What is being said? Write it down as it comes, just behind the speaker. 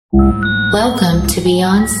Welcome to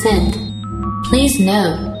Beyond Synth. Please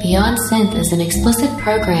note, Beyond Synth is an explicit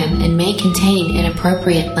program and may contain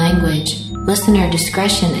inappropriate language. Listener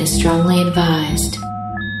discretion is strongly advised.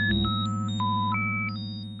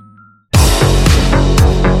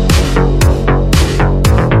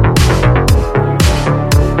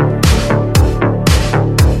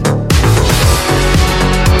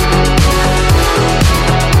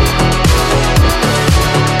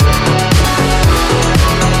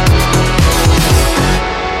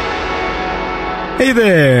 Hey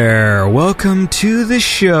there, welcome to the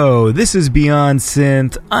show. This is Beyond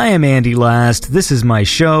Synth. I am Andy Last. This is my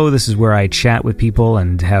show. This is where I chat with people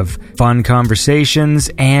and have fun conversations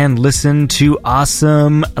and listen to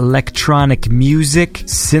awesome electronic music,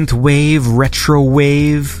 synthwave,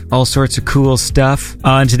 retrowave, all sorts of cool stuff.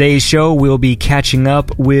 On today's show, we'll be catching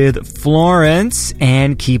up with Florence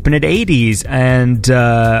and keeping it 80s. And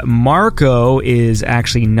Marco is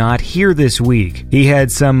actually not here this week. He had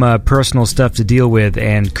some personal stuff to deal with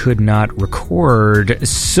and could not record,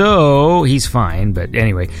 so he's fine, but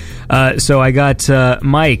anyway. So I got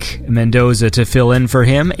Mike Mendoza to fill in for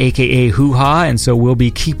him, aka Hoo Ha, and so we'll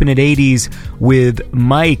be keeping it 80s with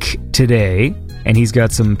Mike today. And he's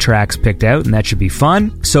got some tracks picked out, and that should be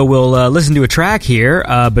fun. So we'll listen to a track here,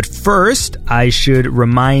 but first, I should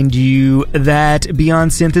remind you that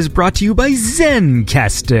Beyond Synth is brought to you by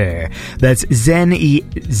Zencastr. That's Zen.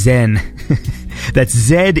 That's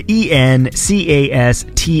Zencastr,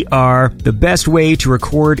 the best way to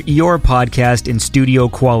record your podcast in studio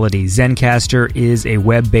quality. Zencastr is a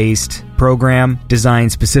web-based program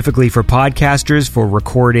designed specifically for podcasters for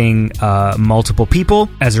recording multiple people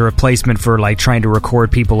as a replacement for like trying to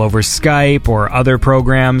record people over Skype or other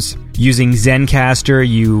programs. Using Zencastr,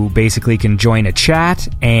 you basically can join a chat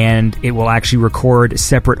and it will actually record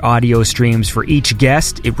separate audio streams for each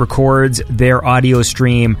guest. It records their audio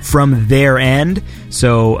stream from their end,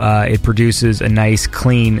 so it produces a nice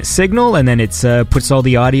clean signal, and then it puts all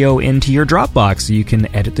the audio into your Dropbox so you can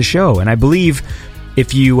edit the show. And I believe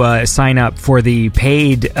if you sign up for the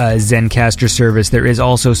paid Zencastr service, there is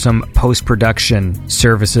also some post-production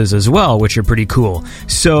services as well, which are pretty cool.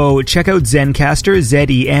 So check out Zencastr,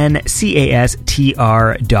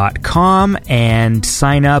 Zencastr.com, and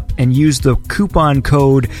sign up and use the coupon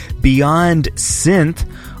code BeyondSynth,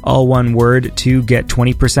 all one word, to get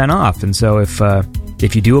 20% off. And so if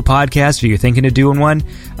you do a podcast or you're thinking of doing one,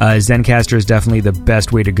 Zencastr is definitely the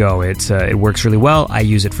best way to go. It works really well. I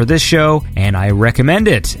use it for this show, and I recommend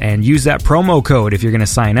it. And use that promo code if you're going to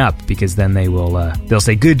sign up, because then they'll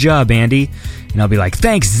say, "Good job, Andy," and I'll be like,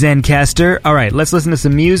 "Thanks, Zencastr." All right, let's listen to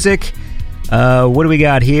some music. What do we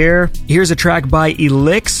got here? Here's a track by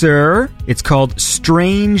Elixir. It's called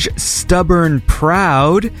 "Strange, Stubborn,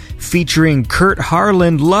 Proud," featuring Kurt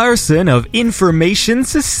Harland Larson of Information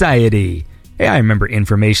Society. Hey, I remember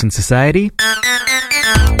Information Society.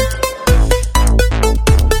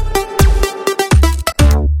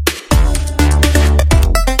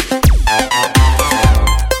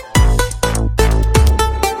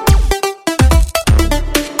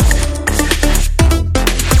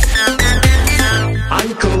 I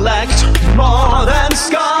collect more than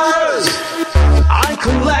scars. I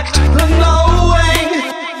collect the knowing.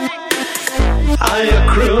 I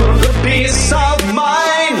accrue the peace of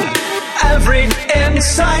mind. Every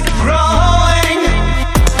insight growing,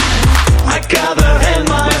 I gather in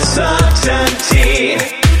my certainty,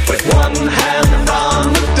 with one hand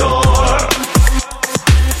on the door.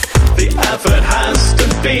 The effort has to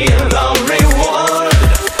be the reward.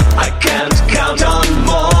 I can't count on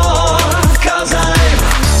more, 'cause I'm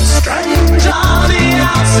strange on the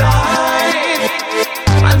outside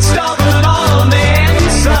and stubborn on the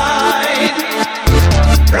inside.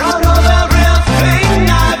 Proud of everything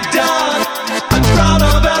I've done, proud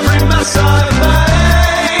of every mess I've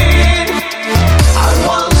made. I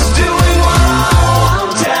was doing what I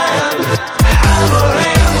wanted,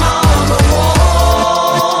 hammering on the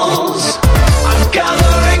walls. I'm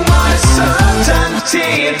gathering my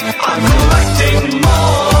certainty, I'm collecting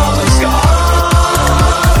more than scars.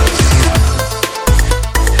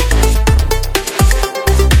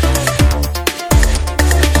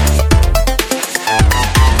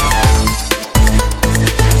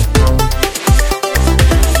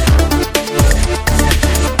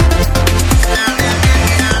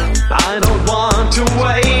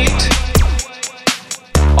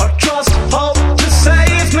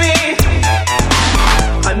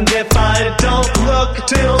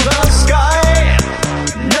 Till the sky,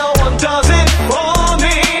 no one does it for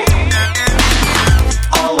me.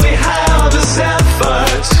 All we have is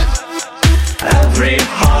effort, every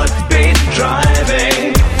heartbeat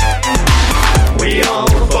driving. We all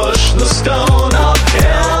put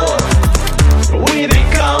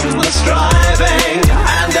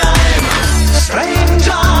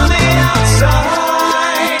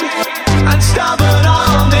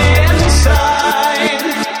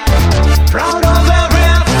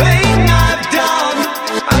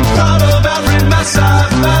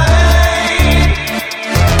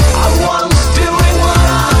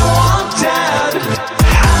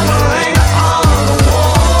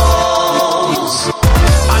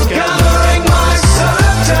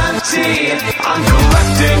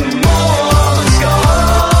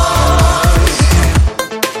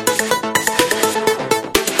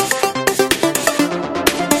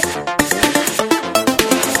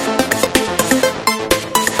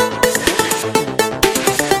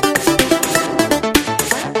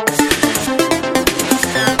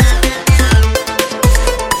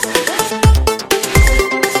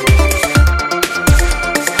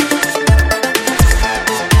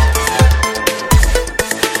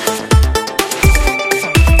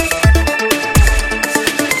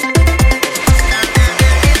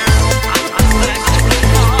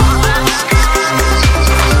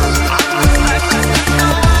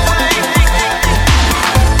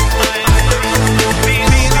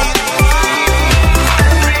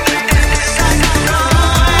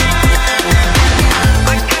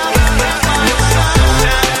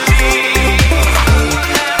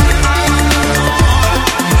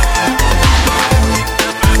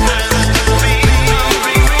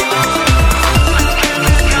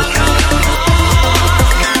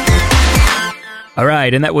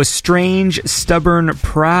right, and that was Strange, Stubborn,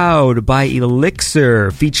 Proud by Elixir,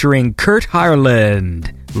 featuring Kurt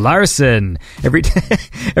Harland. Larson. Every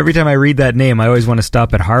time I read that name, I always want to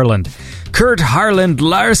stop at Harland. Kurt Harland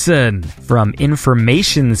Larson from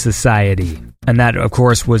Information Society. And that, of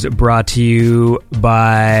course, was brought to you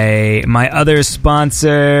by my other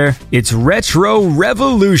sponsor. It's Retro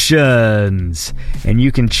Revolutions. And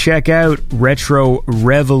you can check out Retro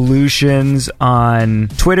Revolutions on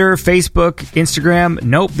Twitter, Facebook, Instagram.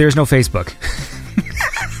 Nope, there's no Facebook.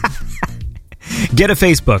 Get a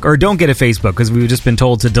Facebook, or don't get a Facebook, because we've just been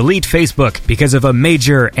told to delete Facebook because of a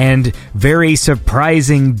major and very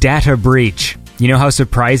surprising data breach. You know how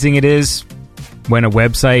surprising it is when a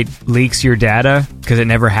website leaks your data? Because it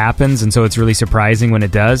never happens, and so it's really surprising when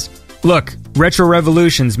it does. Look, Retro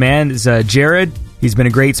Revolutions, man, is Jared. He's been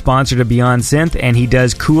a great sponsor to Beyond Synth, and he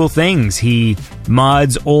does cool things. He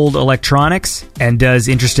mods old electronics and does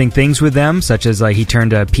interesting things with them, such as he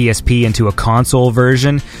turned a PSP into a console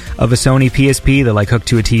version of a Sony PSP that hooked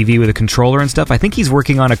to a TV with a controller and stuff. I think he's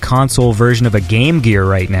working on a console version of a Game Gear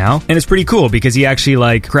right now, and it's pretty cool because he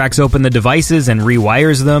actually cracks open the devices and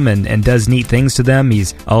rewires them and does neat things to them.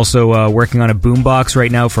 He's also working on a boombox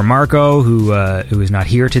right now for Marco, who is not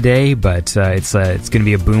here today, but it's going to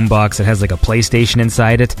be a boombox that has a PlayStation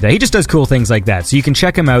inside it. He just does cool things like that. So you can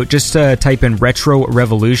check him out. Just type in Retro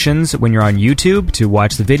Revolutions when you're on YouTube to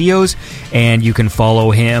watch the videos, and you can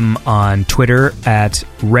follow him on Twitter at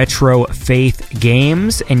Retro Faith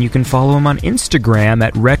Games, and you can follow him on Instagram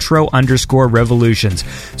at Retro_Revolutions.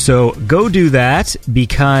 So go do that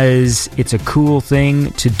because it's a cool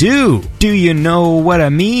thing to do. Do you know what I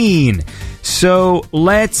mean? So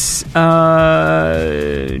let's do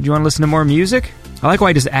you want to listen to more music? I like why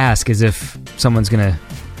I just ask as if someone's gonna...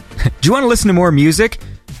 Do you want to listen to more music?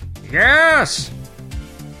 Yes!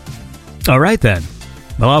 Alright then.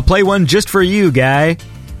 Well, I'll play one just for you, guy.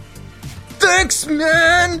 Thanks,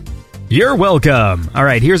 man! You're welcome!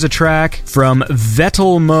 Alright, here's a track from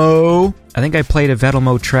Vetelmo. I think I played a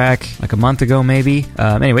Vetelmo track a month ago, maybe.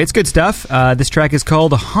 Anyway, it's good stuff. This track is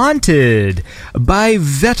called Haunted by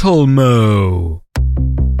Vetelmo.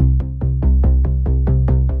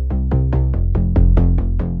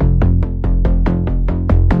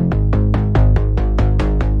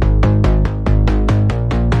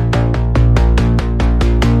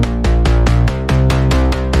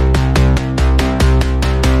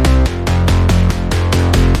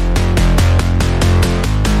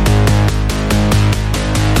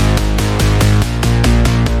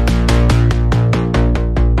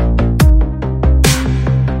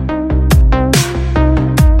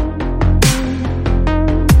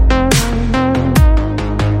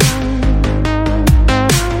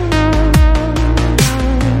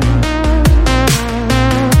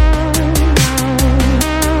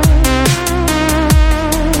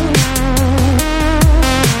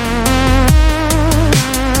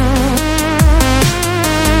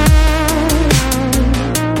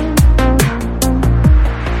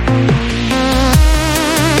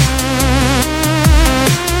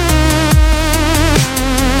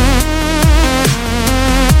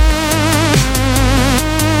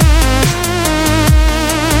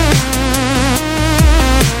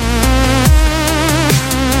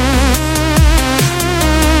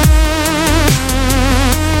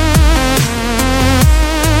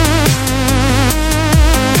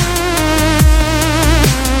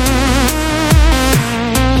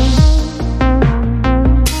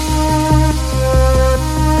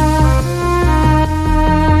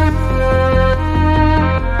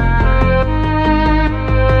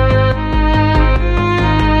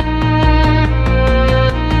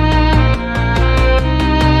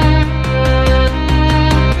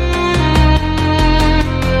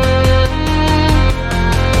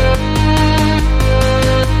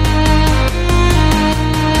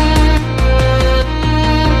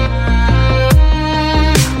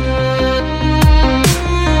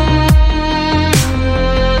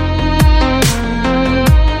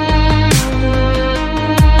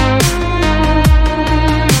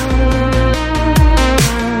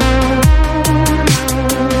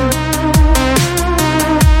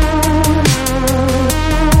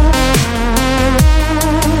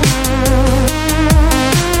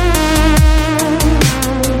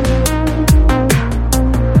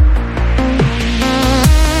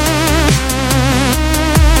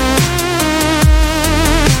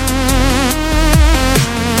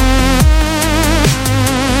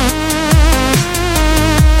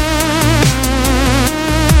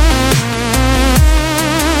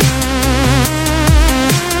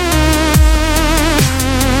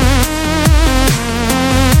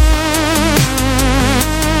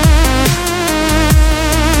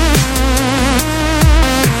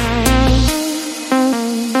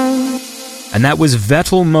 And that was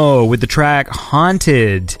Vettel Mo with the track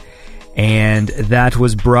Haunted. And that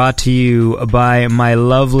was brought to you by my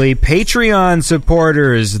lovely Patreon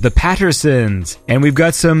supporters, the Pattersons. And we've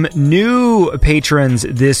got some new patrons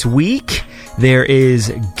this week. There is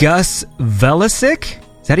Gus Velisek.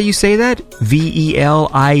 Is that how you say that? Velicsek.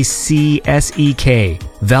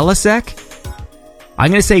 Velisek? I'm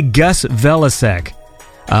going to say Gus Velisek.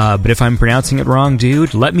 But if I'm pronouncing it wrong,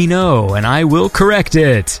 dude, let me know, and I will correct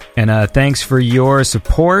it. And thanks for your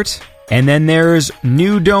support. And then there's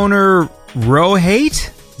new donor Rohate.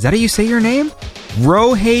 Is that how you say your name?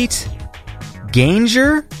 Rohate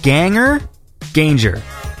Ganger?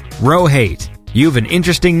 Rohate. You have an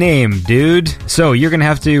interesting name, dude. So you're going to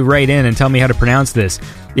have to write in and tell me how to pronounce this.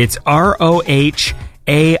 It's Rohait.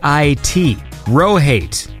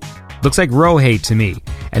 Rohate. Looks like Rohate to me.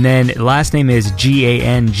 And then last name is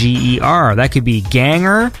Ganger. That could be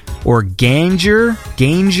Ganger or Ganger.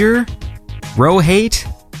 Rohate.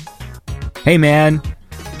 Hey man,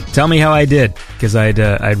 tell me how I did, because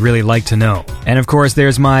I'd really like to know. And of course,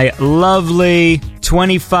 there's my lovely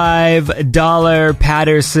 $25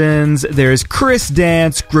 Pattersons. There's Chris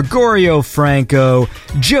Dance, Gregorio Franco,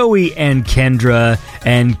 Joey and Kendra,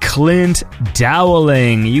 and Clint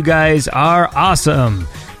Dowling. You guys are awesome.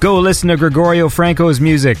 Go listen to Gregorio Franco's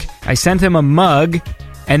music. I sent him a mug,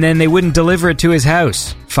 and then they wouldn't deliver it to his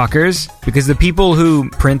house. Fuckers. Because the people who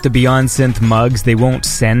print the Beyond Synth mugs, they won't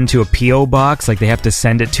send to a P.O. box. Like, they have to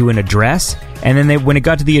send it to an address. And then when it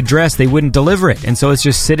got to the address, they wouldn't deliver it. And so it's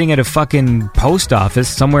just sitting at a fucking post office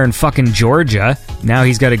somewhere in fucking Georgia. Now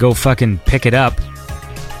he's got to go fucking pick it up.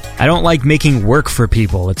 I don't like making work for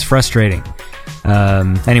people. It's frustrating.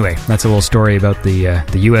 Anyway, that's a little story about the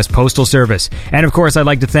U.S. Postal Service. And of course, I'd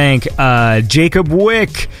like to thank Jacob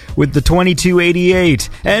Wick with the 2288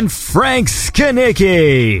 and Frank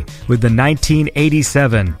Skanicki with the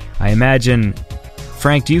 1987. I imagine,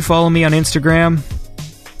 Frank, do you follow me on Instagram?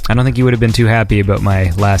 I don't think you would have been too happy about my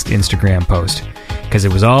last Instagram post, because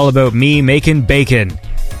it was all about me making bacon.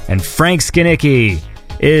 And Frank Skanicki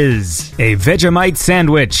is a Vegemite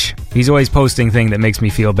sandwich. He's always posting things that makes me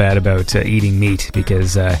feel bad about eating meat,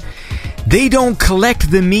 because they don't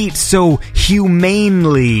collect the meat so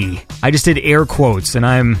humanely. I just did air quotes, and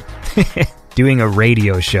I'm doing a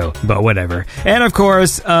radio show, but whatever. And of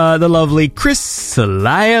course, the lovely Chris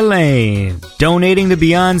Lane, donating to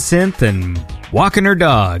Beyond Synth and walking her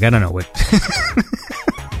dog. I don't know what...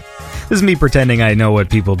 This is me pretending I know what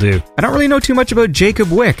people do. I don't really know too much about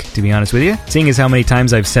Jacob Wick, to be honest with you. Seeing as how many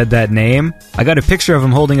times I've said that name. I got a picture of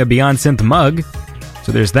him holding a Beyond Synth mug.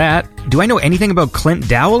 So there's that. Do I know anything about Clint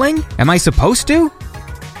Dowling? Am I supposed to?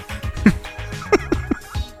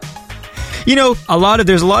 You know,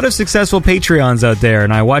 there's a lot of successful Patreons out there,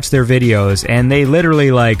 and I watch their videos, and they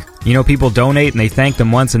literally, people donate and they thank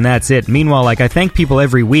them once and that's it. Meanwhile, I thank people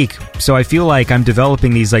every week, so I feel like I'm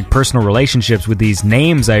developing these, personal relationships with these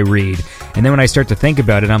names I read. And then when I start to think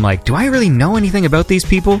about it, I'm like, do I really know anything about these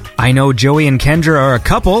people? I know Joey and Kendra are a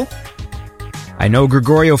couple. I know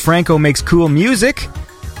Gregorio Franco makes cool music.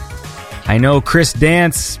 I know Chris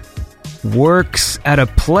Dance works at a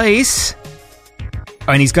place.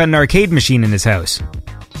 And he's got an arcade machine in his house.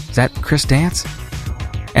 Is that Chris Dance?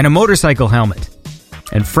 And a motorcycle helmet.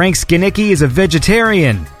 And Frank Skanicki is a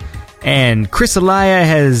vegetarian. And Chris Elia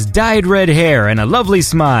has dyed red hair and a lovely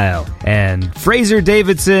smile. And Fraser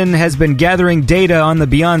Davidson has been gathering data on the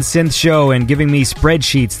Beyond Synth show and giving me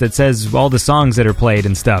spreadsheets that says all the songs that are played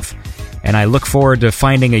and stuff. And I look forward to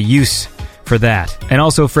finding a use for that. And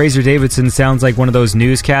also, Fraser Davidson sounds like one of those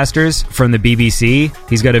newscasters from the BBC.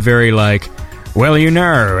 He's got a very, well,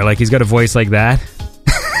 he's got a voice like that.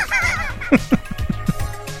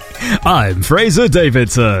 I'm Fraser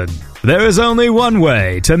Davidson. There is only one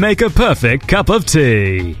way to make a perfect cup of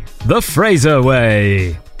tea. The Fraser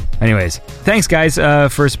way. Anyways, thanks guys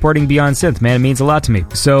for supporting Beyond Synth, man. It means a lot to me.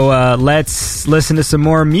 So let's listen to some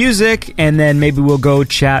more music, and then maybe we'll go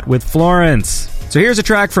chat with Florence. So here's a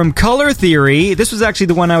track from Color Theory. This was actually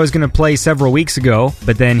the one I was going to play several weeks ago,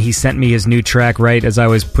 but then he sent me his new track right as I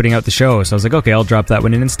was putting out the show. So I was like, okay, I'll drop that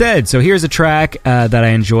one in instead. So here's a track that I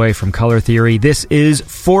enjoy from Color Theory. This is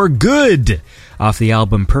For Good, off the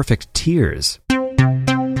album Perfect Tears.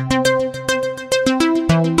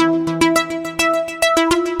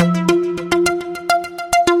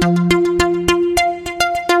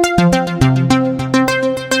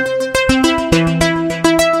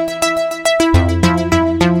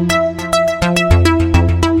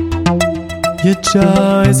 Your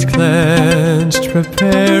jaw is clenched,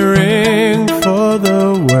 preparing for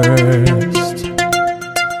the worst.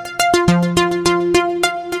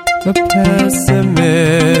 The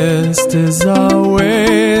pessimist is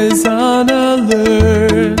always on a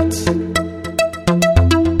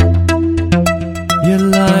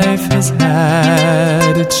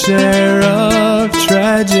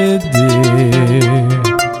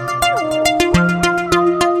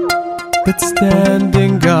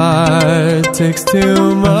takes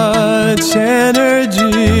too much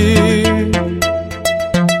energy.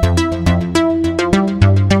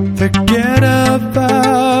 Forget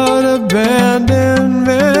about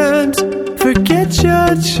abandonment. Forget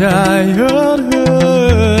your childhood.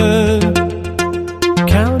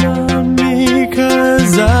 Count on me,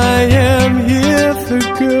 'cause I am here for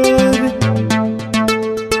good.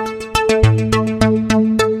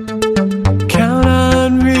 Count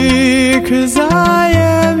on me, 'cause I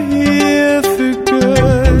am here for good.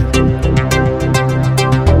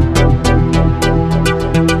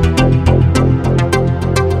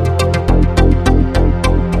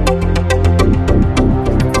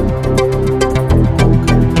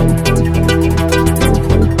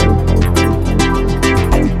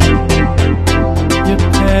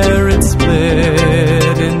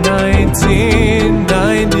 Split in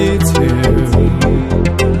 1992,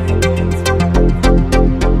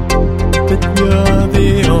 but you're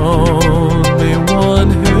the only one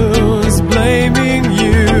who's blaming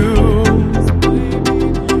you.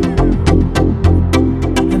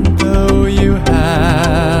 And though you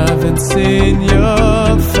haven't seen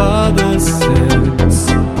your father since,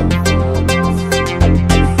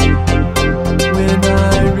 when I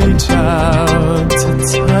reach out to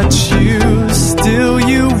touch you, still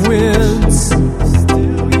you wince.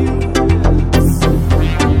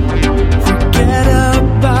 Forget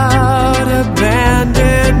about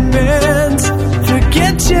abandonment.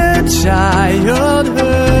 Forget your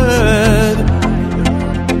childhood.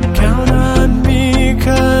 Count on me,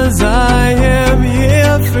 'cause I am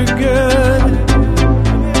here for good.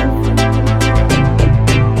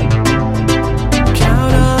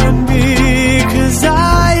 Count on me, 'cause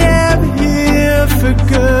I am here for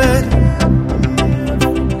good.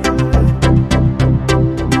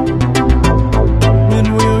 When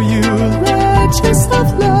will you let yourself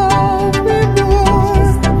love me more?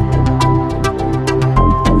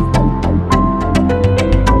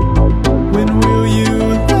 When will you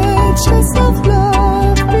let yourself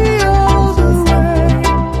love me all the way?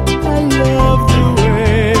 I love the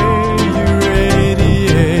way you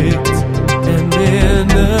radiate, and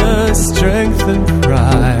inner strength and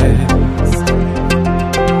pride.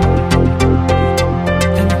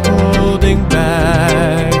 Holding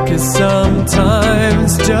back is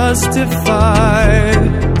sometimes justified.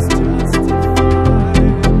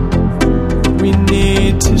 We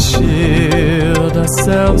need to shield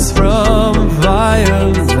ourselves from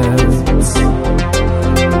violence.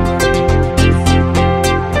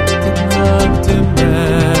 Love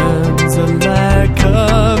demands a lack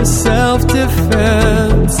of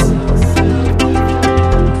self-defense.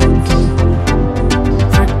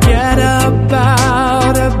 Forget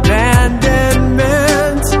about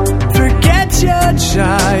abandonment. Forget your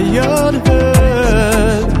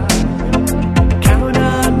childhood. Count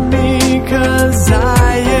on me, 'cause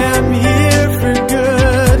I am here for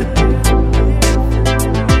good.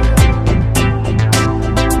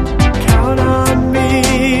 Count on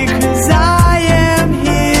me, 'cause I am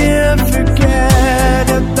here. Forget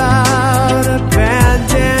about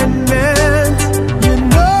abandonment. You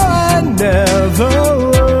know I never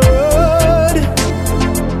would.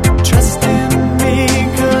 Trust in me,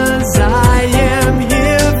 'cause I am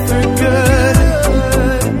here for good.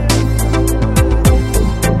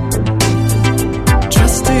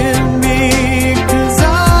 Trust in me, 'cause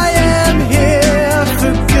I am here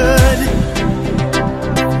for good.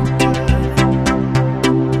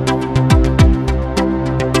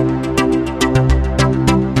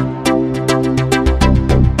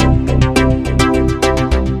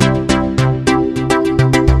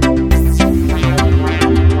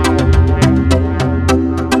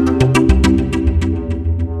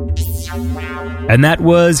 And that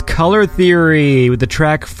was Color Theory with the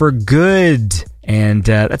track For Good. And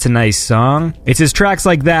that's a nice song. It's his tracks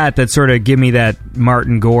like that sort of give me that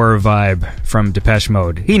Martin Gore vibe from Depeche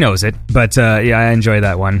Mode. He knows it, but yeah, I enjoy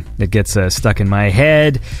that one. It gets stuck in my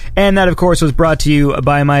head. And that, of course, was brought to you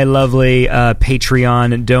by my lovely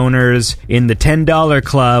Patreon donors in the $10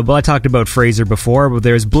 club. Well, I talked about Fraser before, but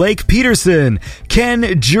there's Blake Peterson,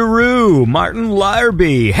 Ken Giroux, Martin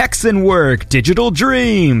Larby, Hexenwork, Digital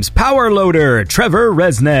Dreams, Powerloader, Trevor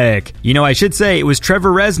Resnick. You know, I should say it was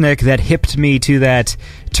Trevor Resnick that hipped me to that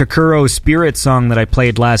Takuro Spirit song that I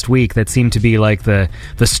played last week that seemed to be like the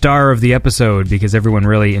star of the episode because everyone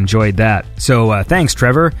really enjoyed that. So thanks,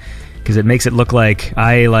 Trevor, because it makes it look like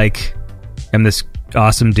I am this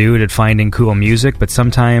awesome dude at finding cool music, but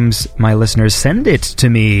sometimes my listeners send it to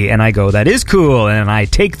me and I go, that is cool, and I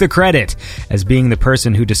take the credit as being the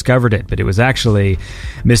person who discovered it, but it was actually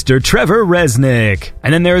Mr. Trevor Resnick.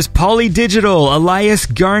 And then there's Polydigital, Elias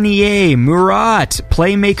Garnier, Murat,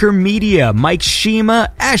 Playmaker Media, Mike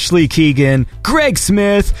Shima, Ashley Keegan, Greg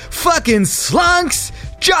Smith, fucking Slunks,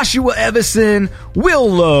 Joshua Evison, Will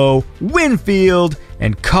Lowe, Winfield,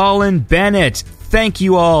 and Colin Bennett. Thank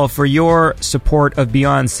you all for your support of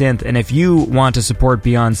Beyond Synth. And if you want to support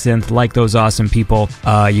Beyond Synth like those awesome people,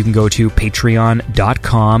 you can go to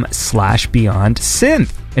patreon.com/Beyond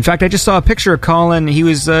Synth. In fact, I just saw a picture of Colin. He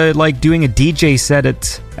was like doing a DJ set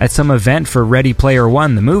at some event for Ready Player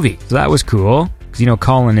One, the movie. So that was cool. Because, you know,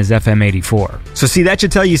 Colin is FM84. So see, that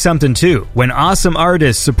should tell you something too. When awesome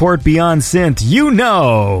artists support Beyond Synth, you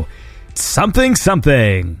know something.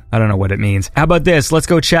 I don't know what it means. How about this? Let's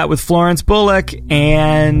go chat with Florence Bullock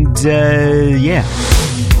and, yeah.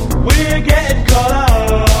 We're getting caught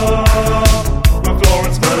up with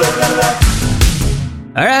Florence Bullock.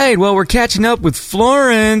 All right, well, we're catching up with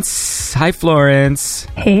Florence. Hi, Florence.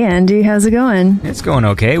 Hey, Andy. How's it going? It's going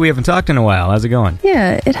okay. We haven't talked in a while. How's it going?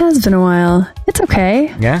 Yeah, it has been a while. It's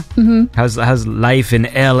okay. Yeah? Mm-hmm. How's life in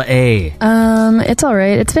L.A.? It's all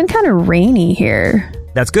right. It's been kind of rainy here.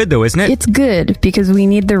 That's good, though, isn't it? It's good because we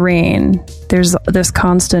need the rain. There's this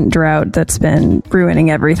constant drought that's been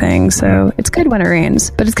ruining everything, so it's good when it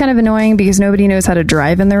rains. But it's kind of annoying because nobody knows how to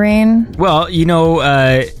drive in the rain. Well, you know,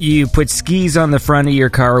 you put skis on the front of your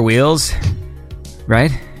car wheels,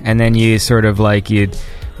 right? And then you sort of like, you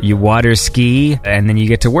water ski, and then you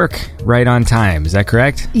get to work right on time. Is that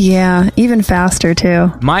correct? Yeah, even faster,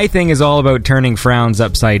 too. My thing is all about turning frowns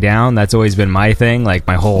upside down. That's always been my thing, like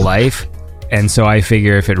my whole life. And so I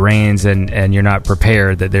figure if it rains and you're not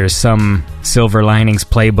prepared, that there's some Silver Linings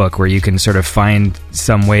playbook where you can sort of find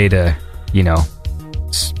some way to, you know...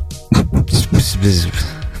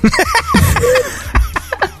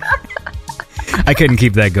 I couldn't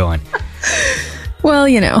keep that going. Well,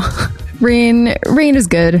 you know, rain is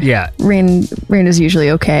good. Yeah. Rain is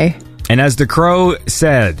usually okay. And as the Crow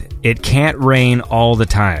said, it can't rain all the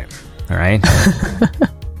time, all right?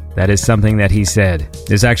 That is something that he said.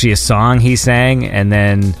 There's actually a song he sang, and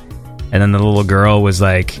then the little girl was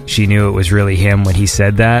like, she knew it was really him when he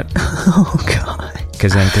said that. Oh, God.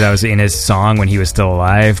 Because that was in his song when he was still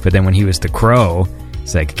alive, but then when he was the Crow,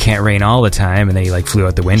 it's like, it can't rain all the time, and then he like flew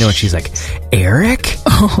out the window, and she's like, Eric?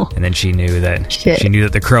 Oh. And then she knew that Shit.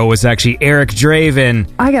 the Crow was actually Eric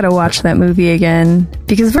Draven. I gotta watch that movie again,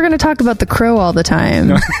 because if we're gonna talk about the Crow all the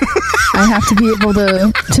time, I have to be able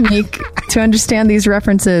to understand these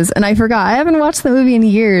references. And I forgot. I haven't watched the movie in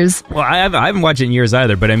years. Well, I haven't watched it in years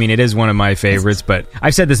either, but I mean, it is one of my favorites. But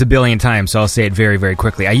I've said this a billion times, so I'll say it very, very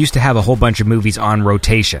quickly. I used to have a whole bunch of movies on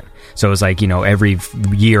rotation. So it was like, you know, every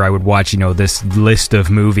year I would watch, you know, this list of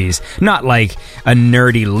movies. Not like a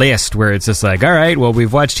nerdy list where it's just like, all right, well,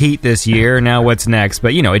 we've watched Heat this year. Now what's next?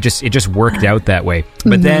 But, you know, it just worked out that way.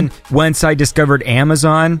 But then once I discovered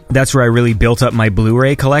Amazon, that's where I really built up my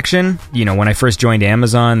Blu-ray collection. You know, when I first joined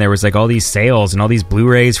Amazon, there was like all these sales and all these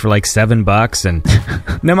Blu-rays for like $7.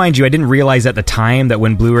 And now, mind you, I didn't realize at the time that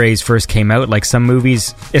when Blu-rays first came out, like some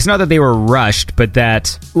movies, it's not that they were rushed, but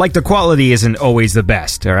that like the quality isn't always the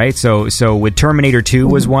best. All right. So with Terminator 2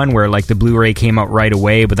 was one where like the Blu-ray came out right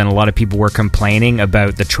away, but then a lot of people were complaining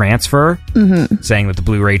about the transfer, saying that the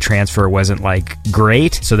Blu-ray transfer wasn't like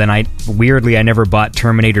great. So then I never bought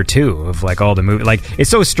Terminator 2 of like all the movies. Like,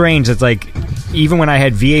 it's so strange. It's like, even when I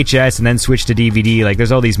had VHS and then switched to DVD, like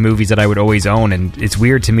there's all these movies that I would always own, and it's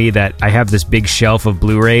weird to me that I have this big shelf of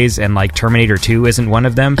Blu-rays and like Terminator 2 isn't one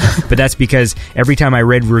of them. But that's because every time I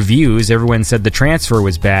read reviews, everyone said the transfer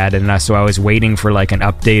was bad, and so I was waiting for like an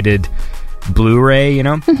updated Blu-ray, you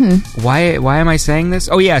know? Why am I saying this?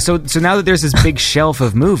 Oh yeah, so now that there's this big shelf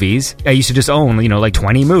of movies, I used to just own, you know, like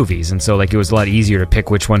 20 movies, and so like it was a lot easier to pick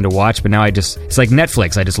which one to watch, but now it's like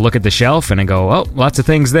Netflix. I just look at the shelf and I go, oh, lots of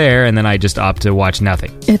things there, and then I just opt to watch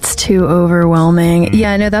nothing. It's too overwhelming.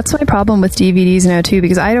 Yeah, no, that's my problem with DVDs now too,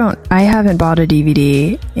 because I haven't bought a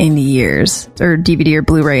DVD in years, or DVD or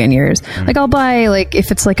Blu-ray in years. Like I'll buy, like if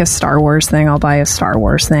it's like a Star Wars thing, I'll buy a Star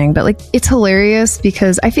Wars thing, but like it's hilarious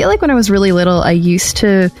because I feel like when I was really little, I used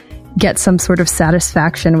to get some sort of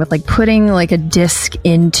satisfaction with like putting like a disc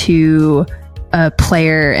into a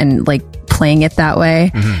player and like playing it that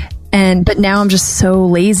way. But now I'm just so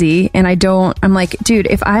lazy, and I'm like, dude,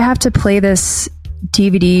 if I have to play this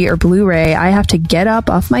DVD or Blu-ray, I have to get up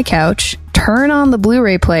off my couch, turn on the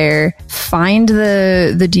Blu-ray player, find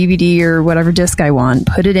the DVD or whatever disc I want,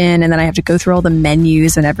 put it in, and then I have to go through all the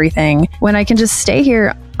menus and everything, when I can just stay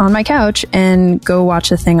here on my couch and go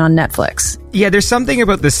watch a thing on Netflix. Yeah, there's something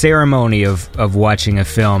about the ceremony of watching a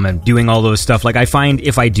film and doing all those stuff. Like, I find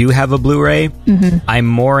if I do have a Blu-ray, I'm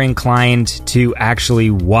more inclined to actually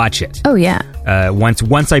watch it. Oh, yeah.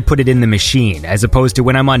 Once I put it in the machine, as opposed to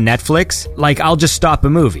when I'm on Netflix, like, I'll just stop a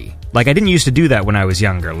movie. Like, I didn't used to do that when I was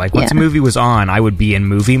younger. Like, once a movie was on, I would be in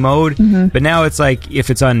movie mode. But now it's like, if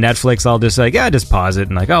it's on Netflix, I'll just like, just pause it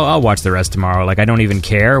and like, I'll watch the rest tomorrow. Like, I don't even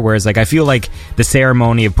care. Whereas, like, I feel like the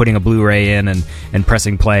ceremony of putting a Blu-ray in and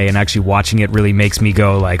pressing play and actually watching it really makes me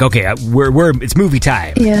go like, okay, it's movie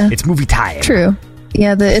time. Yeah. It's movie time. True.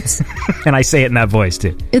 Yeah, it's And I say it in that voice,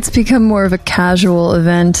 too. it's become more of a casual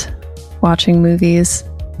event, watching movies.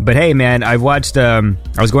 But hey, man, I watched. I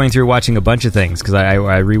was going through watching a bunch of things because I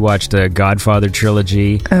rewatched Godfather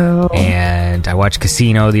trilogy. Oh. And I watched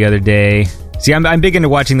Casino the other day. See, I'm big into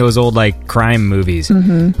watching those old like crime movies.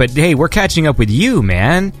 But hey, we're catching up with you,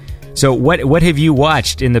 man. So what have you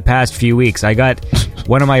watched in the past few weeks? I got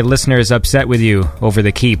one of my listeners upset with you over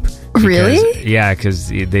The Keep. Really? Yeah, because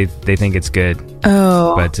they think it's good.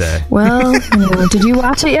 Oh. But well, did you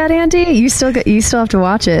watch it yet, Andy? You still have to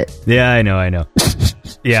watch it. yeah, I know.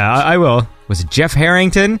 Yeah, I will. Was it Jeff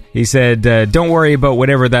Harrington? He said, don't worry about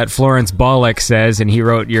whatever that Florence Bollock says, and he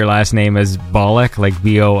wrote your last name as Bollock, like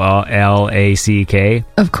Bollack.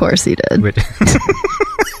 Of course he did. But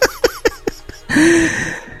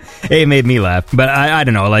it made me laugh. But I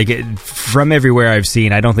don't know, like, from everywhere I've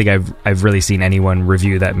seen, I don't think I've really seen anyone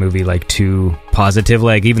review that movie, like, too positive.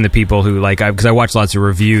 Like, even the people who, like, because I watch lots of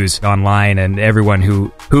reviews online, and everyone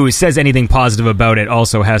who says anything positive about it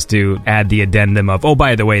also has to add the addendum of, oh,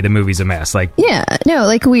 by the way, the movie's a mess. Like, Yeah, no,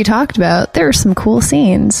 like we talked about, there are some cool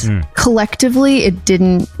scenes. Collectively, it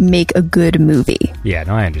didn't make a good movie. yeah,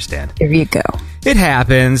 no, I understand. There you go. It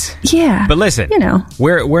happens. Yeah. But listen,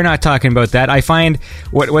 we're not talking about that. I find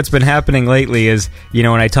what's been happening lately is, when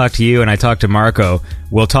I talk to you and I talk to Marco,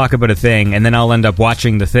 we'll talk about a thing, and then I'll end up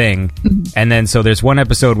watching the thing, and then so there's one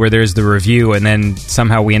episode where there's the review, and then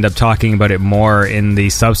somehow we end up talking about it more in the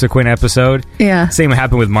subsequent episode. Yeah. Same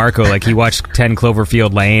happened with Marco. Like, he watched 10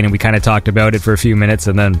 Cloverfield Lane, and we kind of talked about it for a few minutes,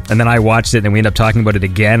 and then I watched it, and we end up talking about it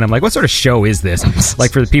again. I'm like, what sort of show is this?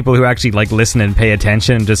 Like, for the people who actually like listen and pay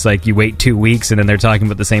attention, just like you wait 2 weeks and then they're talking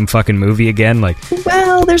about the same fucking movie again. Like,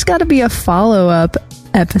 Well, there's got to be a follow-up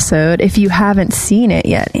episode if you haven't seen it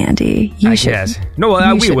yet, Andy. You should. Yes. No,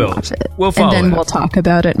 you we should will. watch it. We'll follow and then it. we'll talk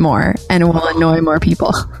about it more, and we'll annoy more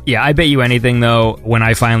people. Yeah, I bet you anything, though, when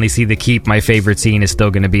I finally see The Keep, my favorite scene is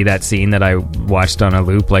still going to be that scene that I watched on a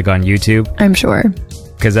loop, like on YouTube. I'm sure.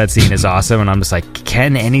 Because that scene is awesome, and I'm just like,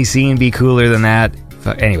 can any scene be cooler than that?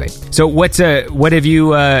 Anyway, so what have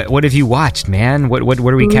you watched, man? What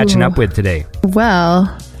are we catching up with today?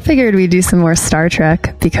 Well, figured we'd do some more Star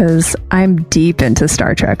Trek because I'm deep into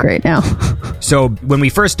Star Trek right now. So when we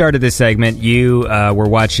first started this segment, you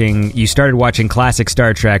started watching classic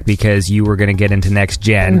Star Trek because you were going to get into Next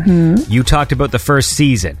Gen. You talked about the first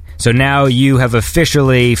season. So now you have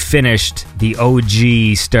officially finished the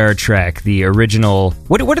OG Star Trek, the original.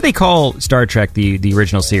 What do they call Star Trek, the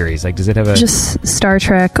original series? Like, does it have a... Just Star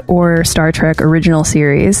Trek or Star Trek original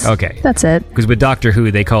series. Okay. That's it. Because with Doctor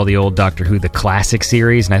Who, they call the old Doctor Who the classic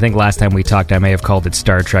series. And I think last time we talked, I may have called it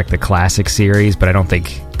Star Trek the classic series, but I don't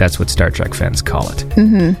think that's what Star Trek fans call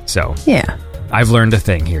it. So, Yeah. I've learned a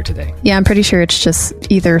thing here today. Yeah, I'm pretty sure it's just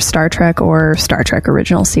either Star Trek or Star Trek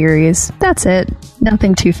original series. That's it.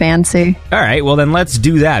 Nothing too fancy. All right, well then let's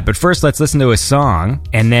do that. But first, let's listen to a song,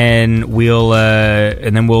 and then we'll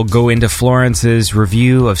go into Florence's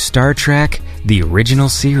review of Star Trek: The Original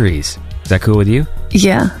Series. Is that cool with you?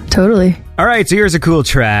 Yeah, totally. All right, so here's a cool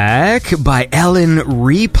track by Ellen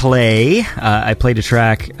Replay. I played a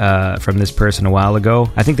track from this person a while ago.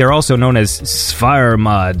 I think they're also known as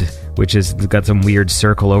Svarmod, which is got some weird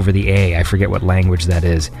circle over the A. I forget what language that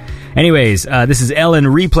is. Anyways, this is Ellen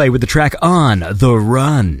Replay with the track On the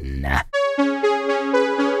Run.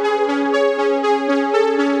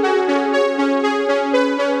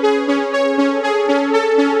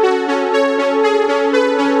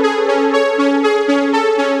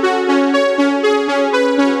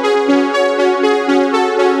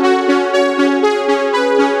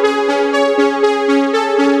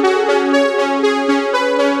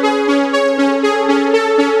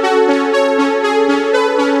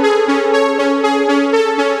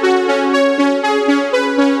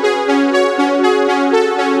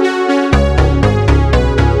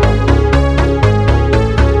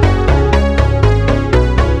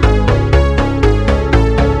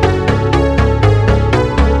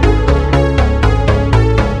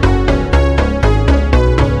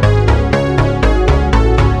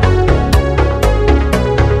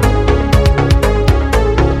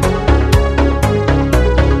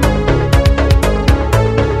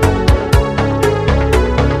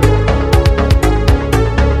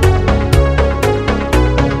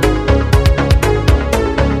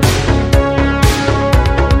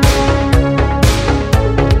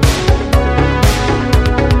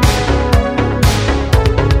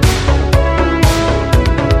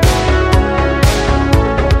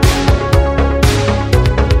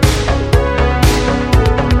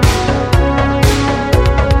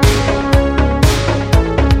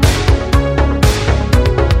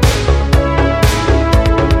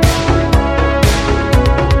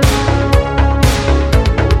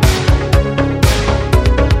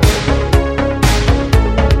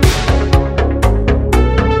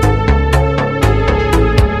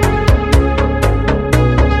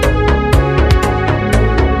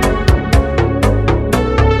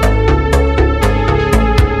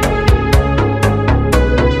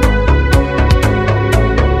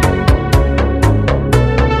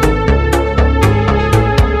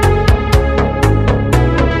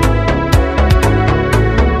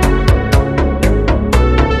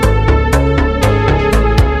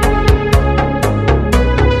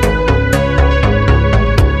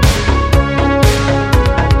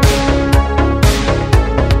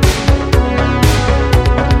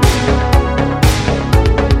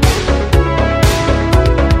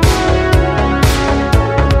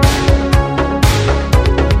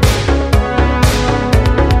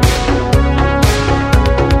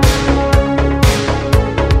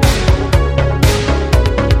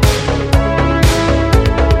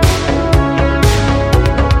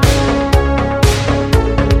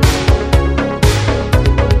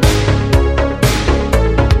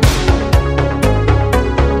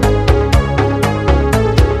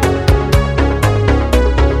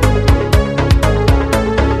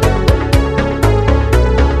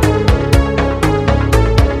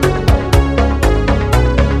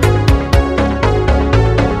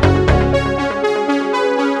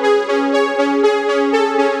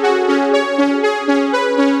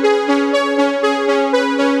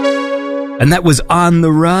 And that was On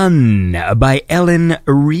the Run by Ellen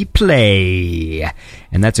Replay.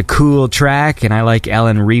 And that's a cool track, and I like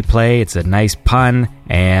Ellen Replay. It's a nice pun,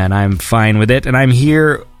 and I'm fine with it. And I'm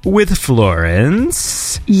here with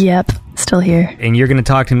Florence. Yep, still here. And you're going to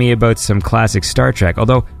talk to me about some classic Star Trek.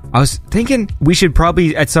 Although, I was thinking we should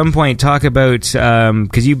probably at some point talk about,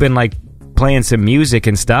 because you've been like playing some music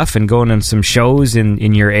and stuff and going on some shows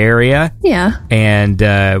in your area. Yeah. And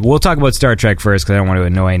we'll talk about Star Trek first because I don't want to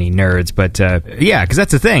annoy any nerds. But yeah, because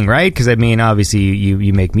that's the thing, right? Because I mean, obviously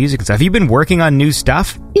you make music and stuff. Have you been working on new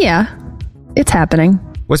stuff? Yeah, it's happening.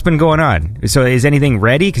 What's been going on? So is anything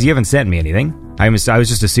ready? Because you haven't sent me anything. I was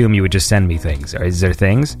just assuming you would just send me things. Is there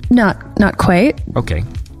things? Not quite. Okay.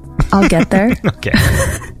 I'll get there. Okay.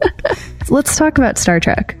 Let's talk about Star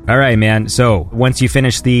Trek. All right, man. So once you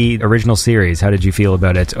finished the original series, how did you feel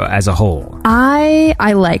about it as a whole?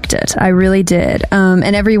 I liked it. I really did.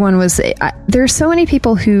 And everyone was... there are so many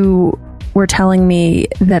people who were telling me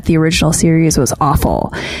that the original series was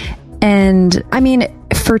awful. And I mean,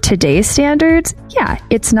 for today's standards, yeah,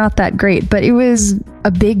 it's not that great, but it was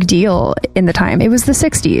a big deal in the time. It was the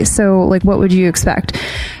 60s, so like, what would you expect?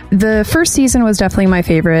 The first season was definitely my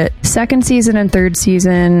favorite. Second season and third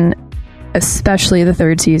season, especially the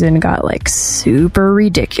third season, got like super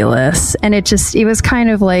ridiculous. And it was kind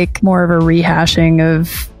of like more of a rehashing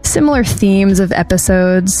of similar themes of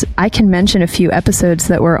episodes. I can mention a few episodes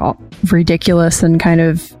that were all ridiculous and kind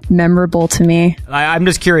of memorable to me. I'm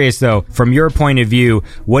just curious, though, from your point of view,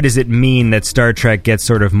 what does it mean that Star Trek gets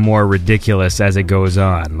sort of more ridiculous as it goes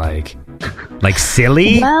on? Like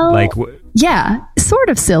silly? Well, yeah, sort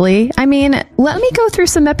of silly. I mean, let me go through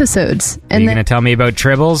some episodes. Are you going to tell me about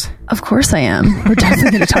Tribbles? Of course I am. We're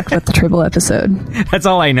definitely going to talk about the Tribble episode. That's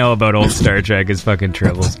all I know about old Star Trek is fucking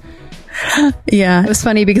Tribbles. Yeah, it was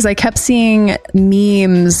funny because I kept seeing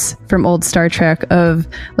memes from old Star Trek of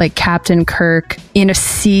like Captain Kirk in a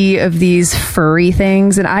sea of these furry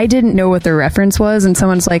things, and I didn't know what the reference was, and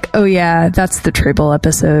someone's like, oh yeah, that's the Tribble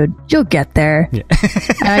episode. You'll get there. Yeah.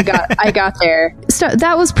 And I got there. So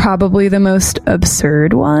that was probably the most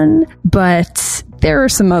absurd one, but there are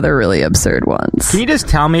some other really absurd ones. Can you just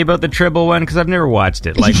tell me about the Tribble one? Because I've never watched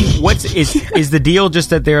it. Like, is the deal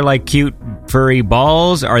just that they're like cute furry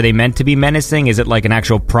balls? Are they meant to be menacing? Is it like an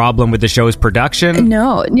actual problem with the show's production?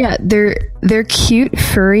 No, yeah, they're cute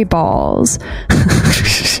furry balls.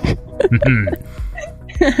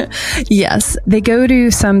 Yes, they go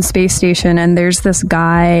to some space station and there's this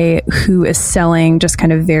guy who is selling just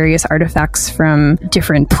kind of various artifacts from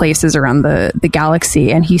different places around the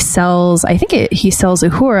galaxy, and he sells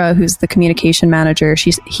Uhura, who's the communication manager.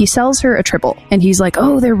 He sells her a Tribble, and he's like,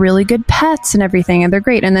 oh, they're really good pets and everything, and they're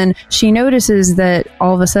great. And then she notices that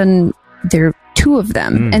all of a sudden there are two of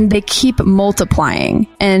them, and they keep multiplying,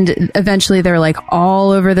 and eventually they're like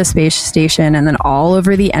all over the space station and then all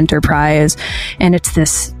over the Enterprise, and it's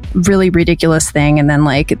this really ridiculous thing. And then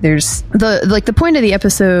like there's the point of the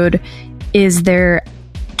episode is they're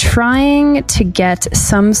trying to get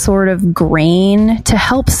some sort of grain to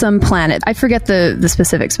help some planet. I forget the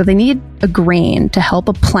specifics, but they need a grain to help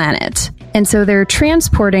a planet. And so they're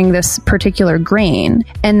transporting this particular grain.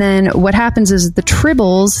 And then what happens is the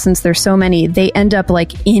Tribbles, since there's so many, they end up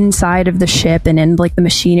like inside of the ship and in like the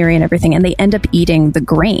machinery and everything, and they end up eating the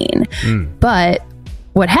grain. But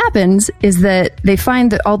what happens is that they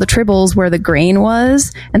find that all the Tribbles where the grain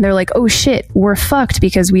was, and they're like, oh shit, we're fucked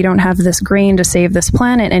because we don't have this grain to save this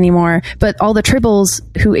planet anymore. But all the Tribbles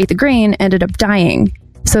who ate the grain ended up dying.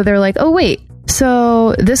 So they're like, oh wait,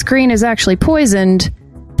 so this grain is actually poisoned.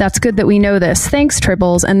 That's good that we know this. Thanks,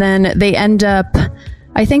 Tribbles. And then they end up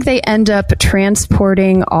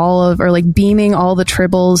transporting beaming all the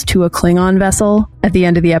Tribbles to a Klingon vessel at the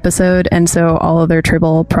end of the episode. And so all of their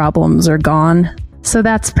Tribble problems are gone. So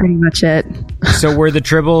that's pretty much it. So were the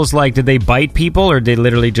Tribbles like, did they bite people or did they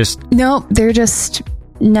literally just... No, they're just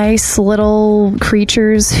nice little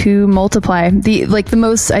creatures who multiply.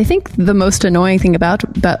 The most annoying thing about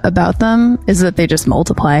them is that they just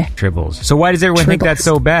multiply. Tribbles. So why does everyone think that's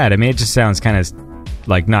so bad? I mean, it just sounds kind of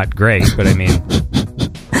like not great, but I mean...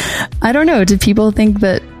 I don't know. Do people think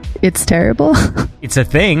that it's terrible? It's a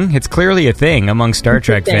thing. It's clearly a thing among Star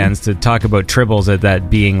Trek fans to talk about Tribbles as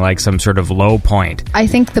that being like some sort of low point. I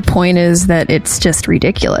think the point is that it's just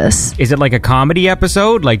ridiculous. Is it like a comedy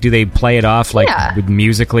episode? Like, do they play it off like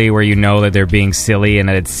musically where you know that they're being silly and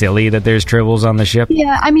that it's silly that there's Tribbles on the ship?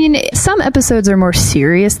 Yeah, I mean, some episodes are more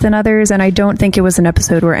serious than others, and I don't think it was an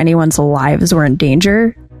episode where anyone's lives were in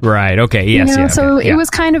danger. Right. Okay. Yes. You know, Yeah. so okay, yeah.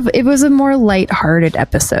 it was a more lighthearted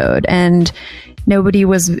episode, and nobody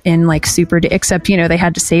was in like except, you know, they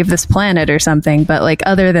had to save this planet or something. But like,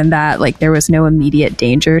 other than that, like, there was no immediate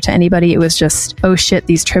danger to anybody. It was just, oh shit,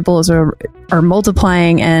 these tribbles are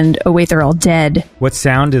multiplying, and oh wait, they're all dead. What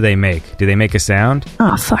sound do they make? Do they make a sound?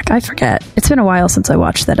 Oh fuck, I forget. It's been a while since I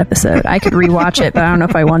watched that episode. I could rewatch it, but I don't know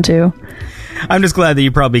if I want to. I'm just glad that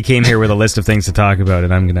you probably came here with a list of things to talk about,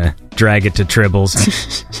 and I'm gonna drag it to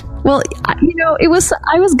tribbles. Well, you know,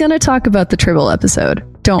 I was gonna talk about the Tribble episode.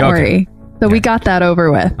 Don't worry. So we got that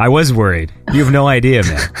over with. I was worried. You have no idea,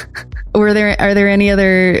 man. Are there any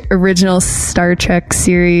other original Star Trek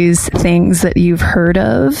series things that you've heard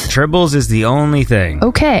of? Tribbles is the only thing.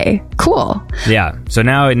 Okay, cool. Yeah. So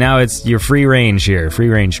now it's your free range here. Free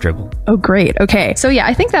range Tribble. Oh, great. Okay. So yeah,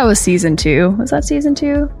 I think that was season 2. Was that season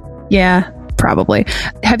 2? Yeah, probably.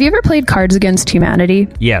 Have you ever played Cards Against Humanity?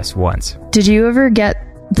 Yes, once. Did you ever get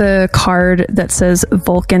the card that says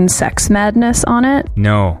Vulcan Sex Madness on it?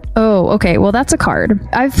 No. Oh, okay. Well, that's a card.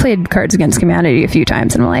 I've played Cards Against Humanity a few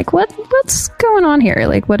times, and I'm like, what's going on here?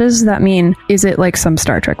 Like, what does that mean? Is it like some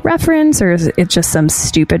Star Trek reference, or is it just some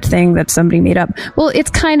stupid thing that somebody made up? Well, it's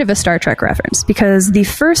kind of a Star Trek reference, because the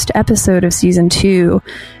first episode of season 2,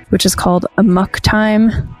 which is called Amok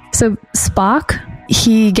Time. So Spock,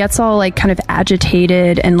 he gets all like kind of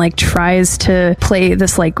agitated and like tries to play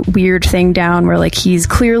this like weird thing down where like he's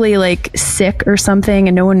clearly like sick or something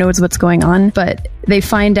and no one knows what's going on. But they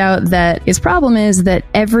find out that his problem is that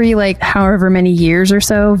every like however many years or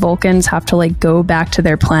so, Vulcans have to like go back to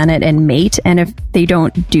their planet and mate. And if they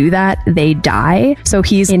don't do that, they die. So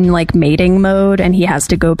he's in like mating mode and he has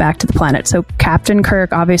to go back to the planet. So Captain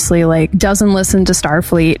Kirk obviously like doesn't listen to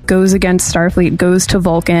Starfleet, goes against Starfleet, goes to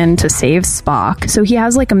Vulcan to save Spock. So he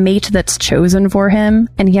has like a mate that's chosen for him,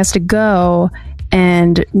 and he has to go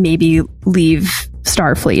and maybe leave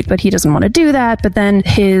Starfleet, but he doesn't want to do that. But then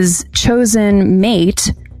his chosen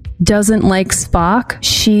mate doesn't like Spock.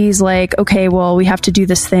 She's like, okay, well, we have to do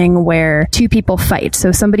this thing where 2 people fight.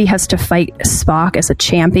 So somebody has to fight Spock as a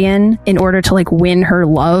champion in order to like win her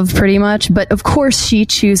love, pretty much. But of course, she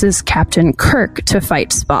chooses Captain Kirk to fight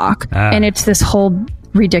Spock. And it's this whole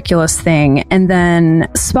ridiculous thing. And then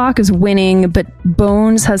Spock is winning, but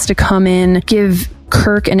Bones has to come in, give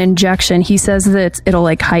Kirk an injection. He says that it'll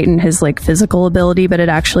like heighten his like physical ability, but it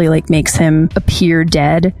actually like makes him appear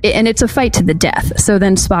dead. And it's a fight to the death. So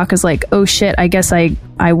then Spock is like, oh shit, I guess I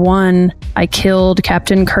won. I killed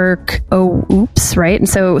Captain Kirk. Oh, oops, right? And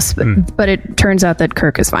so, but it turns out that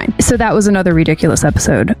Kirk is fine. So that was another ridiculous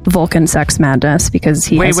episode, Vulcan Sex Madness, because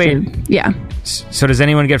he has to, yeah. So does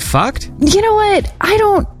anyone get fucked? You know what? I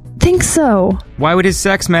don't think so. Why would his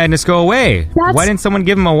sex madness go away? Why didn't someone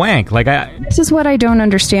give him a wank? Like, this is what I don't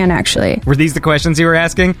understand, actually. Were these the questions you were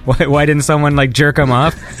asking? Why didn't someone like jerk him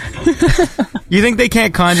off? You think they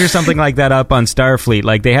can't conjure something like that up on Starfleet?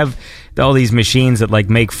 Like, they have all these machines that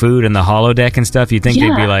like make food in the holodeck and stuff. You think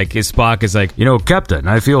they'd be like, Spock is like, you know, Captain,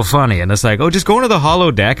 I feel funny, and it's like, oh, just go into the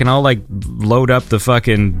holodeck and I'll like load up the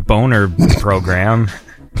fucking boner program.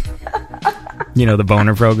 You know, the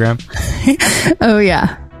boner program. Oh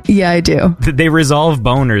yeah. Yeah, I do. They resolve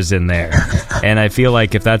boners in there. And I feel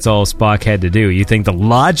like if that's all Spock had to do, you think the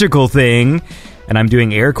logical thing, and I'm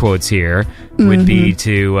doing air quotes here, would be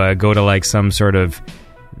to go to like some sort of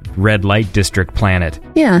red light district planet.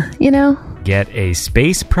 Yeah, you know. Get a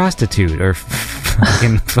space prostitute or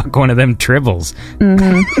fucking fuck one of them tribbles.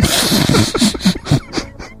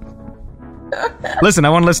 Listen, I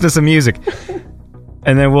want to listen to some music.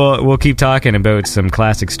 And then we'll keep talking about some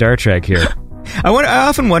classic Star Trek here. I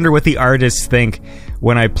often wonder what the artists think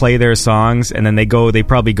when I play their songs, and then they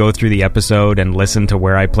probably go through the episode and listen to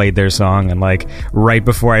where I played their song, and like right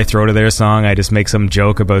before I throw to their song, I just make some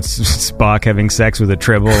joke about Spock having sex with a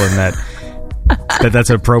tribble, and that's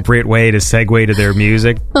an appropriate way to segue to their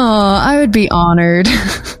music. Oh, I would be honored.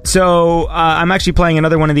 So I'm actually playing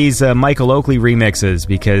another one of these Michael Oakley remixes,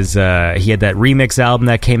 because he had that remix album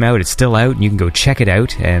that came out. It's still out, and you can go check it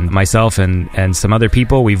out. And myself and some other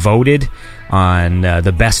people, we voted on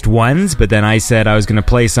the best ones, but then I said I was going to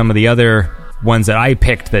play some of the other ones that I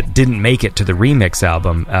picked that didn't make it to the remix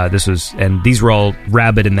album. These were all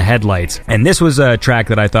Rabbit in the Headlights. And this was a track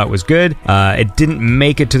that I thought was good. It didn't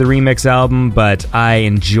make it to the remix album, but I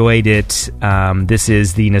enjoyed it. This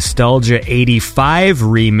is the Nostalgia 85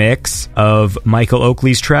 remix of Michael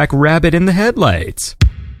Oakley's track Rabbit in the Headlights.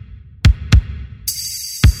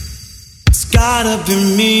 It's gotta be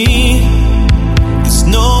me. There's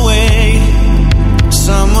no way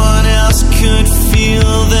someone else could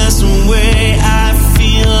feel this way I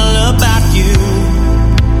feel about you.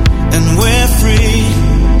 And we're free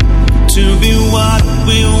to be what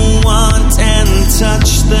we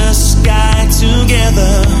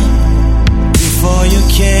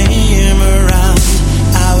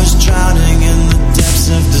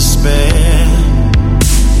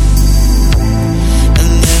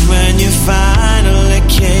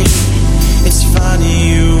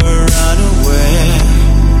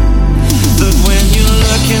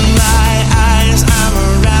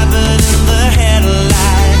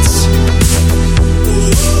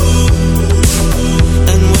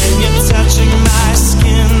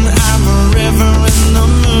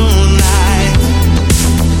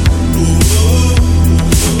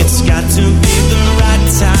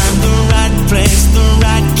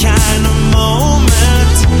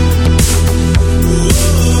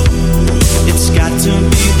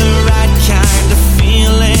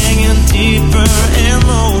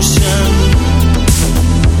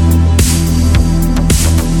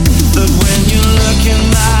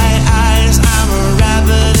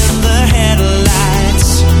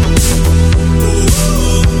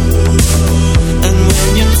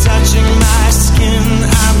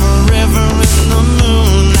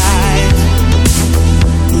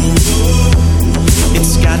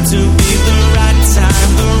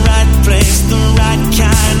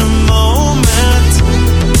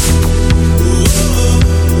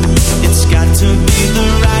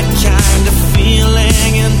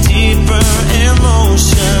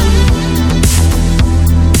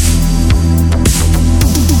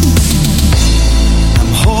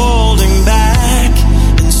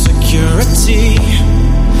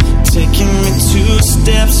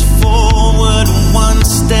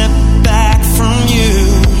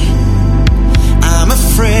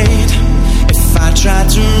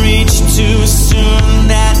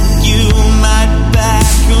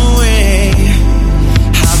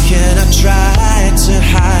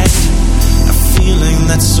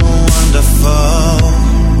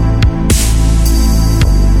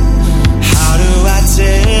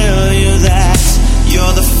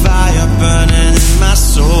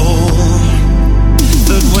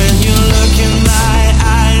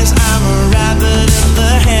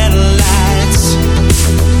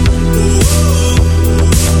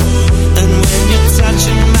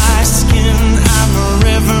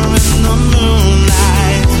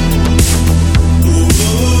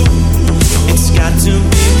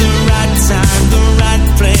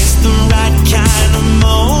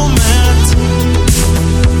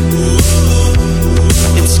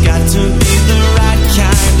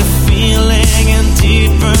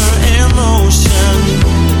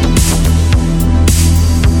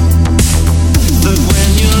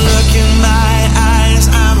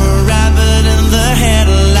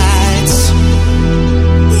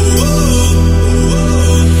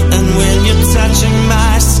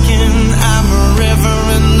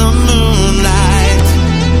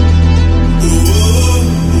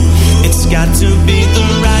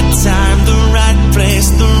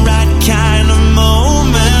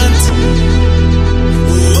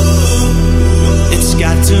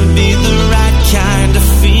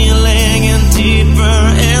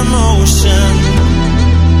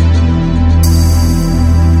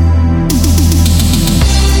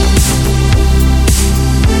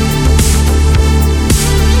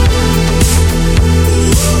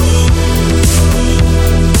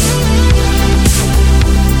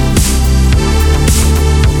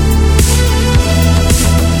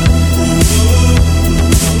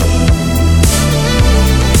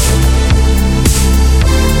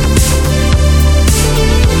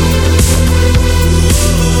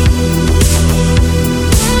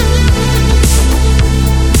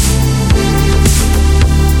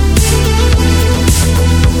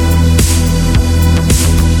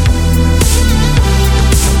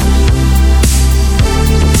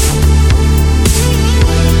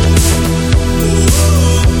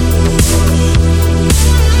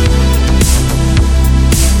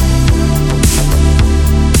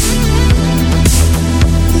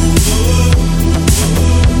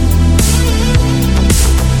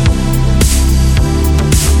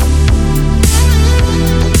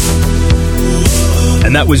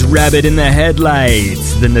And that was Rabbit in the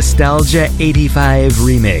Headlights, the Nostalgia 85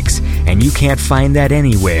 remix. And you can't find that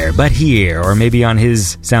anywhere but here, or maybe on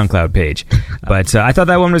his SoundCloud page. But I thought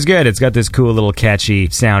that one was good. It's got this cool little catchy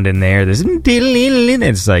sound in there.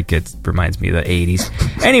 It's like, it reminds me of the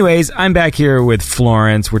 80s. Anyways, I'm back here with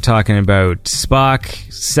Florence. We're talking about Spock,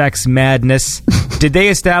 sex madness. Did they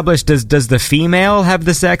establish, does the female have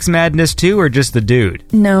the sex madness too, or just the dude?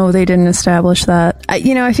 No, they didn't establish that. I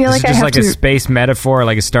feel like I have just like to... a space metaphor,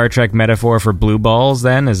 like a Star Trek metaphor for blue balls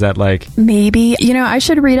then? Is that like... Maybe. I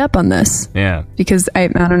should read up on this. Yeah. Because I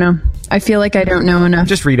don't know. I feel like I don't know enough.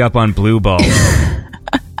 Just read up on blue balls.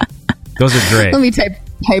 Those are great. Let me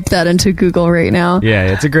type that into Google right now.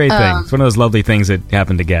 Yeah, it's a great thing. It's one of those lovely things that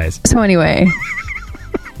happen to guys. So anyway...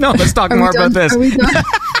 No, let's talk more about this. Are we done?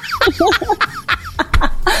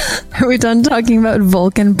 Are we done talking about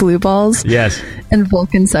Vulcan blue balls? Yes. And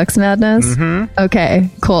Vulcan sex madness? Mm-hmm. Okay,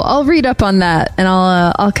 cool. I'll read up on that, and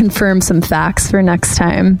I'll confirm some facts for next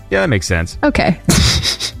time. Yeah, that makes sense. Okay.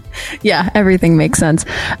 Yeah, everything makes sense.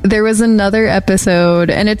 There was another episode,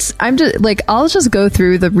 and I'll just go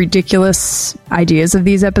through the ridiculous ideas of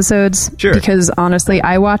these episodes. Sure. Because honestly,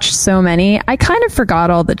 I watched so many, I kind of forgot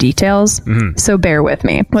all the details. Mm-hmm. So bear with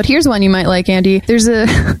me. But here's one you might like, Andy. There's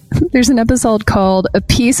an episode called A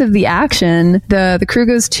Piece of the Action. The crew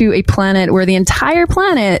goes to a planet where the entire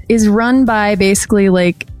planet is run by basically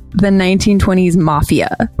like the 1920s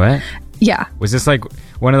mafia. What? Yeah. Was this like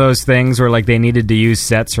one of those things where like they needed to use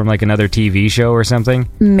sets from like another TV show or something?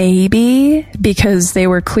 Maybe, because they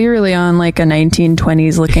were clearly on like a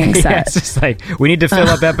 1920s looking set. Yeah, it's just like, we need to fill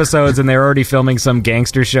up episodes, and they're already filming some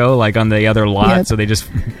gangster show like on the other lot. Yep.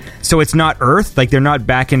 So it's not Earth? Like they're not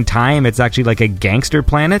back in time? It's actually like a gangster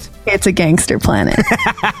planet? It's a gangster planet.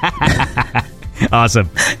 Awesome.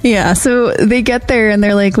 Yeah, so they get there and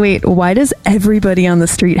they're like, wait, why does everybody on the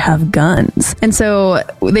street have guns? And so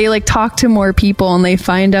they like talk to more people, and they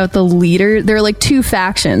find out the leader, there are like two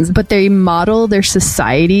factions, but they model their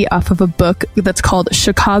society off of a book that's called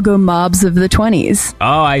Chicago Mobs of the 20s.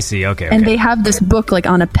 Oh, I see. Okay. And they have this book like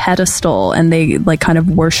on a pedestal, and they like kind of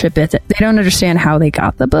worship it. They don't understand how they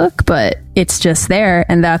got the book, but it's just there,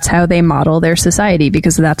 and that's how they model their society,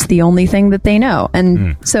 because that's the only thing that they know.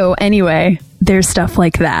 And so anyway, there's stuff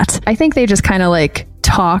like that. I think they just kind of like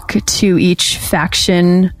talk to each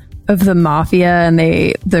faction of the mafia, and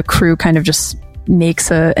the crew kind of just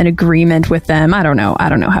makes an agreement with them. I don't know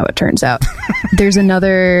how it turns out. There's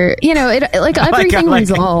another, everything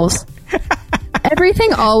resolves.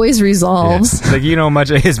 Everything always resolves. Yeah. Like, you know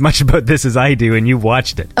as much about this as I do, and you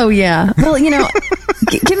watched it. Oh yeah. Well,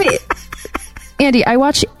 give me, Andy, I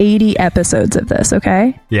watched 80 episodes of this,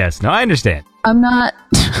 okay? Yes. No, I understand. I'm not...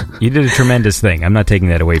 You did a tremendous thing. I'm not taking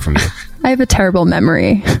that away from you. I have a terrible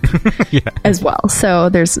memory as well. So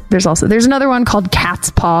there's another one called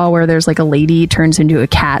Cat's Paw, where there's like a lady turns into a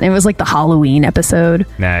cat. And it was like the Halloween episode.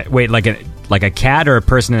 Nah, wait, like a cat or a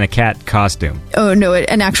person in a cat costume? Oh, no,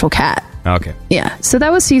 an actual cat. Okay. Yeah. So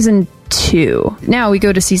that was season 2. Now we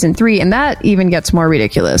go to season 3, and that even gets more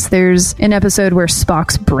ridiculous. There's an episode where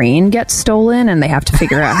Spock's brain gets stolen, and they have to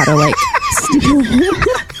figure out how to like...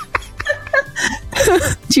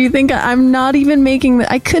 Do you think I'm not even making...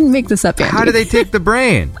 I couldn't make this up, Andy. How do they take the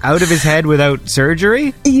brain? Out of his head without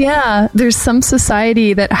surgery? Yeah, there's some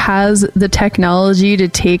society that has the technology to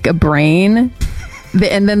take a brain...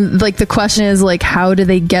 And then, like, the question is, like, how do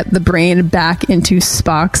they get the brain back into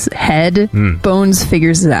Spock's head? Bones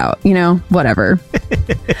figures it out, whatever.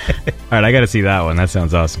 All right, I gotta see that one. That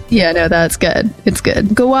sounds awesome. Yeah, no, that's good. It's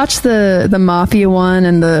good. Go watch the Mafia one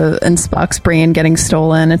and Spock's brain getting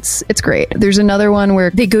stolen. It's great. There's another one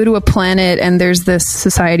where they go to a planet, and there's this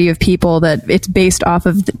society of people that it's based off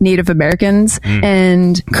of Native Americans,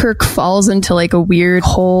 and Kirk falls into, like, a weird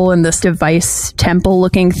hole in this device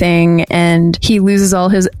temple-looking thing, and he loses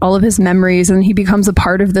all of his memories, and he becomes a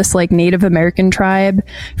part of this like Native American tribe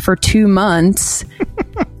for 2 months.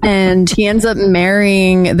 And he ends up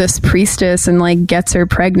marrying this priestess and like gets her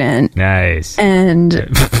pregnant. Nice. And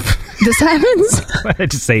this happens. Why did I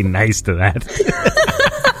just say nice to that?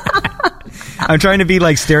 I'm trying to be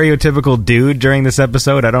like stereotypical dude during this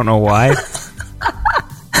episode. I don't know why.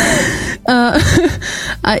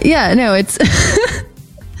 Yeah, no, it's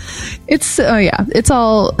it's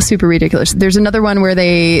all super ridiculous. There's another one where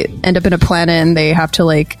they end up in a planet, and they have to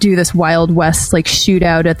like do this Wild West like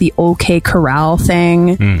shootout at the OK Corral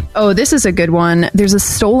thing. Oh, this is a good one. There's a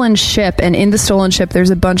stolen ship, and in the stolen ship there's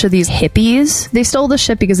a bunch of these hippies. They stole the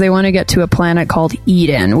ship because they want to get to a planet called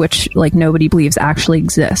Eden, which like nobody believes actually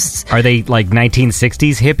exists. Are they like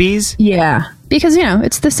 1960s hippies? Yeah. because, you know,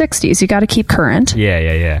 it's the 60s. You got to keep current.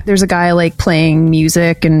 Yeah. There's a guy like playing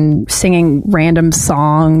music and singing random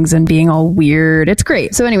songs and being all weird. It's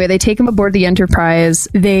great. So anyway, they take him aboard the Enterprise.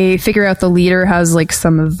 They figure out the leader has like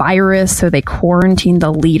some virus, so they quarantine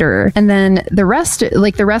the leader. And then the rest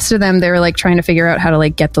of them, they're like trying to figure out how to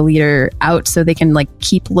like get the leader out so they can like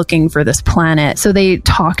keep looking for this planet. So they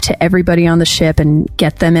talk to everybody on the ship and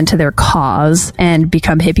get them into their cause and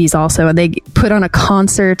become hippies also. And they put on a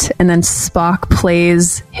concert, and then Spock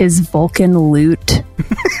plays his Vulcan lute.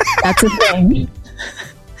 That's a thing.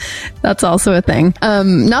 That's also a thing.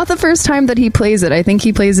 Not the first time that he plays it. I think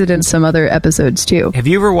he plays it in some other episodes too. Have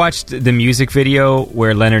you ever watched the music video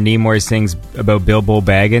where Leonard Nimoy sings about Bilbo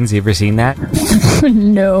Baggins? You ever seen that?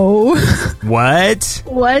 No. What?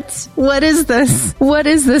 What is this? What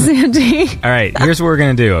is this, Andy? All right, here's what we're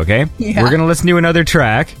going to do, okay? Yeah. We're going to listen to another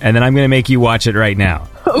track, and then I'm going to make you watch it right now.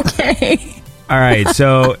 Okay. All right,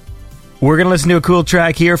 so we're going to listen to a cool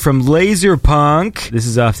track here from Laserpunk. This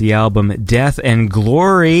is off the album Death and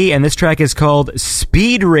Glory, and this track is called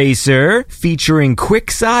Speed Racer, featuring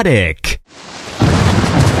Quixotic.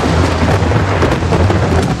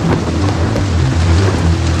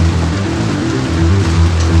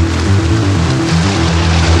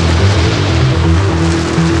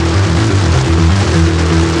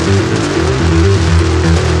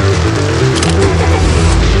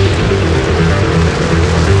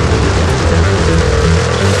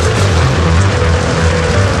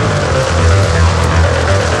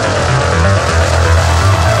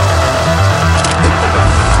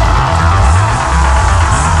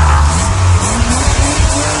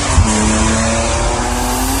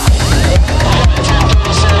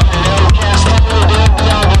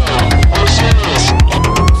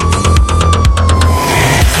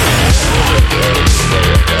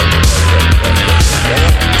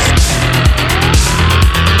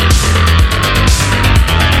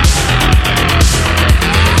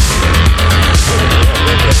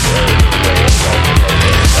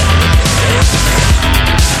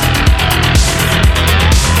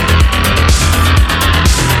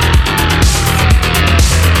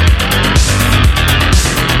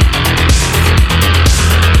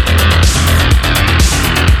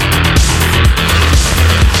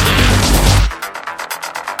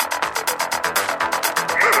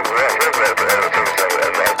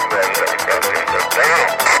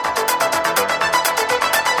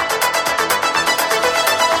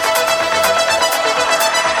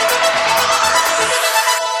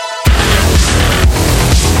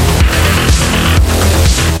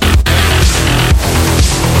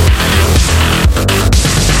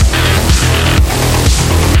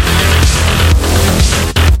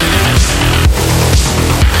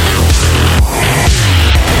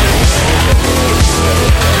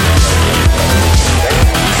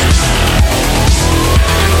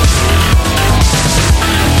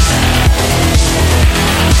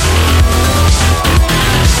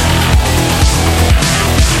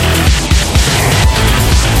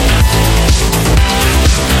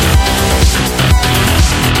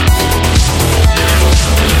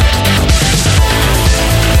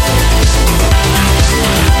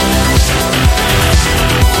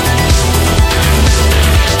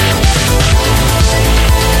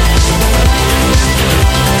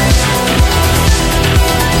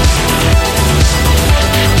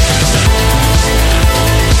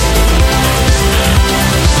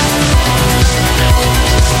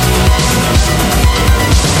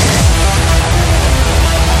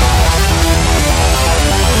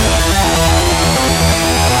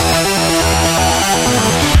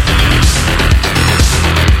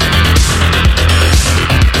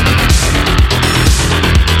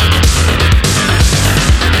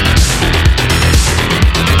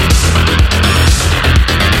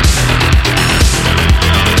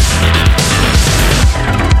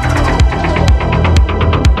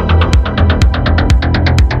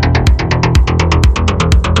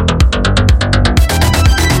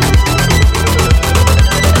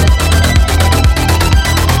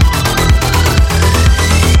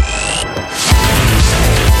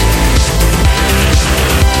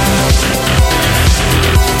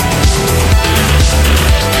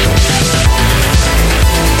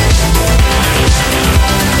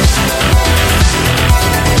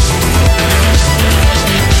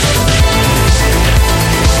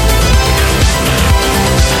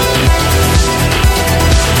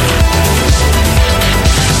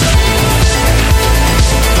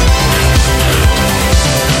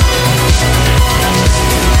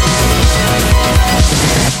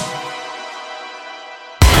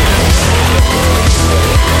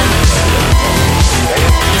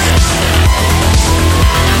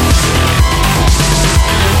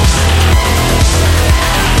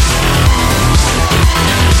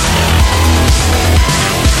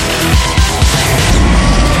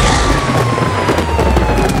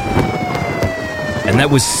 that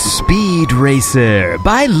was Speed Racer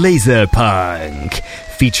by Laserpunk,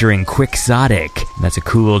 featuring Quixotic. That's a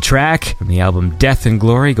cool track from the album Death and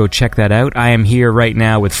Glory. Go check that out. I am here right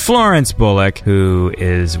now with Florence Bullock, who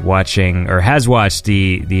is watching, or has watched,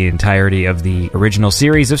 the entirety of the original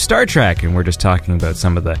series of Star Trek, and we're just talking about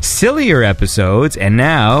some of the sillier episodes. And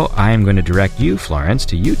now I am going to direct you, Florence,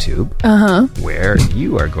 to YouTube, where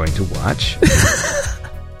you are going to watch...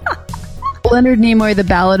 Leonard Nimoy, The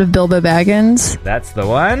Ballad of Bilbo Baggins. That's the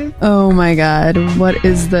one? Oh my god, what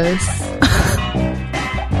is this?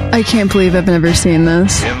 I can't believe I've never seen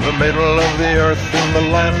this. In the middle of the earth, in the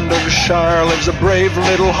land of Shire, lives a brave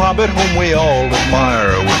little hobbit whom we all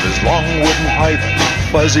admire. With his long wooden pipe,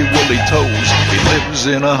 fuzzy woolly toes, he lives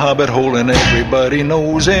in a hobbit hole and everybody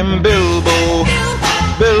knows him. Bilbo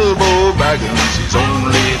Baggins, he's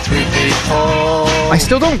only 3 feet tall. I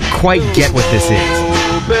still don't quite get what this is.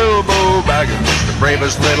 Bilbo Baggins, the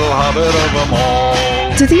bravest little hobbit of them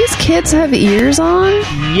all. Do these kids have ears on?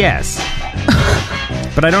 Yes.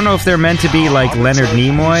 But I don't know if they're meant to be like Leonard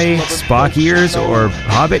Nimoy, Spock ears, or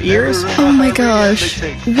Hobbit ears. Oh my gosh.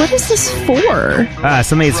 What is this for?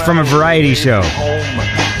 It's from a variety show.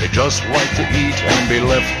 They just like to eat and be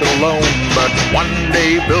left alone. But one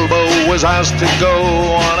day Bilbo was asked to go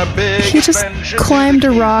on a big He just climbed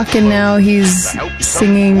a rock and now he's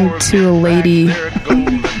singing to a lady.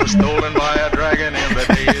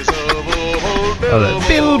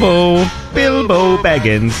 Bilbo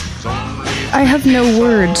Baggins. I have no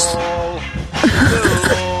words.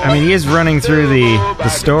 I mean, he is running through the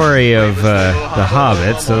story of The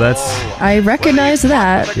Hobbit, so that's... I recognize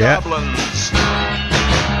that. Yeah.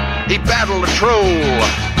 He battled a troll.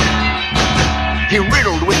 He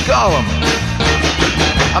riddled with Gollum.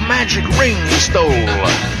 A magic ring he stole.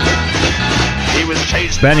 He was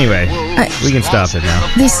chased. But anyway, we can stop it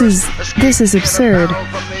now. This is absurd.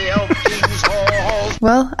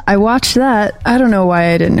 Well, I watched that. I don't know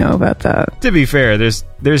why I didn't know about that. To be fair, there's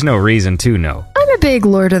no reason to know. I'm a big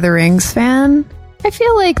Lord of the Rings fan. I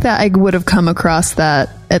feel like that I would have come across that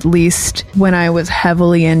at least when I was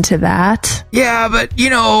heavily into that. Yeah, but, you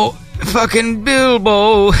know, fucking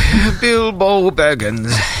Bilbo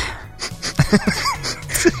Baggins.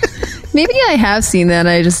 Maybe I have seen that,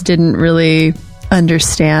 I just didn't really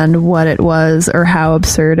understand what it was or how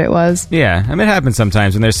absurd it was. Yeah, I mean, it happens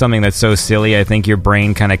sometimes when there's something that's so silly. I think your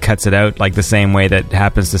brain kind of cuts it out, like the same way that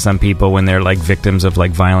happens to some people when they're like victims of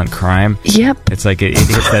like violent crime. Yep. It's like it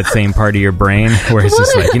hits that same part of your brain where it's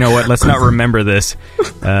just like, you know what, let's not remember this.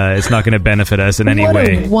 It's not going to benefit us in any way.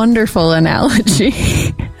 What a wonderful analogy.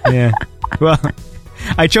 Yeah. Well,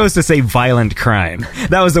 I chose to say violent crime.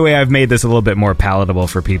 That was the way I've made this a little bit more palatable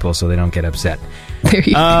for people so they don't get upset. There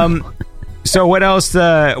you go. So what else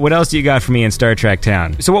do you got for me in Star Trek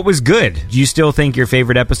Town? So what was good? Do you still think your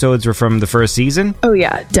favorite episodes were from the first season? Oh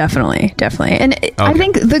yeah, definitely. And I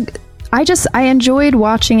think I enjoyed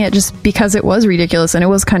watching it just because it was ridiculous and it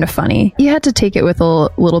was kind of funny. You had to take it with a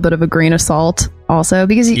little bit of a grain of salt also,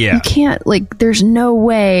 because you can't, like, there's no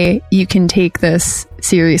way you can take this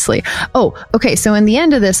seriously. Oh, okay, so in the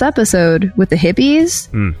end of this episode with the hippies,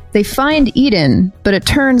 they find Eden, but it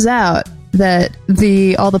turns out that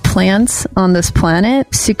all the plants on this planet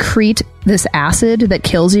secrete this acid that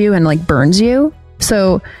kills you and like burns you.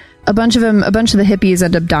 So a bunch of the hippies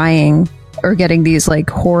end up dying or getting these like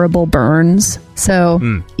horrible burns.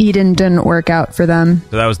 So Eden didn't work out for them.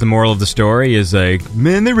 So that was the moral of the story, is like,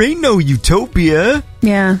 man, there ain't no utopia.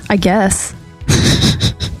 Yeah, I guess.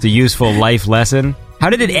 It's a useful life lesson. How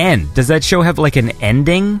did it end? Does that show have like an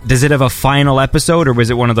ending? Does it have a final episode, or was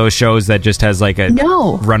it one of those shows that just has like a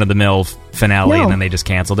run-of-the-mill finale and then they just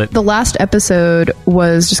canceled it? The last episode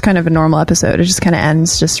was just kind of a normal episode. It just kind of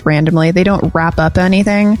ends just randomly. They don't wrap up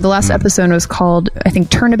anything. The last episode was called, I think,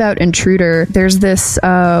 Turnabout Intruder. There's this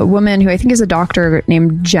woman who I think is a doctor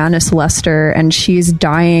named Janice Lester, and she's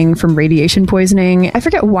dying from radiation poisoning. I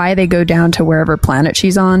forget why they go down to wherever planet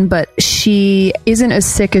she's on, but she isn't as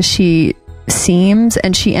sick as she seems,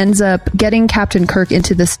 and she ends up getting Captain Kirk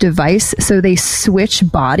into this device, so they switch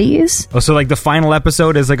bodies. Oh, so like the final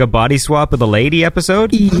episode is like a body swap with a lady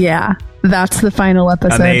episode? Yeah, that's the final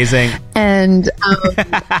episode. Amazing. And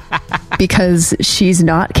because she's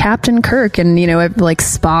not Captain Kirk, and you know, like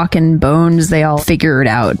Spock and Bones, they all figure it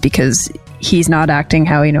out because he's not acting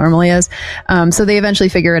how he normally is. So they eventually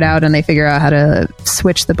figure it out and they figure out how to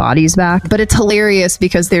switch the bodies back. But it's hilarious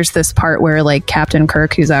because there's this part where like Captain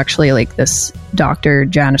Kirk, who's actually like this Dr.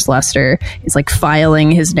 Janice Lester, is like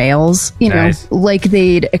filing his nails, you know, like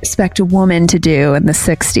they'd expect a woman to do in the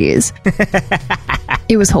 60s.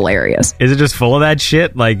 It was hilarious. Is it just full of that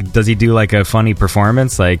shit? Like, does he do like a funny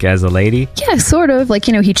performance, like as a lady? Yeah, sort of. Like,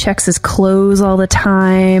 you know, he checks his clothes all the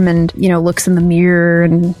time and, you know, looks in the mirror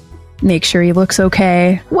and makes sure he looks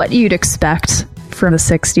okay. What you'd expect from the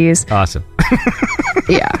 60s. Awesome.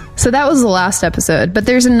 Yeah. So that was the last episode. But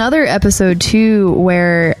there's another episode too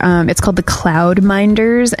where it's called The Cloud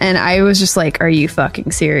Minders. And I was just like, are you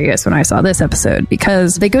fucking serious when I saw this episode?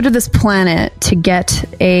 Because they go to this planet to get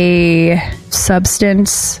a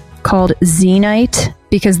substance called Xenite,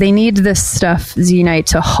 because they need this stuff, Xenite,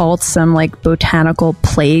 to halt some like botanical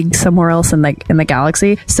plague somewhere else in the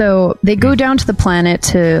galaxy. So they go down to the planet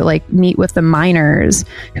to like meet with the miners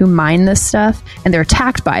who mine this stuff, and they're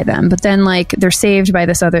attacked by them. But then like they're saved by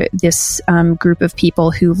this group of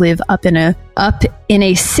people who live up in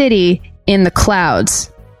a city in the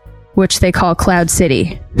clouds, which they call Cloud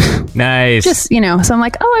City. Nice. Just, you know, so I'm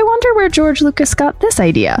like, oh, I wonder where George Lucas got this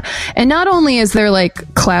idea. And not only is there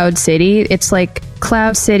like Cloud City, it's like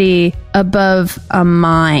Cloud City above a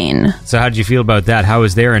mine. So how did you feel about that? How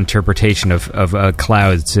was their interpretation of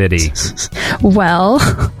Cloud City? Well,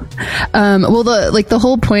 the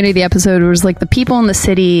whole point of the episode was like the people in the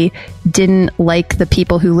city didn't like the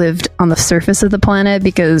people who lived on the surface of the planet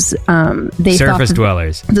because they surface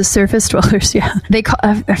dwellers. The surface dwellers, yeah.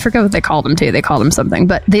 I forget what they called them too. They called them something,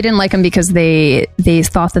 but they didn't like them because they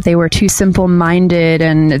thought that they were too simple-minded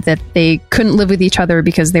and that they couldn't live with each other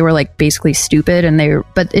because they were like basically stupid.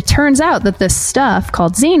 But it turns out that this stuff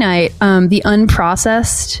called Xenite, the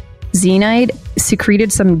unprocessed Xenite,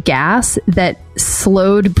 secreted some gas that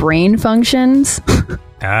slowed brain functions.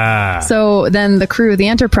 So then the crew of the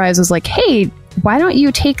Enterprise was like, hey, why don't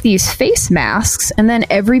you take these face masks and then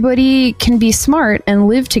everybody can be smart and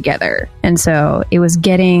live together? And so it was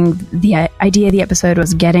the idea of the episode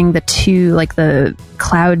was getting the two, like the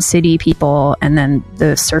Cloud City people and then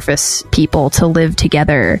the surface people to live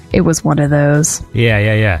together. It was one of those.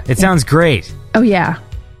 Yeah. It sounds great. Oh, yeah.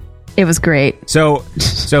 It was great. So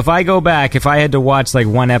if I go back, if I had to watch like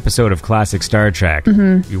one episode of classic Star Trek,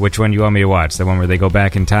 which one do you want me to watch? The one where they go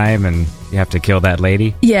back in time and you have to kill that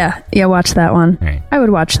lady? Yeah, watch that one. Right. I would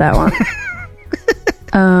watch that one.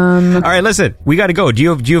 All right, listen, we got to go. Do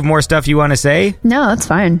you have more stuff you want to say? No, that's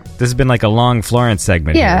fine. This has been like a long Florence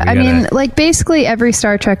segment. Yeah, I mean, like basically every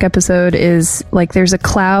Star Trek episode is like there's a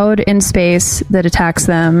cloud in space that attacks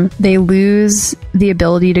them. They lose the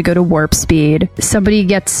ability to go to warp speed. Somebody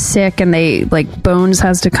gets sick and Bones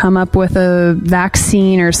has to come up with a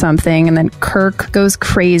vaccine or something, and then Kirk goes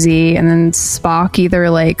crazy, and then Spock either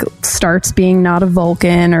like starts being not a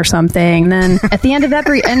Vulcan or something. And then at the end of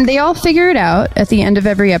and they all figure it out at the end of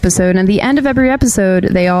every episode. And at the end of every episode,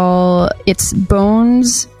 it's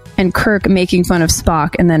Bones and Kirk making fun of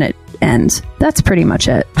Spock, and then it ends. That's pretty much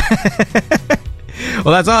it.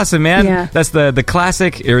 Well, that's awesome, man. Yeah. That's the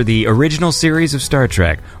classic, or the original series of Star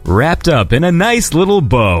Trek, wrapped up in a nice little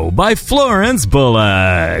bow by Florence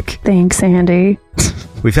Bullock. Thanks, Andy.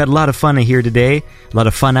 We've had a lot of fun here today, a lot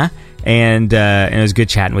of funna, and it was good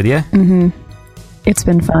chatting with you. Mm-hmm. It's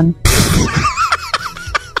been fun.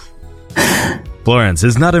 Florence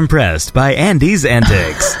is not impressed by Andy's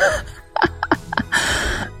antics.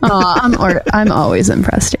 I'm always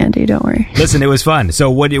impressed, Andy. Don't worry. Listen, it was fun. So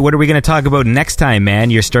what are we going to talk about next time, man?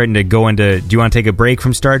 You're starting to go into... Do you want to take a break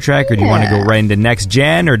from Star Trek, or do you want to go right into Next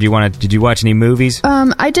Gen, or did you watch any movies?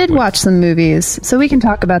 I did watch some movies, so we can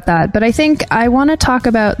talk about that. But I think I want to talk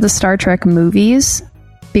about the Star Trek movies,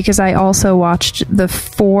 because I also watched the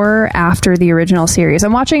 4 after the original series.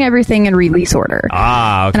 I'm watching everything in release order.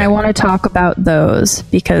 Ah, okay. And I want to talk about those,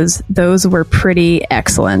 because those were pretty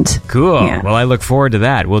excellent. Cool. Yeah. Well, I look forward to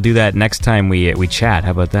that. We'll do that next time we chat.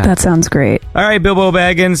 How about that? That sounds great. All right, Bilbo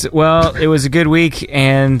Baggins. Well, it was a good week,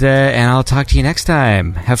 and I'll talk to you next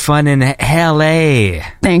time. Have fun in L.A.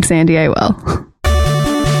 Thanks, Andy. I will.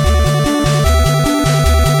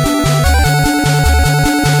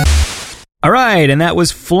 All right, and that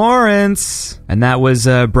was Florence, and that was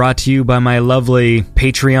brought to you by my lovely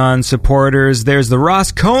Patreon supporters. There's the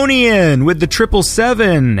Rosconian with the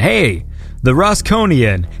 777. Hey, the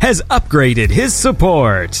Rosconian has upgraded his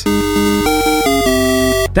support.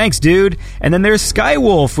 Thanks, dude. And then there's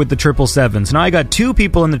Skywolf with the 777. So now I got 2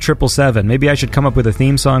 people in the 777. Maybe I should come up with a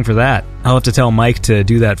theme song for that. I'll have to tell Mike to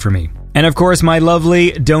do that for me. And of course, my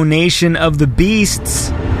lovely Donation of the Beasts.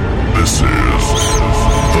 This is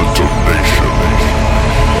the Donation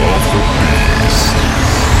of the Beasts.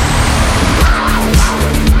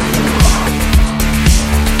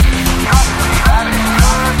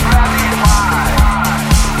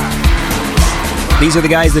 These are the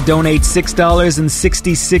guys that donate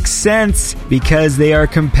 $6.66 because they are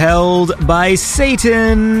compelled by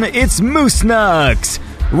Satan. It's Moose Nux,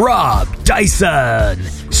 Rob Dyson,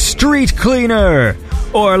 Street Cleaner,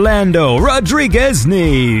 Orlando Rodriguez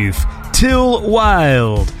Neve, Till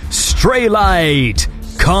Wild, Stray Light,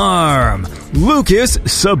 Carm, Lucas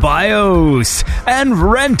Ceballos, and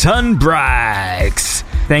Renton Brax.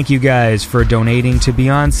 Thank you guys for donating to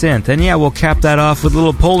Beyond Synth. And yeah, we'll cap that off with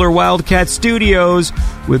little Polar Wildcat Studios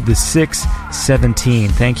with the 617.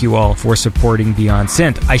 Thank you all for supporting Beyond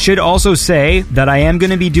Synth. I should also say that I am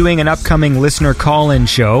going to be doing an upcoming listener call-in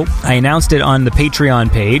show. I announced it on the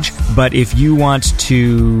Patreon page, but if you want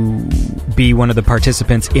to be one of the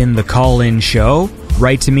participants in the call-in show,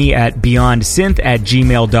 write to me at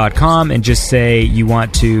beyondsynth@gmail.com and just say you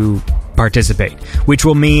want to participate, which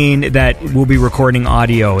will mean that we'll be recording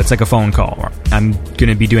audio. It's like a phone call. I'm going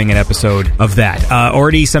to be doing an episode of that.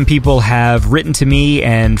 Already some people have written to me,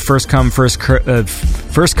 and first come, first serve for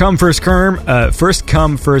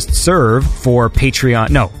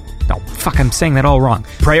Patreon. No, fuck, I'm saying that all wrong.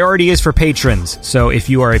 Priority is for patrons. So if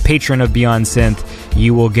you are a patron of Beyond Synth,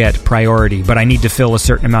 you will get priority. But I need to fill a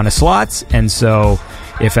certain amount of slots, and so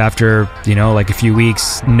if after, like a few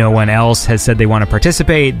weeks, no one else has said they want to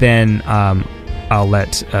participate, then I'll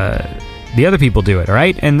let the other people do it, all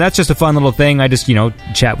right? And that's just a fun little thing. I just,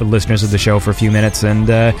 chat with listeners of the show for a few minutes, and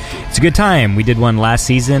it's a good time. We did one last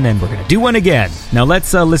season, and we're going to do one again. Now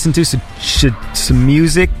let's listen to some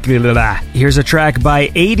music. Here's a track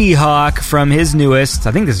by AD Hawk from his newest,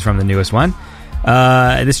 I think this is from the newest one.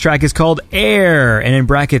 This track is called Air, and in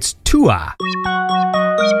brackets, Tua.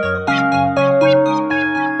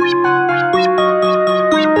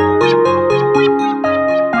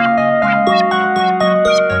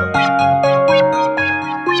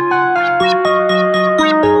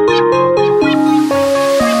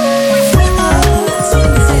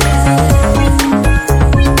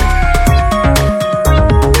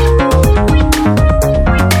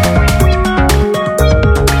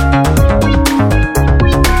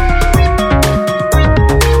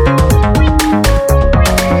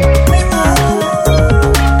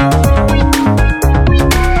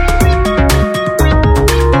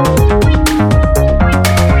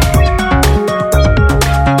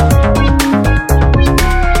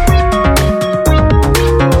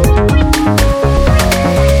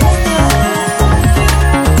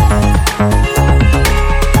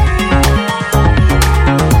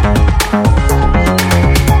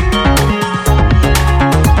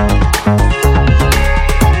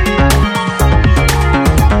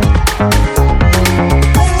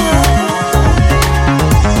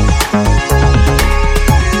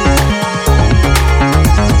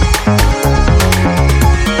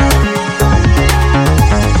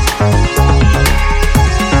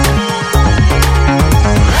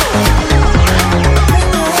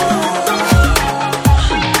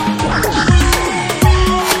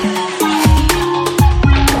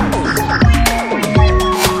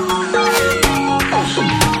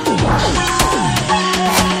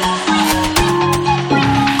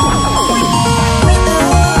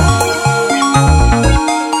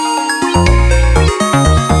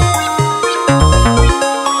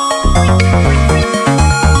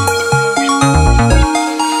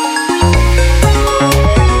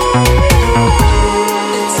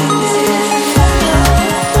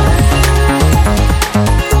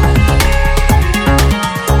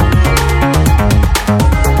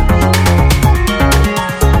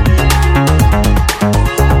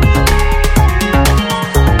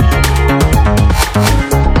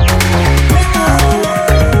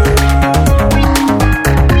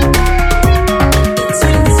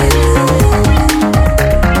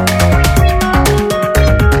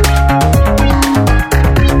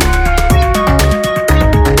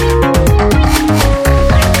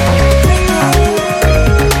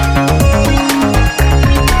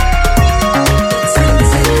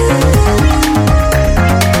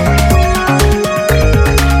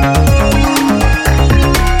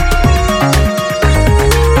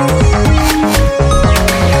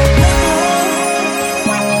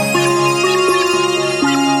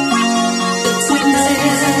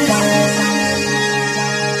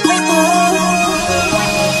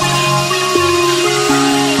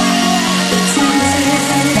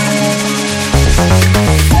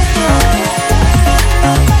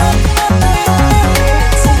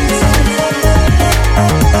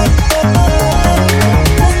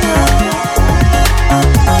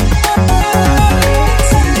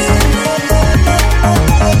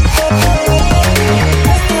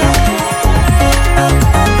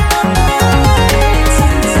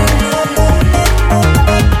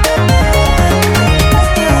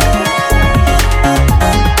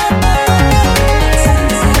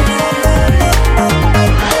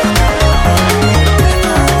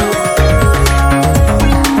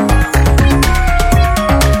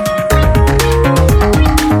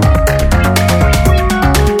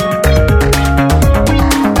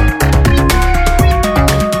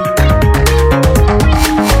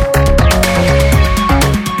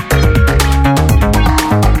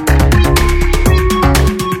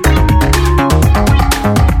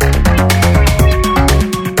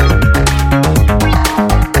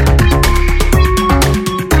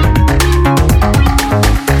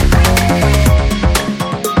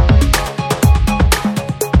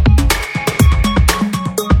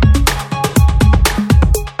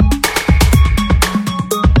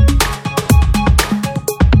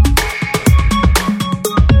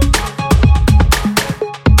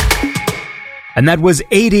 And that was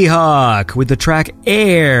 80 Hawk with the track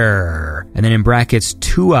Air. And then in brackets,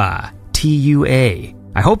 Tua, T-U-A.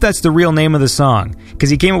 I hope that's the real name of the song. Because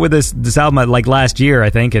he came up with this album like last year, I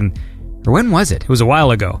think, or when was it? It was a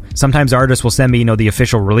while ago. Sometimes artists will send me, the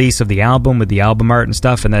official release of the album with the album art and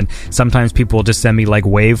stuff, and then sometimes people will just send me like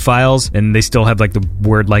WAV files, and they still have like the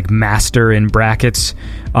word like master in brackets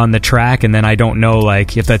on the track, and then I don't know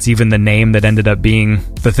like if that's even the name that ended up being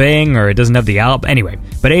the thing, or it doesn't have the album. Anyway,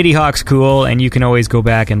 but 80 Hawk's cool, and you can always go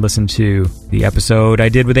back and listen to the episode I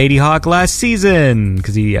did with 80 Hawk last season,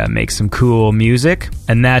 because he makes some cool music.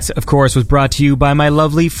 And that, of course, was brought to you by my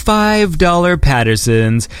lovely $5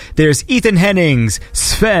 Pattersons. There's Ethan Hennings,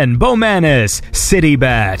 Sven Bomanis, City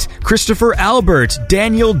Bat, Christopher Albert,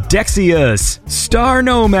 Daniel Dexius, Star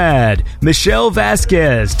Nomad, Michelle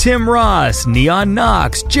Vasquez, Tim Ross, Neon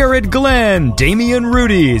Knox, Jared Glenn, Damian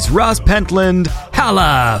Rudies, Ross Pentland,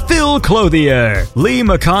 Hala, Phil Clothier, Lee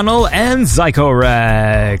McConnell, and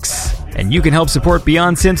Zycorex. And you can help support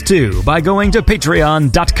Beyond Synth too by going to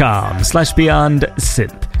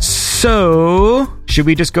patreon.com/BeyondSynth. So, should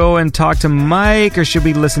we just go and talk to Mike, or should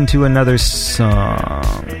we listen to another song?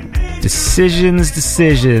 Decisions.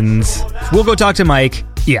 We'll go talk to Mike.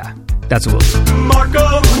 Yeah, that's what we'll do.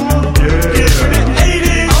 Marco, give me the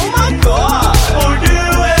 80s. Oh my God. For you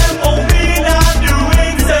and for me, not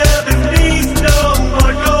doing 70s. No,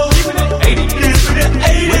 Marco, give me the 80s. Give me the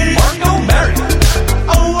 80s. Marco Barry.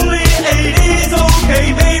 Only 80s,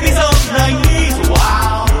 okay, baby, some 90s.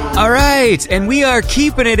 Wow. All right, and we are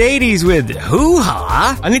keeping it 80s with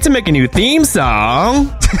Hoo-Ha. I need to make a new theme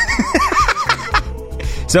song.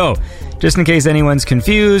 So, just in case anyone's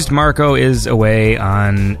confused, Marco is away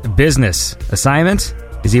on business assignment.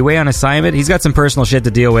 Is he away on assignment? He's got some personal shit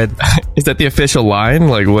to deal with. Is that the official line?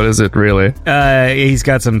 Like, what is it really? He's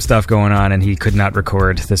got some stuff going on, and he could not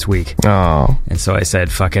record this week. Oh. And so I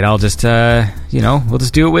said, fuck it, I'll just, we'll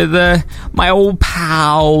just do it with my old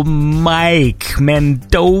pal, Mike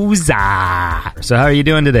Mendoza. So how are you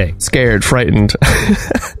doing today? Scared, frightened.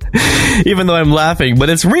 Even though I'm laughing,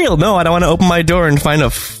 but it's real. No, I don't want to open my door and find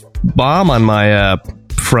a bomb on my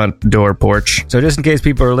front door porch. So just in case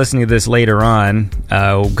people are listening to this later on,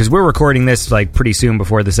 because we're recording this like pretty soon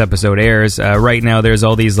before this episode airs, right now there's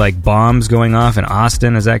all these like bombs going off in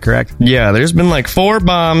Austin, is that correct? Yeah, there's been like 4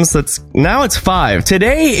 bombs. Now it's 5.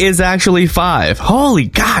 Today is actually 5. Holy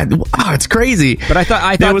God. Wow, it's crazy. But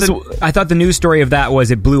I thought the news story of that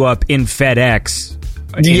was it blew up in FedEx.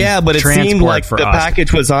 Yeah, but it seemed like the Austin.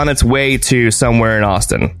 package was on its way to somewhere in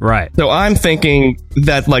Austin. Right. So I'm thinking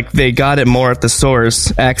that like they got it more at the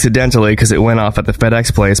source accidentally because it went off at the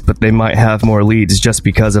FedEx place, but they might have more leads just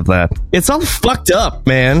because of that. It's all fucked up,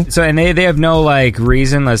 man. So, and they have no like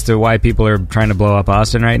reason as to why people are trying to blow up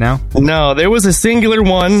Austin right now? No, there was a singular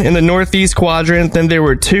one in the northeast quadrant, then there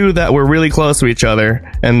were 2 that were really close to each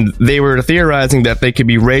other, and they were theorizing that they could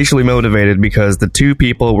be racially motivated because the 2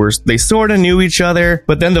 people they sort of knew each other.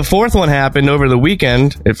 But then the 4th one happened over the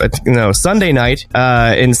weekend, Sunday night,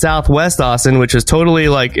 in Southwest Austin, which is totally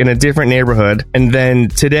like in a different neighborhood. And then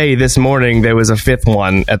today, this morning, there was a 5th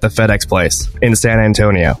one at the FedEx place in San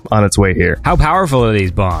Antonio on its way here. How powerful are these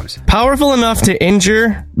bombs? Powerful enough to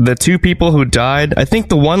injure the 2 people who died. I think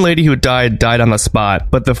the one lady who died on the spot,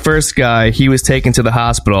 but the first guy, he was taken to the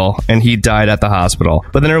hospital and he died at the hospital.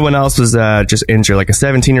 But then everyone else was just injured. Like a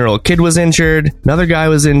 17-year-old kid was injured, another guy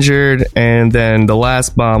was injured, and then the last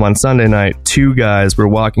bomb on Sunday night, 2 guys were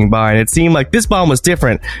walking by, and it seemed like this bomb was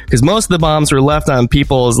different because most of the bombs were left on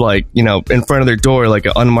people's in front of their door, like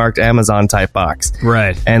an unmarked Amazon type box.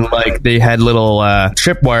 Right. And like they had little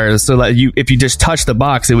tripwires so that if you just touch the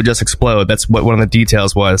box, it would just explode. That's what one of the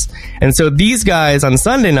details was. And so these guys on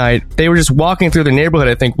Sunday night, they were just walking through their neighborhood,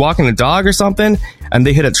 I think walking the dog or something, and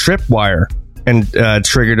they hit a tripwire and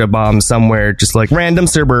triggered a bomb somewhere, just like random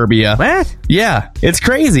suburbia. What? Yeah, it's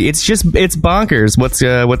crazy. It's bonkers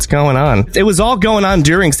what's going on. It was all going on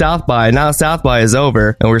during South by. Now South by is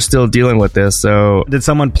over, and we're still dealing with this. So did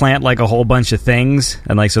someone plant like a whole bunch of things,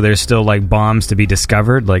 and like so there's still like bombs to be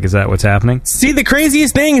discovered? Like, is that what's happening? See, the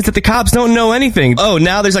craziest thing is that the cops don't know anything. Oh,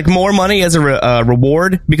 now there's like more money as a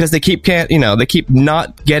reward because they keep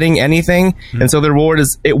not getting anything, and so the reward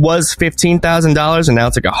was $15,000, and now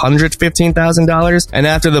it's like $115,000. And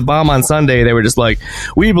after the bomb on Sunday, they were just like,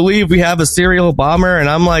 we believe we have a serial bomber. And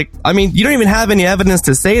I'm like, I mean, you don't even have any evidence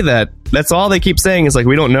to say that. That's all they keep saying is like,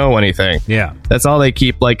 we don't know anything. Yeah. That's all they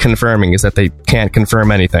keep like confirming is that they can't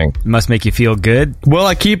confirm anything. It must make you feel good. Well,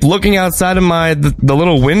 I keep looking outside of the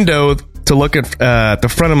little window to to look at the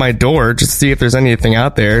front of my door just to see if there's anything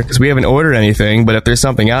out there, because we haven't ordered anything. But if there's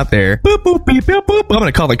something out there, boop, boop, beep, boop, boop, I'm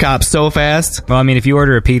gonna call the cops so fast. Well, I mean, if you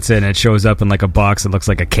order a pizza and it shows up in like a box that looks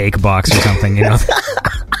like a cake box or something, you know.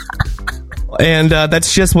 And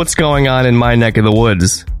that's just what's going on in my neck of the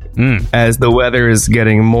woods. As the weather is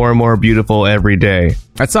getting more and more beautiful every day.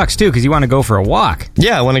 That sucks too, because you want to go for a walk.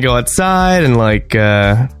 Yeah, I want to go outside and like,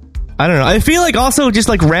 I don't know. I feel like also just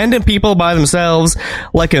like random people by themselves,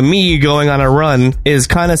 like a me going on a run, is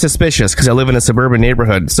kind of suspicious because I live in a suburban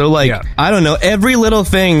neighborhood. So like, Yeah. I don't know. Every little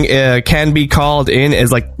thing can be called in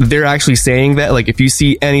as like they're actually saying that. Like if you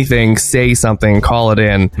see anything, say something, call it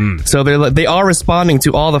in. So they are responding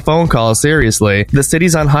to all the phone calls. Seriously, the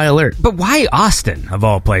city's on high alert. But why Austin, of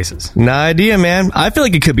all places? No idea, man. I feel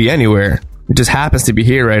like it could be anywhere. It just happens to be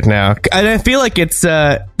here right now. And I feel like it's,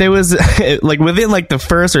 there was, like, within, like, the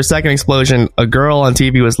first or second explosion, a girl on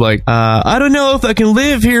TV was like, I don't know if I can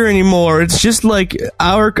live here anymore. It's just, like,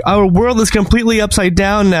 our world is completely upside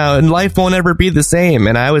down now, and life won't ever be the same.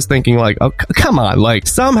 And I was thinking, like, oh, come on, like,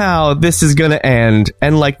 somehow this is gonna end.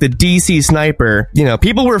 And, like, the DC sniper, you know,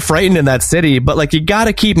 people were frightened in that city, but, like, you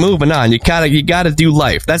gotta keep moving on. You gotta do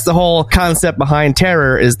life. That's the whole concept behind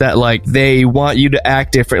terror, is that, like, they want you to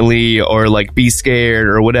act differently, or, like, be scared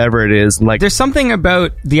or whatever it is. Like, There's something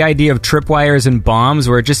about the idea of tripwires and bombs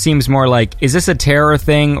where it just seems more like, is this a terror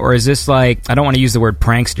thing, or is this like, I don't want to use the word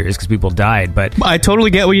pranksters because people died, but I totally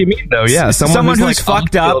get what you mean, though. Yeah, someone who's like,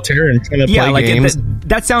 fucked up. Terror and trying to Yeah, play like games.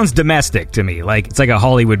 that sounds domestic to me. Like it's like a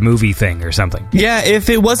Hollywood movie thing or something. Yeah, if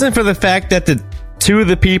it wasn't for the fact that two of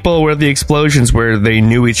the people where the explosions were, they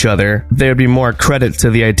knew each other, there'd be more credit to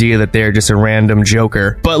the idea that they're just a random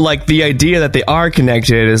joker. But like the idea that they are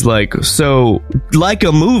connected is like, so like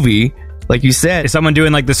a movie, like you said. Is someone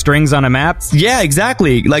doing like the strings on a map? Yeah,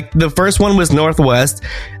 exactly. Like the first one was northwest,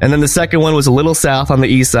 and then the second one was a little south on the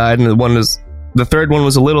east side, and the third one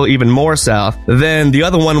was a little even more south. Then the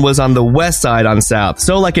other one was on the west side on south.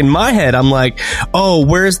 So like in my head, I'm like, oh,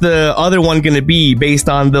 where's the other one going to be based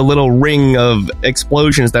on the little ring of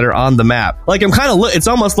explosions that are on the map? Like I'm kind of, it's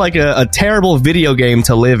almost like a terrible video game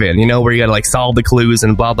to live in, you know, where you got to like solve the clues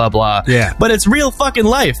and blah, blah, blah. Yeah. But it's real fucking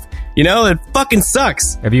life. You know, it fucking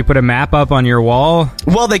sucks. Have you put a map up on your wall?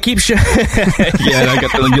 Well, they keep yeah, I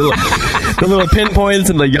got the little pinpoints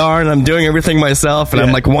and the yarn. I'm doing everything myself, and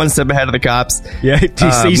I'm like one step ahead of the cops. Yeah,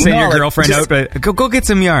 you say no, your like, girlfriend just- out, but go get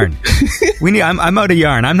some yarn. I'm out of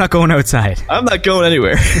yarn. I'm not going outside. I'm not going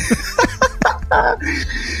anywhere.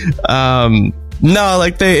 No,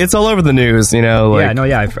 like it's all over the news, you know. Like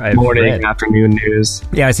I've morning, read. afternoon news.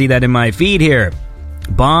 Yeah, I see that in my feed here.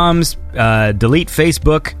 Bombs, delete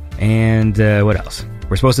Facebook, and what else?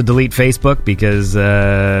 We're supposed to delete Facebook because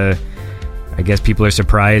I guess people are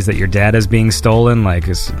surprised that your data is being stolen. Like,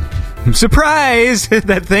 surprise!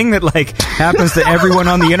 That thing that like happens to everyone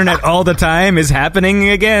on the internet all the time is happening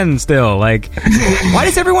again still. Like, why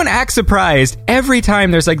does everyone act surprised every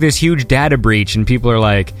time there's like this huge data breach and people are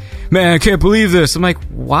like, man, I can't believe this. I'm like,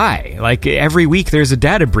 why? Like every week there's a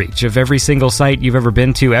data breach of every single site you've ever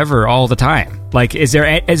been to ever, all the time. Like, has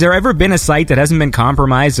there ever been a site that hasn't been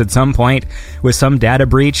compromised at some point with some data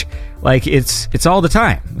breach? Like, it's all the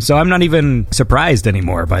time. So I'm not even surprised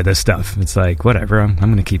anymore by this stuff. It's like, whatever, I'm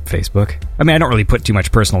going to keep Facebook. I mean, I don't really put too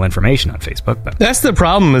much personal information on Facebook, but That's the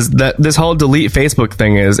problem, is that this whole delete Facebook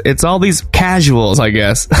thing it's all these casuals, I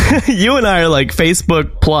guess. You and I are like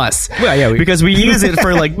Facebook Plus. Well, yeah, because we use it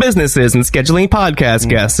for like businesses and scheduling podcast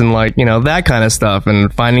guests and like, you know, that kind of stuff,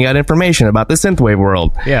 and finding out information about the synthwave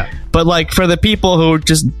world. Yeah. But like for the people who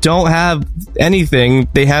just don't have anything,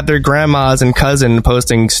 they have their grandmas and cousin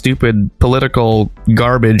posting stupid political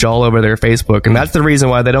garbage all over their Facebook, and that's the reason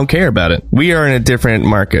why they don't care about it. We are in a different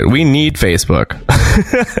market. We need Facebook.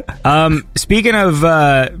 Speaking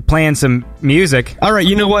of playing some music, All right,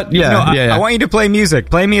 you know what? Yeah, no, yeah. I want you to play music.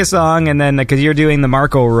 Play me a song, and then because you're doing the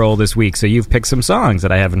Marco roll this week, so you've picked some songs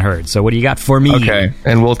that I haven't heard. So what do you got for me? Okay,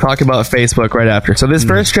 and we'll talk about Facebook right after. So this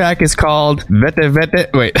first track is called Vete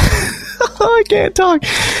Vete. Wait, I can't talk.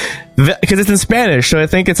 Because it's in Spanish, so I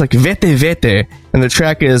think it's like Vete Vete. And the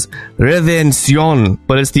track is Redención,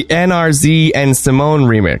 but it's the NRZ and Simone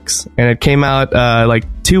remix. And it came out like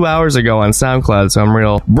 2 hours ago on SoundCloud, so I'm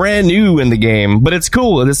real brand new in the game. But it's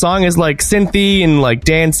cool. The song is like synthy and like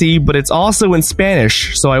dancey, but it's also in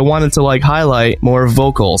Spanish, so I wanted to like highlight more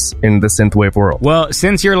vocals in the synthwave world. Well,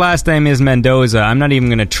 since your last name is Mendoza, I'm not even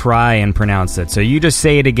going to try and pronounce it. So you just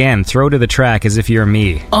say it again. Throw to the track as if you're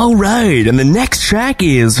me. All right, and the next track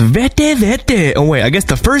is Vete Vete. Oh wait, I guess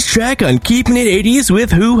the first track on Keeping It 80s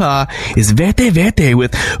with Hoo Ha is Vete Vete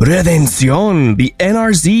with Redención, the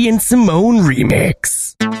NRZ and Simone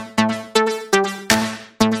remix.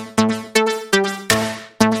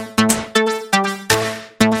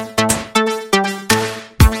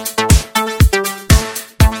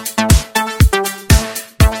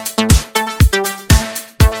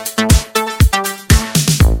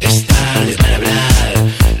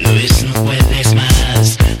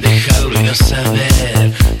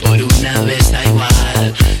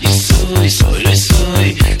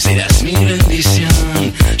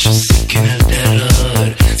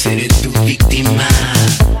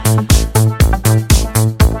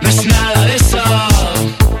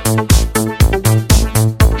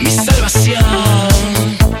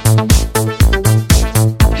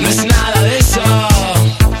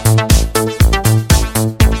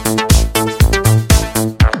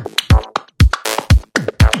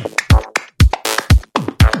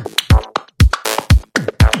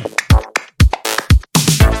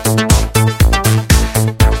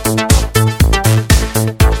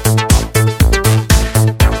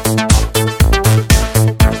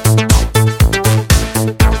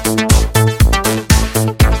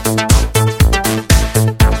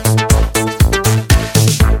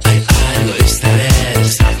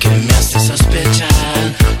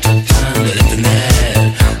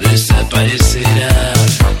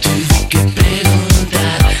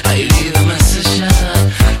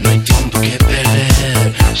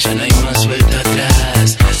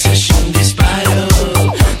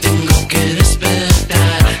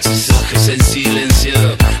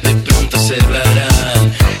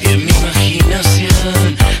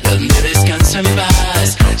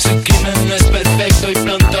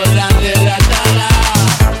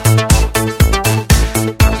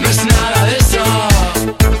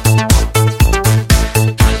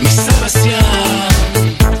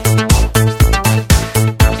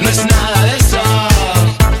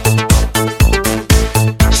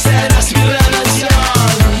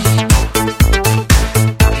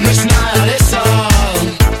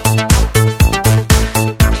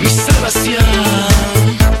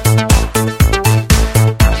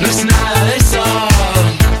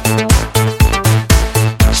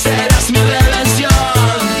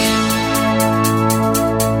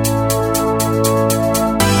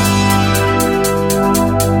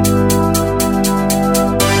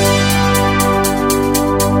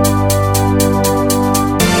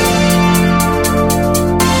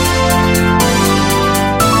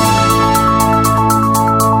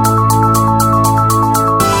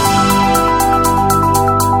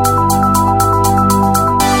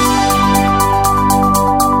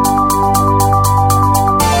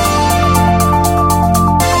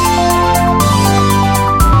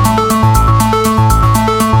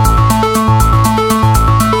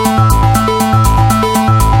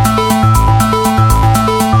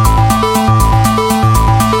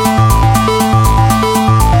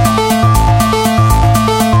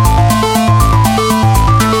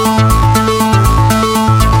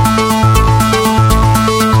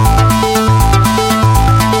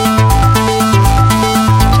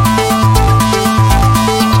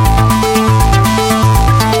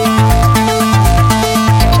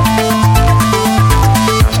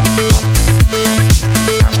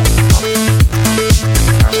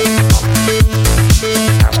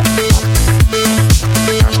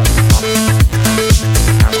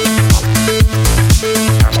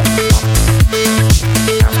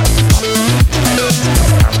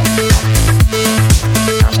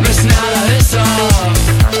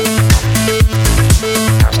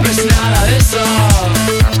 es nada de eso.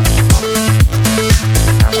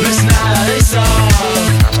 No es nada de eso.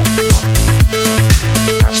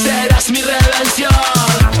 Serás mi redención.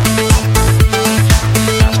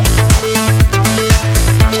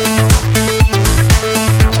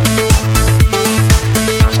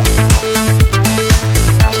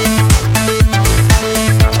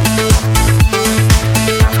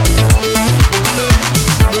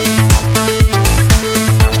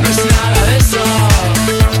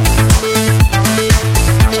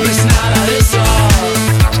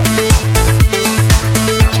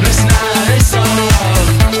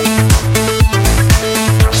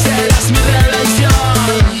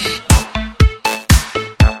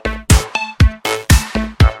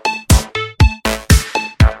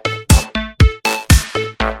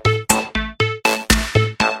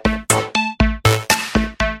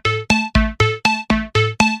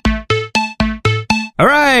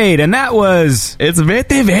 And that was... It's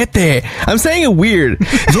vete vete. I'm saying it weird.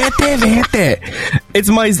 Vete vete. It's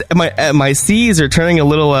my C's are turning a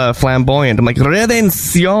little flamboyant. I'm like,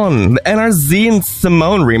 Redención, the NRZ and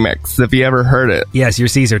Simone remix, if you ever heard it. Yes, your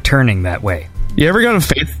C's are turning that way. You ever go to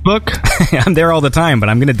Facebook? I'm there all the time, but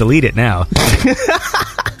I'm going to delete it now.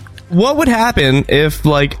 What would happen if,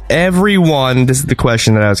 like, everyone... This is the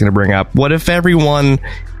question that I was going to bring up. What if everyone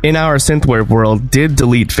in our synthwave world did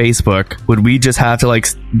delete Facebook? Would we just have to, like,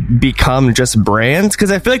 become just brands? Because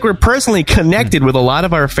I feel like we're personally connected with a lot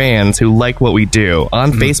of our fans who like what we do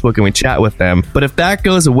on Facebook, and we chat with them. But if that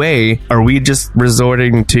goes away, are we just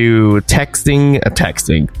resorting to tweeting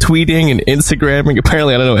and Instagramming?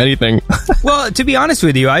 Apparently, I don't know anything. Well, to be honest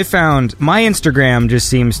with you, I found my Instagram just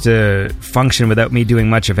seems to function without me doing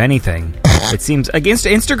much of anything. It seems against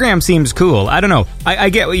Instagram seems cool. I don't know. I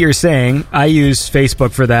get what you're saying. I use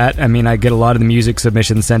Facebook for that. I mean, I get a lot of the music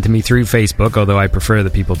submissions sent to me through Facebook, although I prefer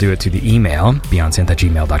that people do it to the email,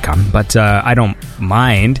 beyondsynth@gmail.com. But I don't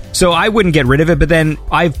mind. So I wouldn't get rid of it, but then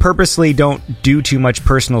I purposely don't do too much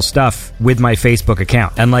personal stuff with my Facebook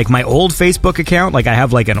account. And like my old Facebook account, like I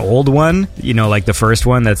have like an old one, you know, like the first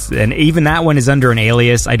one and even that one is under an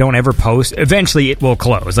alias. I don't ever post. Eventually it will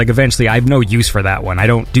close. Like eventually I have no use for that one. I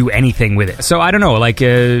don't do anything with it. So I don't know, like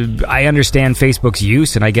I understand Facebook's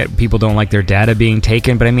use and I get people don't like their data being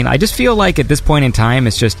taken, but I mean, I just feel like at this point in time,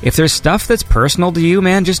 it's just, if there's stuff that's personal to you,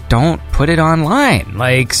 man, just don't put it online.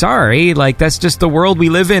 Like, sorry, like that's just the world we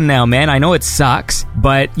live in now, man. I know it sucks,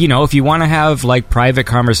 but you know, if you want to have like private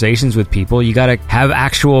conversations with people, you gotta have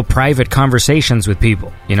actual private conversations with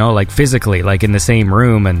people, you know, like physically, like in the same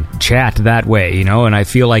room and chat that way, you know, and I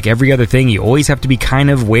feel like every other thing, you always have to be kind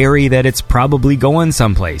of wary that it's probably going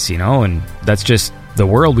someplace, you know, and that's just the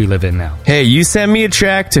world we live in now. Hey, you send me a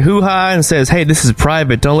track to Hoo-Ha and says, hey, this is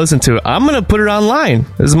private, don't listen to it. I'm going to put it online.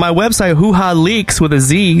 This is my website, hoohaleaks with a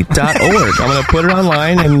Z.org. I'm going to put it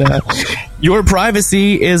online, and your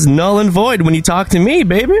privacy is null and void when you talk to me,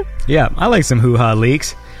 baby. Yeah, I like some Hoo-Ha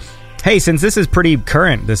leaks. Hey, since this is pretty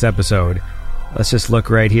current, this episode, let's just look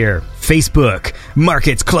right here. Facebook.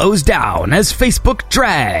 Markets close down as Facebook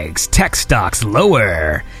drags tech stocks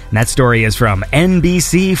lower. And that story is from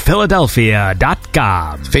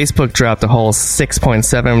NBCPhiladelphia.com. Facebook dropped a whole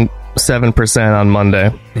 6.77% on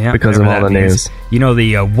Monday because of all the news. You know,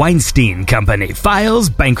 the Weinstein Company files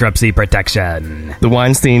bankruptcy protection. The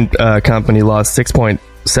Weinstein Company lost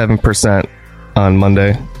 6.7% on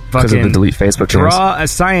Monday. Because of the delete Facebook news. Draw a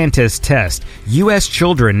scientist test. U.S.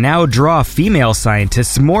 children now draw female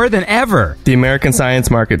scientists more than ever. The American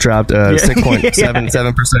science market dropped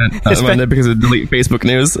 6.77% on Monday because of delete Facebook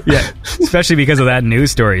news. Yeah, especially because of that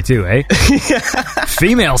news story too, eh?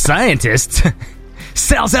 Female scientists.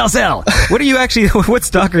 Sell. What are you actually? What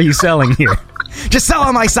stock are you selling here? Just sell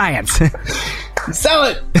all my science. Sell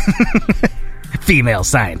it. Female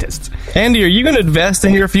scientists. Andy, are you going to invest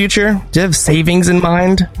in your future? Do you have savings in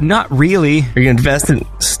mind? Not really. Are you going to invest in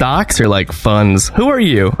stocks or like funds? Who are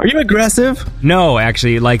you? Are you aggressive? No,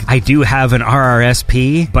 actually, like I do have an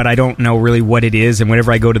RRSP, but I don't know really what it is. And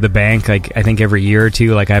whenever I go to the bank, like I think every year or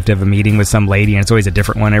two, like I have to have a meeting with some lady, and it's always a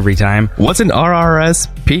different one every time. What's an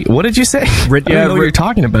RRSP? What did you say? I don't know what you're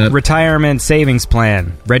talking about. Retirement savings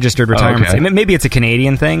plan, registered retirement. Okay. Maybe it's a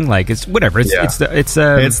Canadian thing. Like it's whatever. It's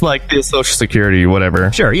like the Social Security,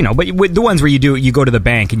 whatever. Sure, you know, but with the ones where you go to the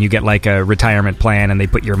bank and you get like a retirement plan and they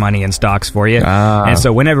put your money in stocks for you. And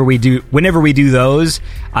so whenever we do those,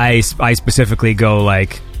 I specifically go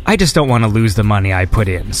like, I just don't want to lose the money I put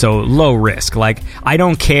in. So low risk. Like, I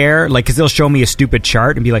don't care. Like, because they'll show me a stupid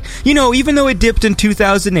chart and be like, you know, even though it dipped in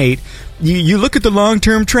 2008, you look at the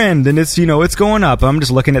long-term trend and it's, you know, it's going up. I'm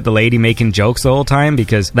just looking at the lady making jokes the whole time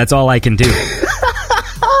because that's all I can do.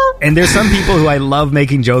 And there's some people who I love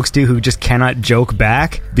making jokes to who just cannot joke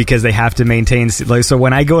back because they have to maintain. Like, so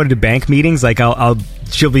when I go into bank meetings, like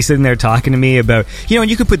she'll be sitting there talking to me about,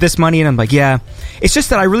 you could put this money in. I'm like, yeah. It's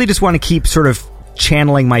just that I really just want to keep sort of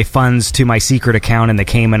channeling my funds to my secret account in the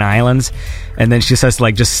Cayman Islands, and then she just has to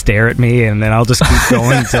like just stare at me, and then I'll just keep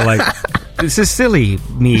going to like, this is silly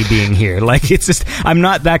me being here. Like, it's just, I'm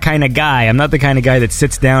not that kind of guy. I'm not the kind of guy that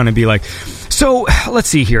sits down and be like, so let's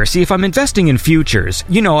see here. See, if I'm investing in futures,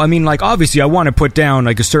 like obviously I want to put down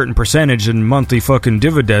like a certain percentage in monthly fucking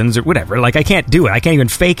dividends or whatever. Like, I can't do it. I can't even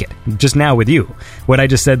fake it. Just now with you, what I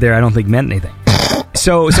just said there, I don't think meant anything.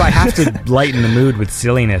 So I have to lighten the mood with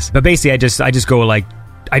silliness. But basically, I just go like,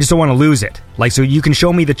 I just don't want to lose it. Like, so you can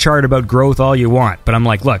show me the chart about growth all you want, but I'm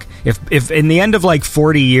like, look, if in the end of like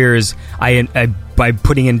 40 years, I by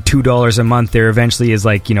putting in $2 a month, there eventually is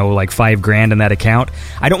like, like $5,000 in that account,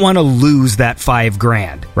 I don't want to lose that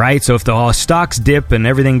 $5,000, right? So if the stocks dip and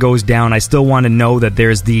everything goes down, I still want to know that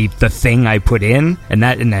there's the thing I put in, and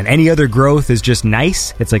then any other growth is just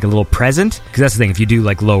nice. It's like a little present, because that's the thing. If you do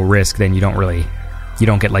like low risk, then you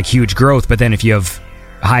don't get like huge growth. But then if you have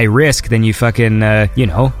high risk, then you fucking, then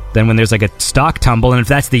when there's like a stock tumble, and if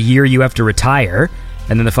that's the year you have to retire,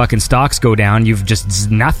 and then the fucking stocks go down, you've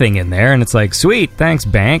just nothing in there, and it's like, sweet, thanks,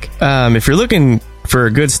 bank. If you're looking for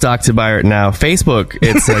a good stock to buy right now, Facebook,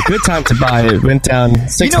 it's a good time to buy. It went down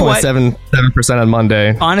 6.77% on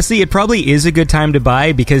Monday. Honestly, it probably is a good time to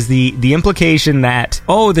buy, because the implication that,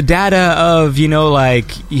 the data of,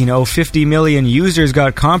 50 million users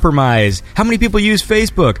got compromised. How many people use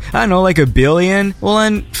Facebook? I don't know, like 1 billion? Well,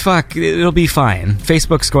 then, fuck, it'll be fine.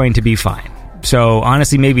 Facebook's going to be fine. So,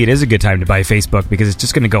 honestly, maybe it is a good time to buy Facebook, because it's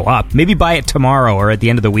just going to go up. Maybe buy it tomorrow or at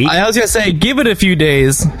the end of the week. I was going to say, give it a few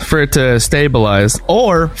days for it to stabilize,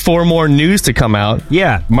 or for more news to come out.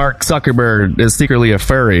 Yeah. Mark Zuckerberg is secretly a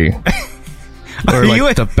furry. Or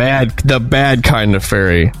like the bad kind of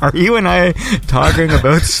furry. Are you and I talking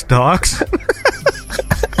about stocks?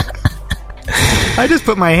 I just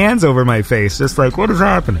put my hands over my face, just like, what is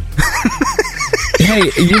happening?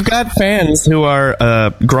 Hey, you've got fans who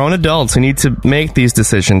are grown adults who need to make these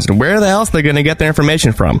decisions. And where the hell are they going to get their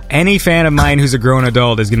information from? Any fan of mine who's a grown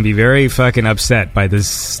adult is going to be very fucking upset by the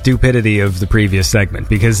stupidity of the previous segment,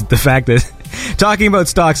 because the fact that talking about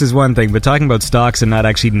stocks is one thing, but talking about stocks and not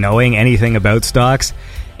actually knowing anything about stocks...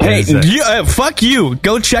 Hey, fuck you.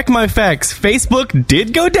 Go check my facts. Facebook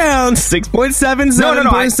did go down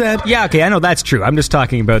 6.77%. No. Yeah, okay, I know that's true. I'm just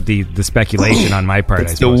talking about the speculation on my part, I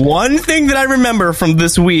suppose. The one thing that I remember from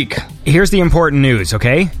this week. Here's the important news,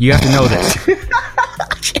 okay? You have to know this.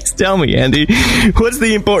 Just tell me, Andy. What's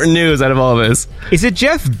the important news out of all this? Is it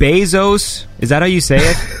Jeff Bezos? Is that how you say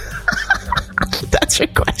it? That's your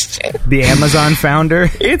question. The Amazon founder?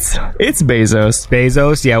 It's Bezos.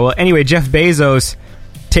 Bezos, yeah. Well, anyway, Jeff Bezos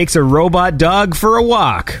takes a robot dog for a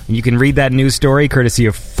walk. You can read that news story courtesy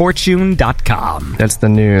of Fortune.com. That's the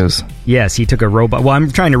news. Yes, he took a robot. Well, I'm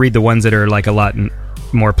trying to read the ones that are like a lot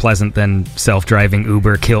more pleasant than self-driving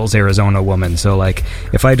Uber kills Arizona woman. So like,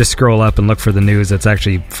 if I just scroll up and look for the news that's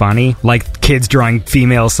actually funny, like kids drawing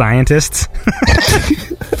female scientists.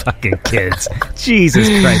 Fucking kids. Jesus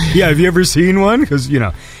Christ. Yeah, have you ever seen one? Because,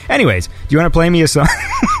 Anyways, do you want to play me a song?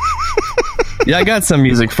 Yeah, I got some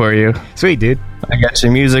music for you. Sweet, dude. I got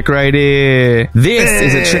your music right here. This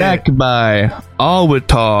is a track by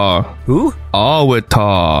Awatar. Who?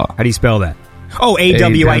 Awatar. How do you spell that? Oh,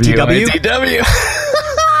 AWITW?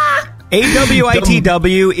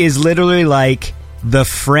 AWITW is literally like the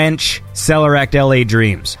French Celerect LA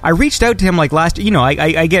Dreams. I reached out to him like last...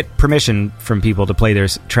 I get permission from people to play their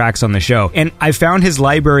tracks on the show. And I found his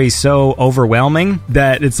library so overwhelming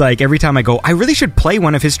that it's like every time I go, I really should play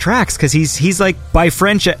one of his tracks, because he's like... By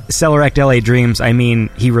French Celerect LA Dreams, I mean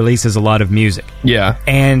he releases a lot of music. Yeah.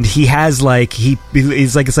 And he has like...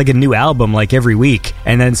 He's like... It's like a new album like every week.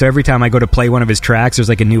 And then so every time I go to play one of his tracks, there's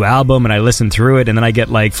like a new album, and I listen through it, and then I get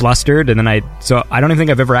like flustered, and then So I don't even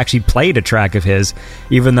think I've ever actually played a track of his,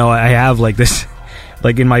 even though I have like this,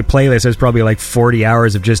 like in my playlist there's probably like 40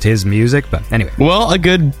 hours of just his music. But anyway, well, a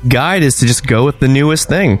good guide is to just go with the newest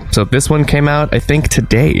thing. So this one came out I think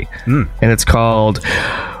today, and it's called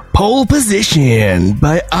Pole Position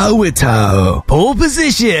by Awatar. Pole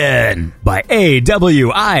Position by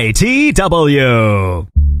AWITW.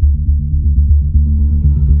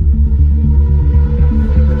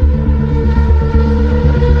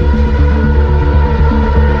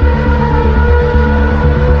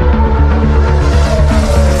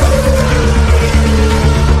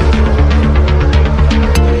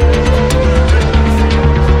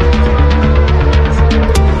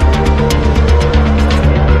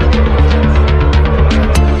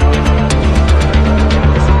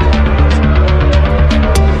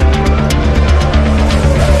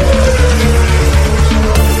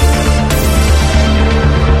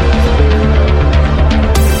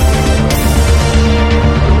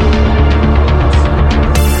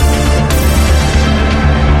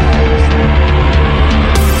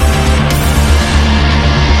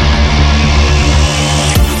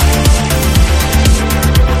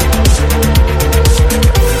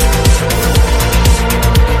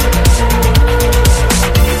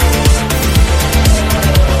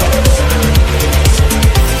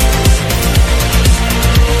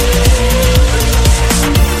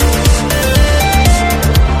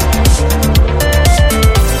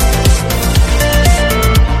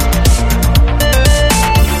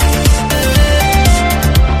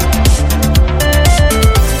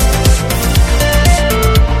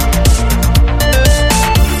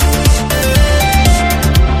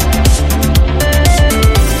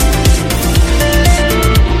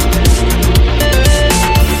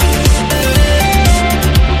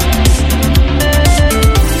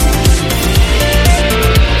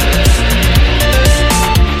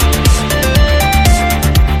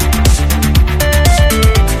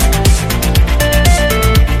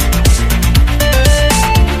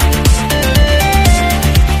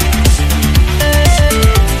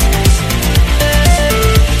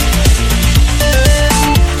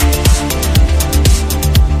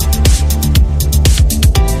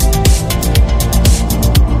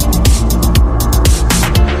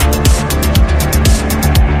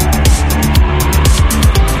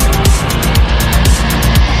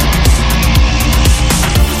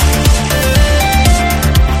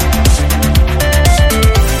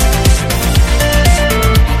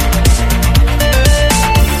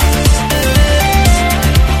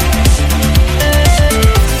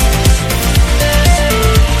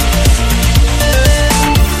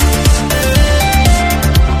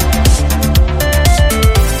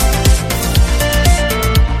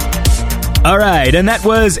 All right, and that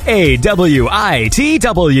was AWITW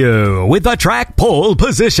with the track pole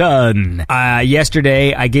position.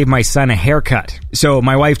 Yesterday, I gave my son a haircut. So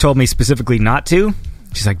my wife told me specifically not to.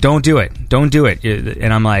 She's like, don't do it. Don't do it.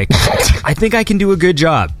 And I'm like, I think I can do a good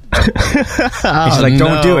job. And she's like,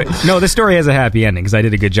 don't do it. No, the story has a happy ending because I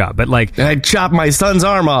did a good job. But like, I chopped my son's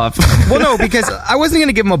arm off. well, no, because I wasn't going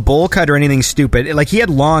to give him a bowl cut or anything stupid. Like, he had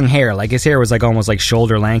long hair. Like, his hair was like almost like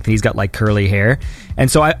shoulder length, and he's got like curly hair. And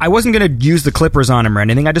so I wasn't going to use the clippers on him or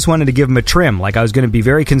anything. I just wanted to give him a trim. Like, I was going to be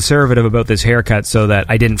very conservative about this haircut so that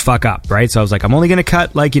I didn't fuck up, right? So I was like, I'm only going to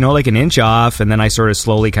cut like, like an inch off. And then I sort of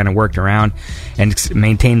slowly kind of worked around and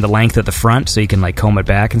maintained the length at the front so you can like comb it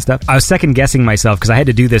back and stuff. I was second guessing myself because I had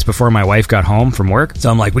to do this before my wife got home from work. So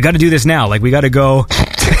I'm like, we got to do this now. Like, we got to go.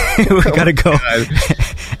 We got to go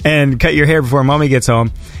and cut your hair before mommy gets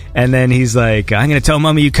home. And then he's like, I'm going to tell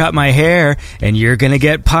mommy you cut my hair and you're going to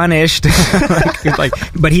get punished.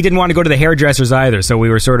 But he didn't want to go to the hairdressers either. So we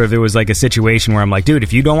were it was like a situation where I'm like, dude,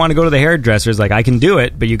 if you don't want to go to the hairdressers, like, I can do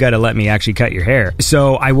it, but you got to let me actually cut your hair.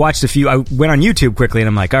 So I watched I went on YouTube quickly and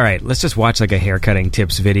I'm like, all right, let's just watch like a hair cutting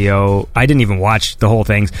tips video. I didn't even watch the whole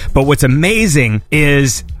thing. But what's amazing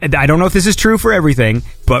is, I don't know if this is true for everything,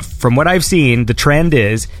 but from what I've seen, the trend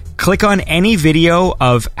is click on any video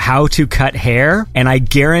of how to cut hair, and I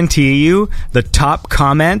guarantee you the top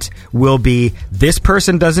comment will be, this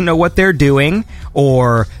person doesn't know what they're doing,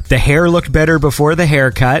 or the hair looked better before the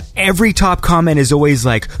haircut. Every top comment is always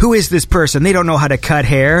like, who is this person? They don't know how to cut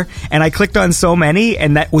hair. And I clicked on so many,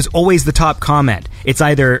 and that was always the top comment. It's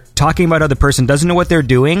either talking about how the person doesn't know what they're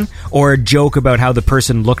doing, or a joke about how the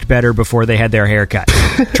person looked better before they had their haircut.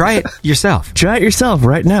 Try it yourself. Try it yourself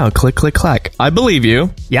right now. Click, click, clack. I believe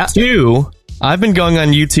you. Yeah. 2, I've been going on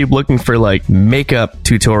YouTube looking for like makeup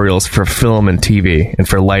tutorials for film and TV and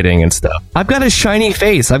for lighting and stuff. I've got a shiny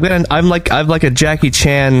face. I've like a Jackie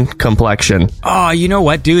Chan complexion. Oh, you know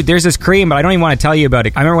what, dude? There's this cream, but I don't even want to tell you about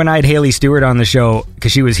it. I remember when I had Haley Stewart on the show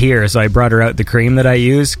because she was here, so I brought her out the cream that I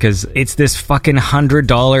use because it's this fucking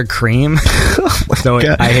 $100 cream. So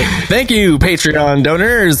thank you, Patreon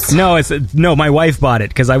donors. No, my wife bought it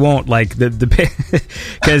because I won't like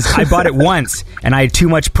because I bought it once and I had too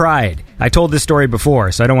much pride. I told this story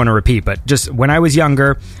before, so I don't want to repeat, but just when I was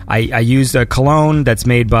younger, I used a cologne that's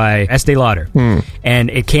made by Estee Lauder. And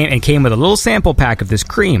it came with a little sample pack of this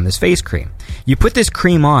cream, this face cream. You put this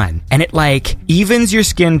cream on, and it like evens your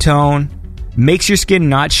skin tone, makes your skin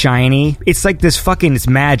not shiny. It's like this it's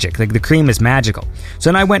magic. Like, the cream is magical. So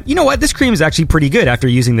then I went, you know what? This cream is actually pretty good after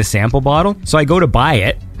using the sample bottle. So I go to buy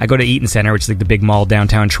it. I go to Eaton Center, which is like the big mall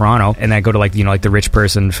downtown Toronto, and I go to like, like the rich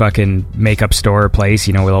person fucking makeup store place,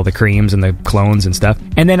 with all the creams and the clones and stuff.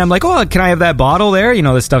 And then I'm like, oh, can I have that bottle there?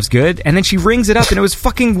 This stuff's good. And then she rings it up and it was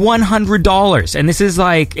fucking $100. And this is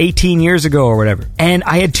like 18 years ago or whatever. And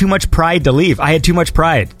I had too much pride to leave.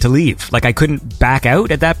 Like, I couldn't back out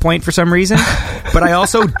at that point for some reason. But I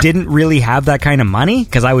also didn't really have that kind of money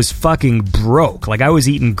because I was fucking broke. Like, I was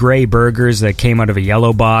eating gray burgers that came out of a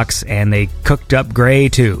yellow box, and they cooked up gray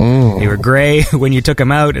too. They were gray when you took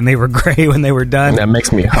them out, and they were gray when they were done. That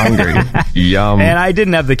makes me hungry. Yum. And I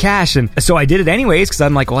didn't have the cash, and so I did it anyways because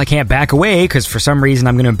I'm like, well, I can't back away because for some reason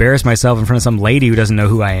I'm going to embarrass myself in front of some lady who doesn't know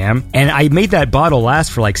who I am. And I made that bottle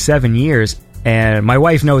last for like 7 years. And my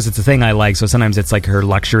wife knows it's a thing I like, so sometimes it's like her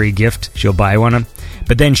luxury gift. She'll buy one.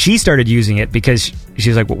 But then she started using it because she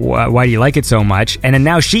was like, why do you like it so much? And then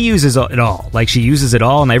now she uses it all. Like, she uses it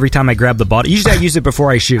all, and every time I grab the bottle, usually I use it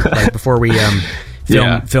before I shoot, like before we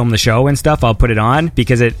film the show and stuff, I'll put it on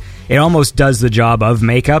because it almost does the job of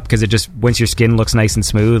makeup because it just, once your skin looks nice and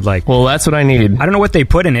smooth, like... Well, that's what I need. I don't know what they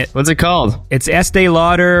put in it. What's it called? It's Estee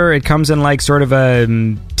Lauder. It comes in like sort of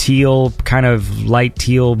a teal, kind of light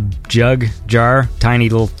teal jar, tiny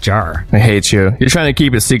little jar. I hate you. You're trying to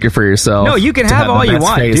keep it secret for yourself. No, you can have all you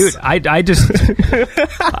want, dude. I just...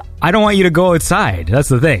 I don't want you to go outside. That's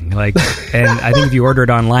the thing. Like, and I think if you order it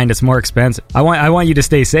online, it's more expensive. I want you to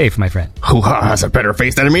stay safe, my friend. Who has a better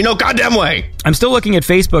face than me? No goddamn way. I'm still looking at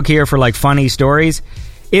Facebook here for like funny stories.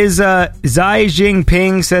 Is Xi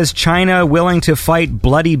Jinping says China willing to fight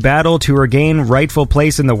bloody battle to regain rightful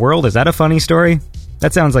place in the world? Is that a funny story?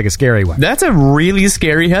 That sounds like a scary one. That's a really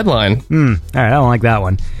scary headline. All right, I don't like that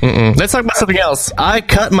one. Let's talk about something else. I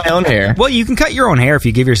cut my own hair. Well, you can cut your own hair if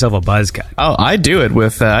you give yourself a buzz cut. Oh, I do it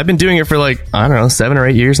with... I've been doing it for like, I don't know, 7 or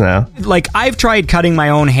 8 years now. Like, I've tried cutting my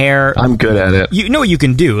own hair. I'm good at it. You know what you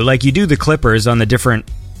can do? Like, you do the clippers on the different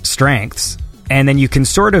strengths, and then you can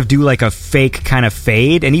sort of do like a fake kind of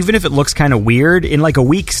fade, and even if it looks kind of weird, in like a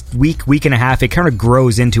week and a half, it kind of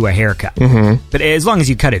grows into a haircut. But as long as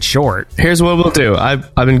you cut it short. Here's what we'll do.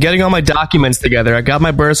 I've been getting all my documents together. I got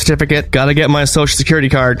my birth certificate, got to get my social security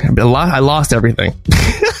card. I lost everything.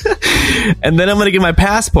 And then I'm going to get my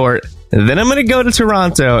passport. And then I'm going to go to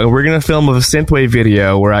Toronto, and we're going to film a synthwave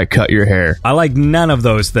video where I cut your hair. I like none of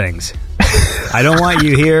those things. I don't want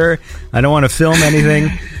you here. I don't want to film anything.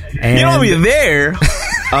 And You don't want me there.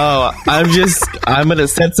 I'm going to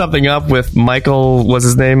set something up with Michael, what's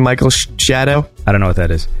his name? Michael Shadow? I don't know what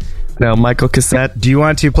that is. No, Michael Cassette. Do you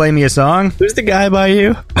want to play me a song? Who's the guy by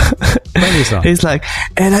you? Play me a song. He's like,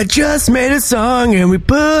 and I just made a song and we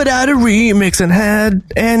put out a remix and had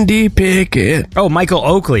Andy pick it. Oh, Michael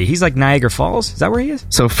Oakley. He's like Niagara Falls. Is that where he is?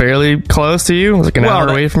 So fairly close to you? Like an hour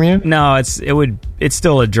away from you? No, it's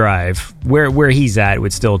still a drive. Where he's at, it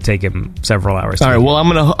would still take him several hours. All right, well,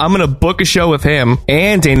 I'm gonna book a show with him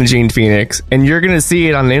and Dana Jean Phoenix, and you're gonna see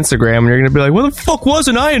it on Instagram, and you're gonna be like, "Where the fuck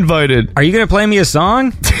wasn't I invited?" Are you gonna play me a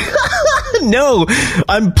song? No,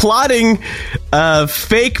 I'm plotting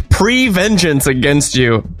fake pre-vengeance against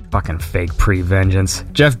you. Fucking fake pre-vengeance.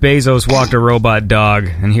 Jeff Bezos walked a robot dog,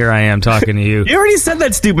 and here I am talking to you. You already said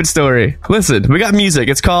that stupid story. Listen, we got music.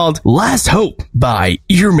 It's called Last Hope by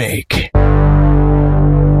Earmake.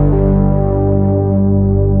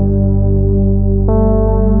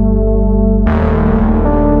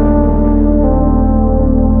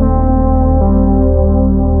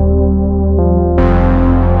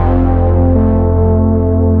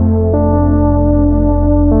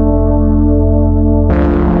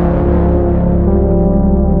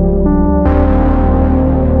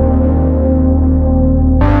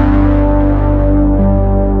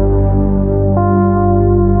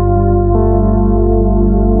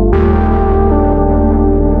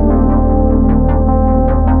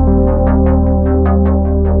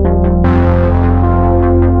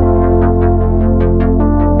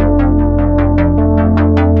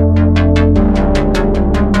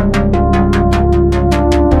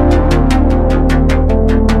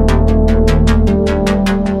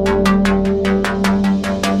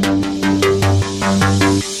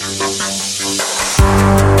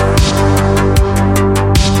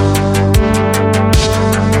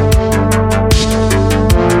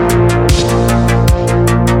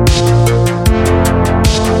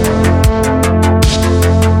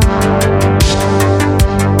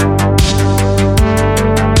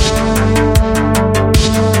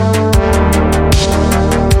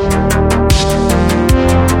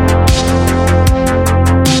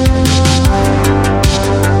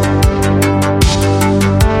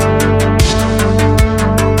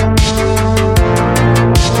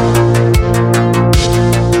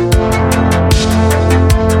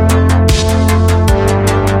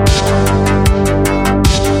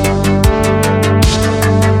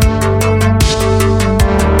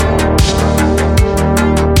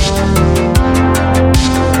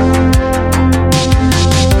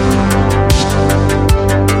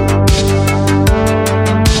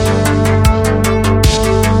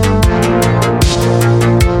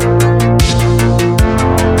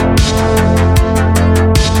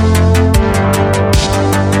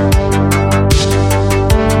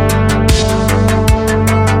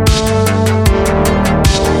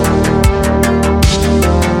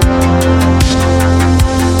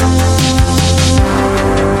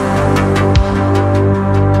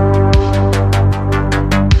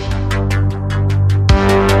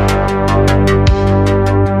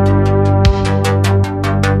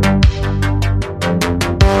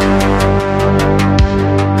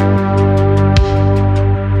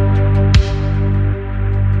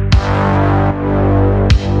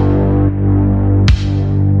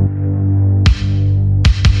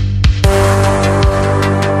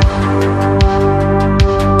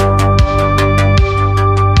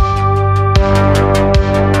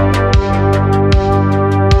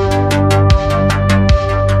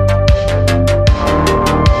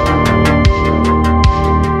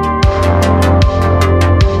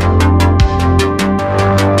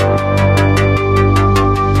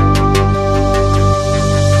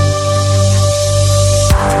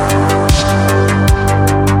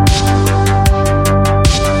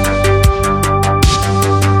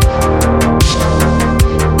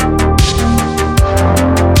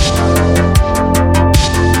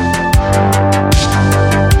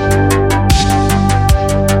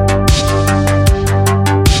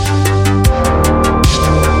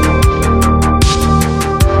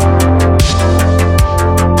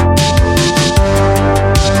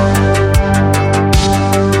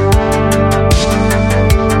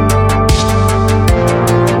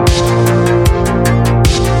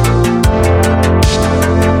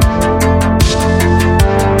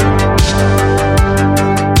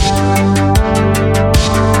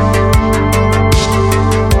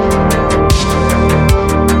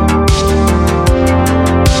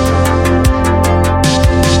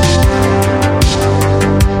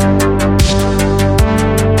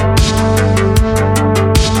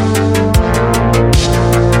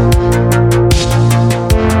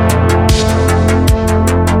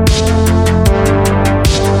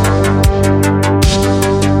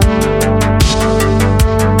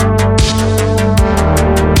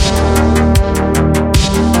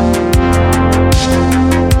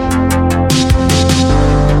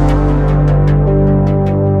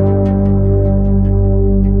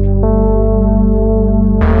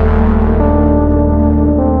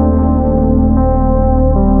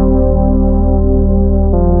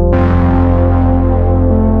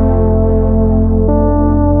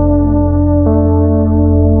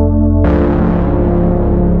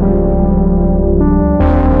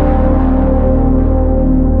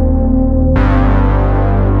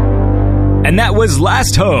 was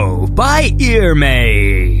Last Ho by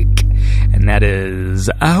Earmake. And that is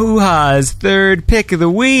Ahuha's third pick of the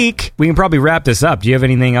week. We can probably wrap this up. Do you have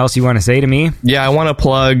anything else you want to say to me? Yeah, I want to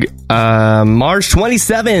plug March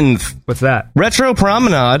 27th. What's that? Retro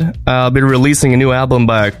Promenade. I'll be releasing a new album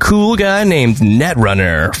by a cool guy named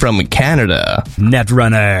Netrunner from Canada.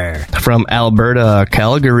 Netrunner. From Alberta,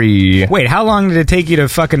 Calgary. Wait, how long did it take you to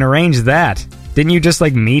fucking arrange that? Didn't you just,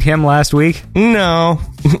 like, meet him last week? No.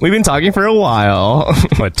 We've been talking for a while.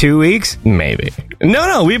 What, 2 weeks? Maybe.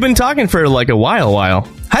 No, we've been talking for, like, a while.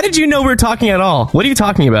 How did you know we were talking at all? What are you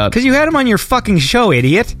talking about? Because you had him on your fucking show,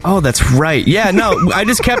 idiot. Oh, that's right. Yeah, no, I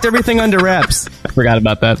just kept everything under wraps. Forgot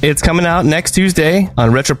about that. It's coming out next Tuesday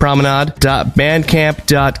on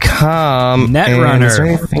retropromenade.bandcamp.com. Netrunner. And is there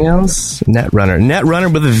anything else?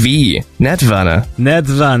 Netrunner with a V.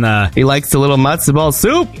 Netrunner. He likes the little matzo ball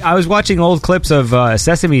soup. I was watching old clips of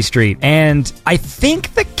Sesame Street, and I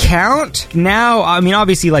think the count now, I mean,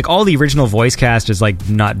 obviously, like, all the original voice cast is, like,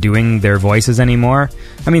 not doing their voices anymore.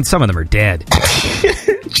 I mean, some of them are dead.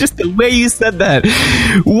 Just the way you said that.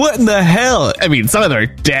 What in the hell? I mean, some of them are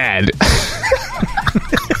dead.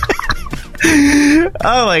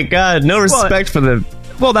 Oh my god, no respect for the...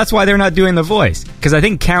 Well, that's why they're not doing the voice. Because I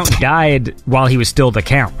think Count died while he was still the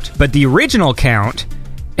Count. But the original Count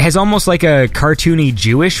has almost like a cartoony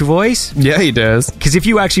Jewish voice. Yeah, he does. Because if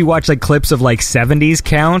you actually watch like clips of like 70s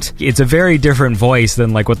Count, it's a very different voice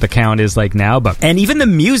than like what the Count is like now. And even the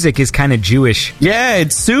music is kind of Jewish. Yeah,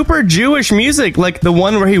 it's super Jewish music. Like the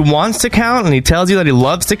one where he wants to count and he tells you that he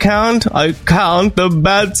loves to count. I count the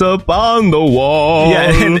bats upon the wall.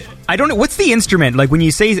 Yeah, and I don't know. What's the instrument? Like when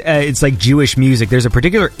you say it's like Jewish music, there's a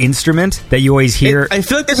particular instrument that you always hear. I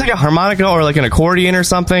feel like there's like a harmonica or like an accordion or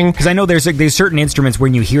something. Because I know there's certain instruments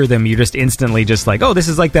when you hear them, you just instantly just like, oh, this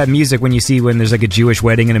is like that music when you see when there's like a Jewish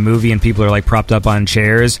wedding in a movie and people are like propped up on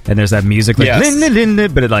chairs and there's that music like,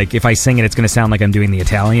 yes. But like if I sing it, it's going to sound like I'm doing the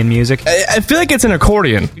Italian music. I feel like it's an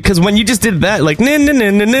accordion because when you just did that, like,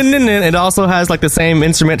 it also has like the same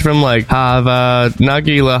instrument from like Hava,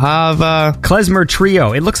 Nagila Hava. Klezmer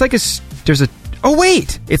Trio. It looks like there's a... Oh,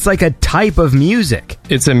 wait! It's like a type of music.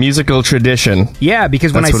 It's a musical tradition. Yeah,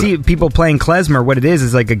 because when I see people playing klezmer, what it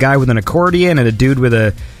is like a guy with an accordion and a dude with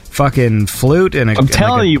a fucking flute and I'm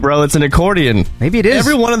telling you, bro, it's an accordion. Maybe it is.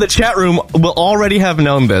 Everyone in the chat room will already have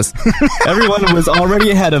known this. Everyone was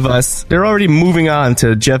already ahead of us. They're already moving on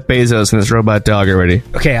to Jeff Bezos and his robot dog already.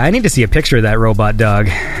 Okay, I need to see a picture of that robot dog.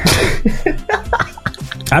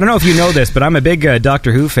 I don't know if you know this, but I'm a big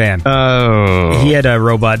Doctor Who fan. Oh. He had a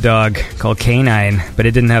robot dog called Canine, but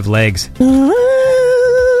it didn't have legs.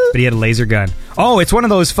 But he had a laser gun. Oh, it's one of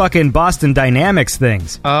those fucking Boston Dynamics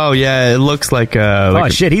things. Oh, yeah, it looks like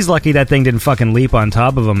shit, he's lucky that thing didn't fucking leap on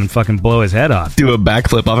top of him and fucking blow his head off. Do a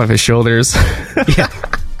backflip off of his shoulders. Yeah.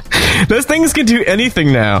 Those things can do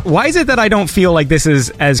anything now. Why is it that I don't feel like this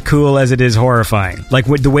is as cool as it is horrifying? Like,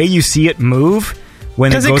 the way you see it move...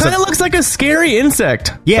 Because it kind of looks like a scary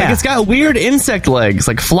insect. Yeah. Like it's got weird insect legs,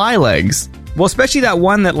 like fly legs. Well, especially that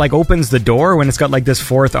one that, like, opens the door when it's got, like, this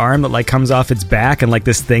fourth arm that, like, comes off its back and, like,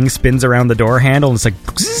 this thing spins around the door handle and it's like,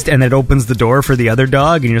 and it opens the door for the other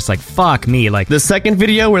dog and you're just like, fuck me. Like, the second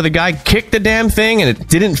video where the guy kicked the damn thing and it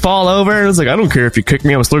didn't fall over, and it was like, I don't care if you kick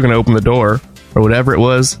me, I'm still going to open the door. Or whatever it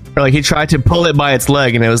was. Or like he tried to pull it by its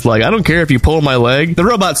leg and it was like, I don't care if you pull my leg. The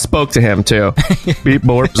robot spoke to him too. Beep,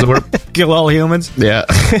 borp, zorp. Kill all humans? Yeah.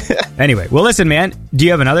 Anyway, well listen, man. Do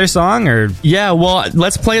you have another song or? Yeah, well,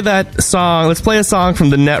 let's play that song. Let's play a song from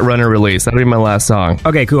the Netrunner release. That'll be my last song.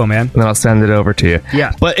 Okay, cool, man. And then I'll send it over to you.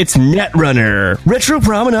 Yeah. But it's Netrunner. Retro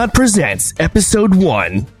Promenade presents Episode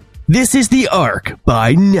 1. This is The Ark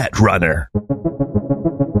by Netrunner.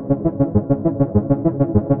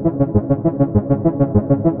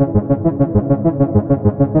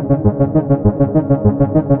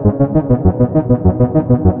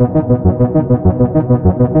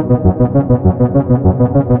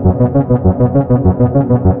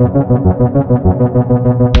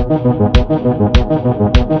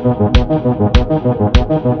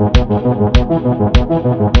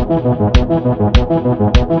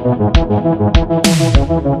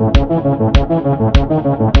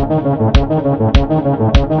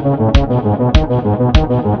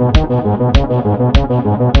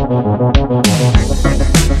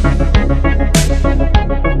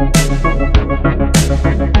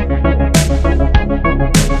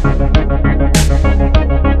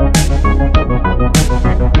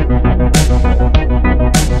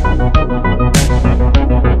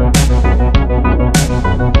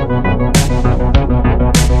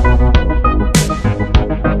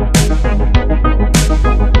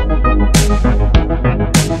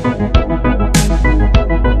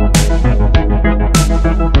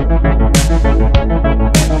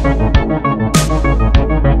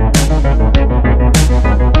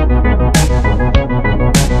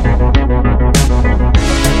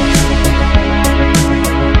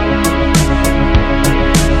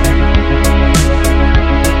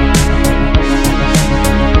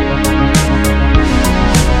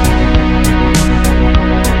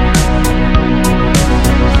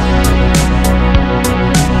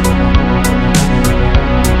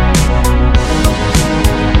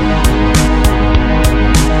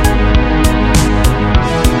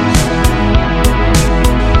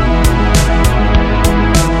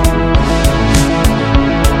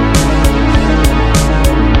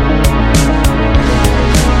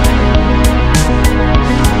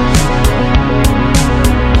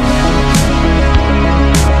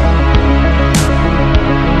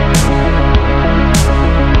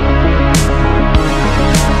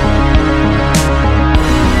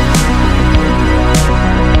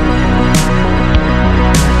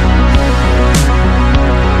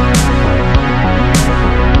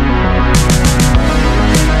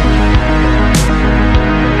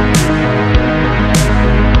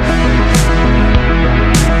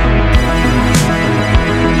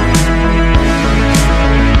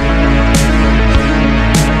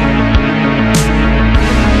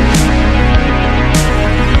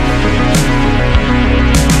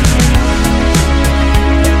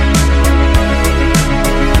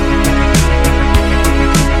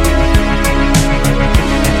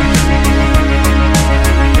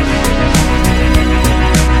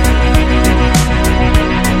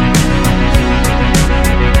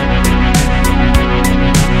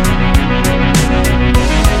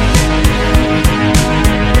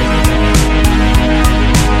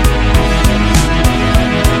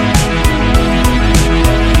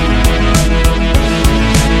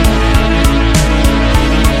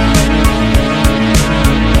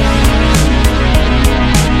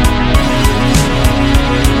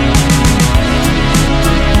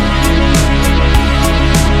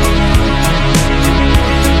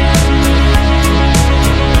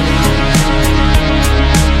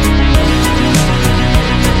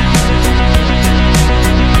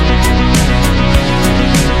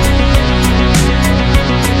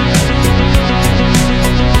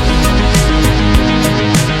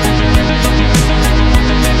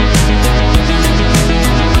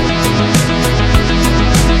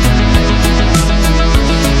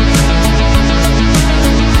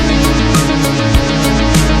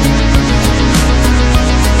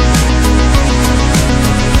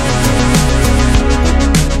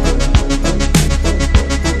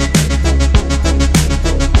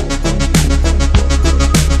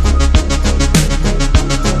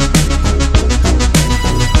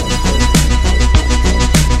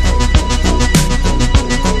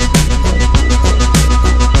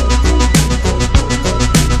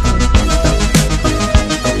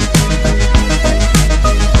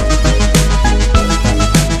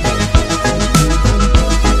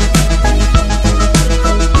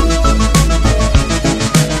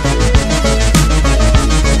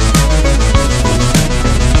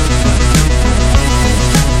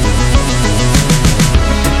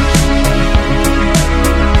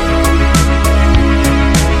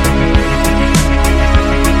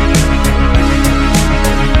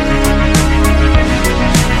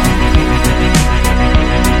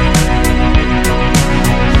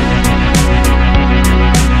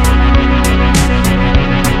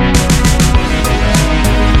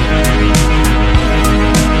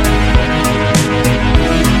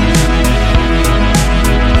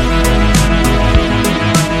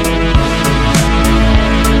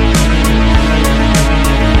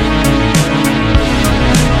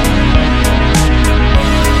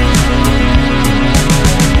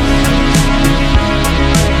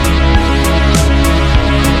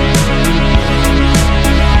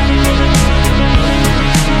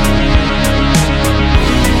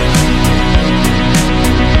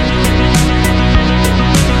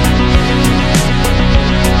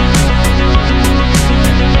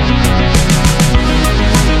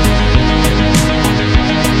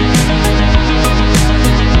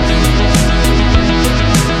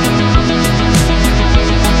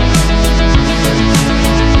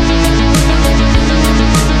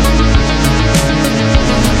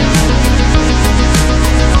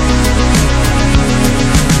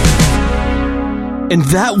 And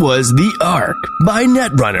that was The Ark by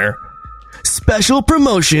Netrunner. Special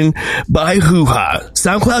promotion by Hoo-Ha.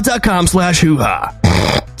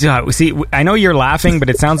 SoundCloud.com/Hoo-Ha. See, I know you're laughing, but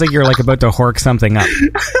it sounds like you're like about to hork something up.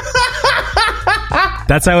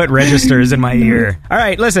 That's how it registers in my ear. All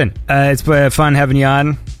right, listen. It's fun having you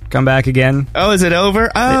on. Come back again. Oh, is it over?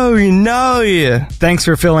 Oh, no. Thanks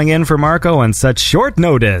for filling in for Marco on such short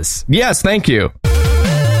notice. Yes, thank you.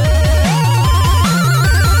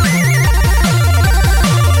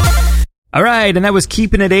 All right, and that was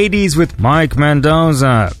Keeping It 80s with Mike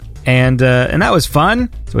Mendoza. And that was fun.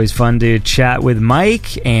 It's always fun to chat with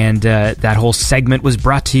Mike, and that whole segment was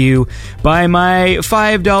brought to you by my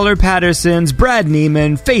 $5 Pattersons, Brad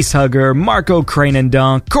Neiman, Facehugger, Marco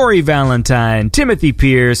Cranendonk, Corey Valentine, Timothy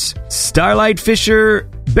Pierce, Starlight Fisher,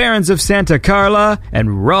 Barons of Santa Carla, and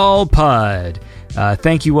Raul Pudd.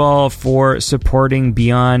 Thank you all for supporting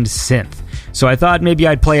Beyond Synth. So I thought maybe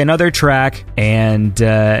I'd play another track, and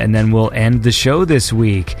then we'll end the show this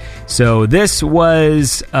week. So this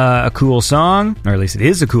was a cool song, or at least it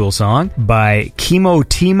is a cool song, by Chemo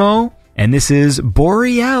Timo, and this is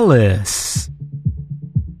Borealis.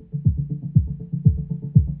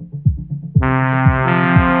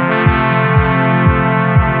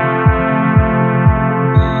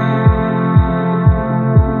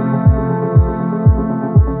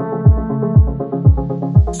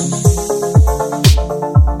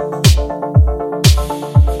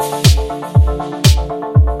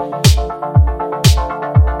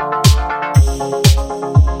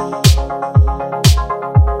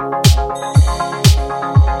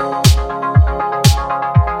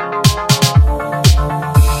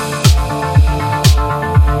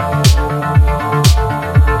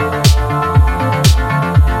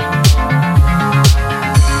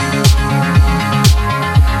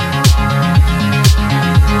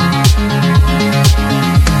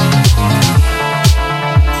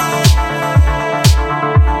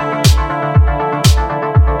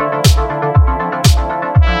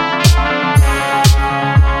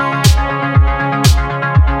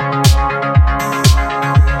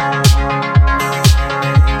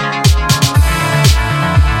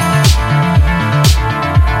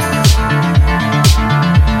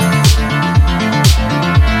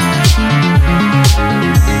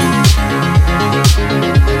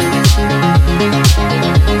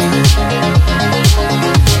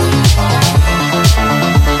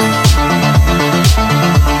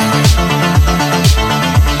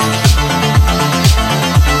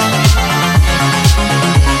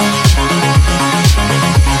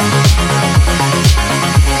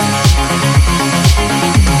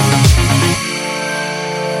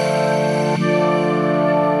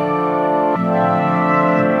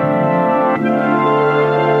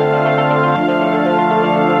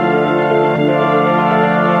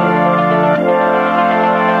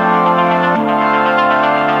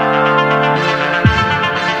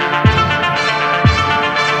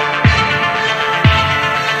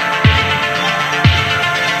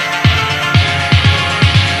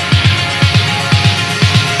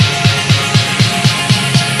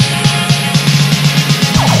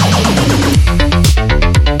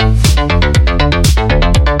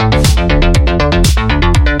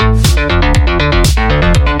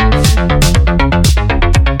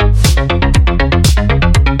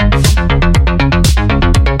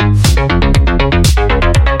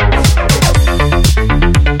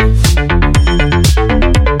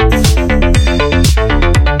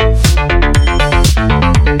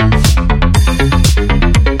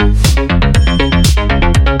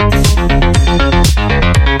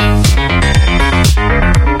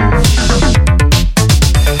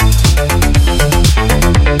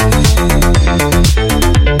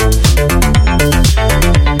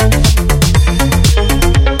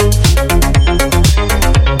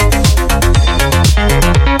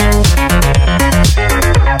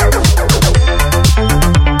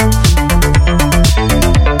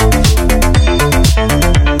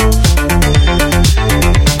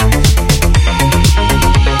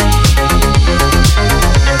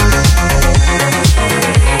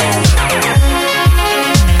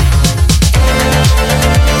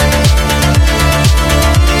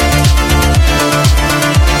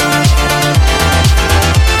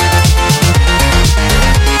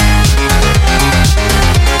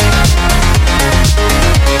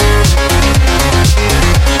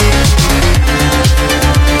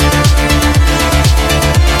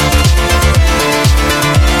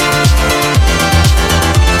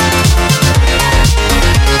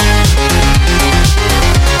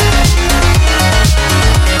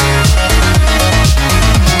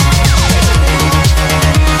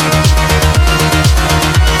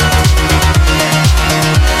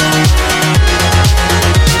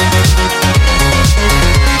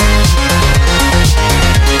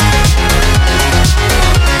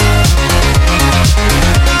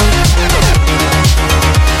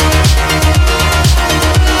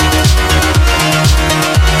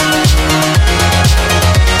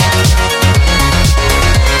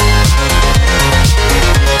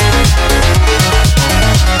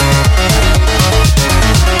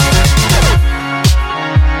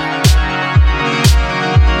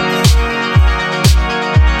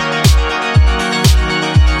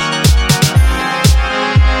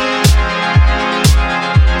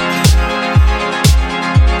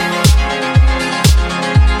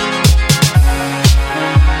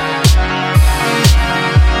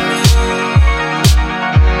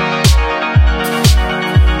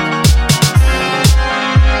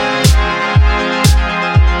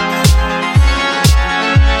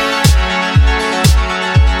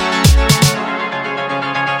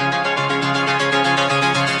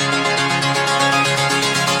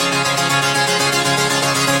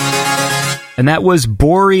 And that was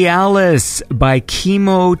Borealis by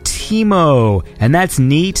Chemo Timo. And that's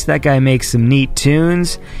neat. That guy makes some neat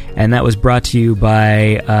tunes. And that was brought to you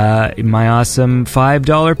by my awesome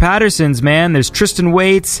 $5 Pattersons, man. There's Tristan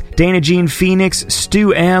Waits, Dana Jean Phoenix,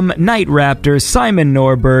 Stu M, Night Raptor, Simon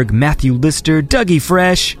Norberg, Matthew Lister, Dougie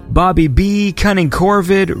Fresh, Bobby B, Cunning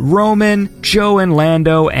Corvid, Roman, Joe and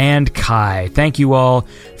Lando, and Kai. Thank you all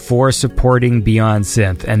for supporting Beyond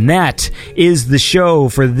Synth. And that is the show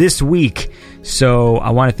for this week. So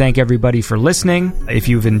I want to thank everybody for listening. If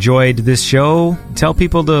you've enjoyed this show, tell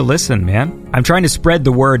people to listen, man. I'm trying to spread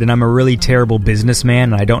the word, and I'm a really terrible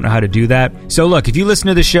businessman, and I don't know how to do that. So look, if you listen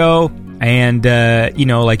to the show and,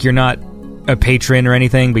 like you're not a patron or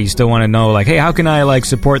anything, but you still want to know, like, hey, how can I, like,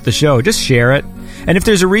 support the show? Just share it. And if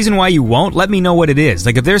there's a reason why you won't, let me know what it is.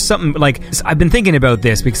 Like, if there's something, like, I've been thinking about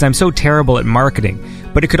this because I'm so terrible at marketing,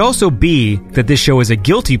 but it could also be that this show is a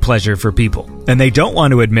guilty pleasure for people, and they don't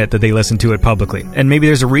want to admit that they listen to it publicly. And maybe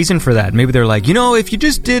there's a reason for that. Maybe they're like, if you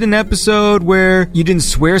just did an episode where you didn't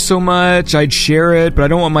swear so much, I'd share it, but I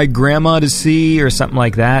don't want my grandma to see, or something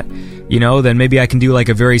like that. Then maybe I can do like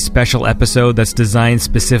a very special episode that's designed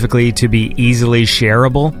specifically to be easily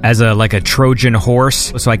shareable as a Trojan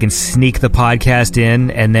horse, so I can sneak the podcast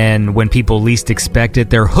in, and then when people least expect it,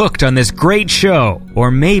 they're hooked on this great show.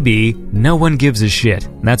 Or maybe no one gives a shit.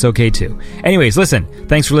 And that's okay too. Anyways, listen,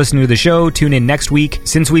 thanks for listening to the show. Tune in next week.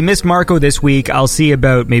 Since we missed Marco this week, I'll see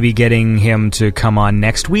about maybe getting him to come on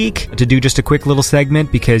next week to do just a quick little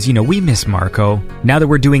segment, because, we miss Marco. Now that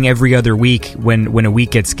we're doing every other week, when a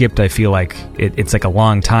week gets skipped, I feel like it's like a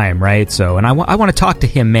long time, right? So, and I want to talk to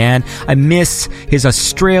him, man. I miss his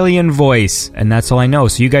Australian voice, and that's all I know.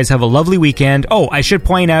 So you guys have a lovely weekend. Oh, I should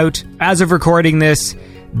point out, as of recording this,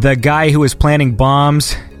 the guy who was planning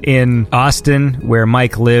bombs in Austin, where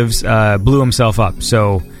Mike lives, blew himself up.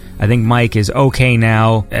 So I think Mike is okay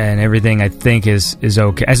now, and everything I think is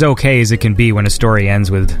okay, as okay as it can be when a story ends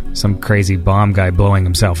with some crazy bomb guy blowing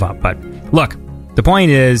himself up. But look, the point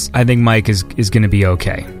is, I think Mike is going to be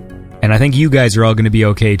okay. And I think you guys are all going to be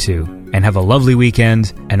okay too. And have a lovely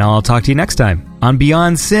weekend, and I'll talk to you next time on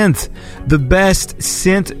Beyond Synth, the best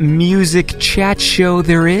synth music chat show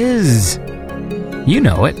there is. You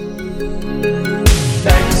know it.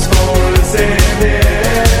 Thanks for listening.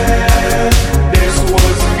 This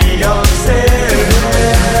was Beyond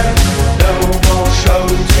Synth. No more show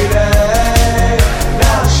today.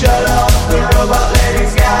 Now shut up, the robot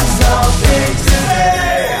lady's got something to say.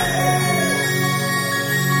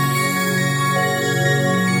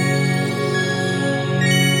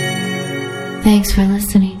 Thanks for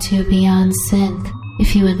listening to Beyond Synth.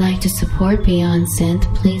 If you would like to support Beyond Synth,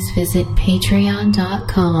 please visit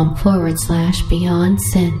patreon.com/Beyond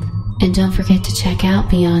Synth. And don't forget to check out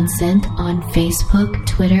Beyond Synth on Facebook,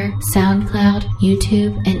 Twitter, SoundCloud,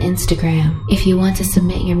 YouTube, and Instagram. If you want to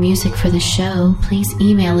submit your music for the show, please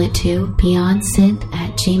email it to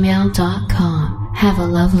beyondsynth@gmail.com. Have a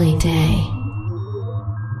lovely day.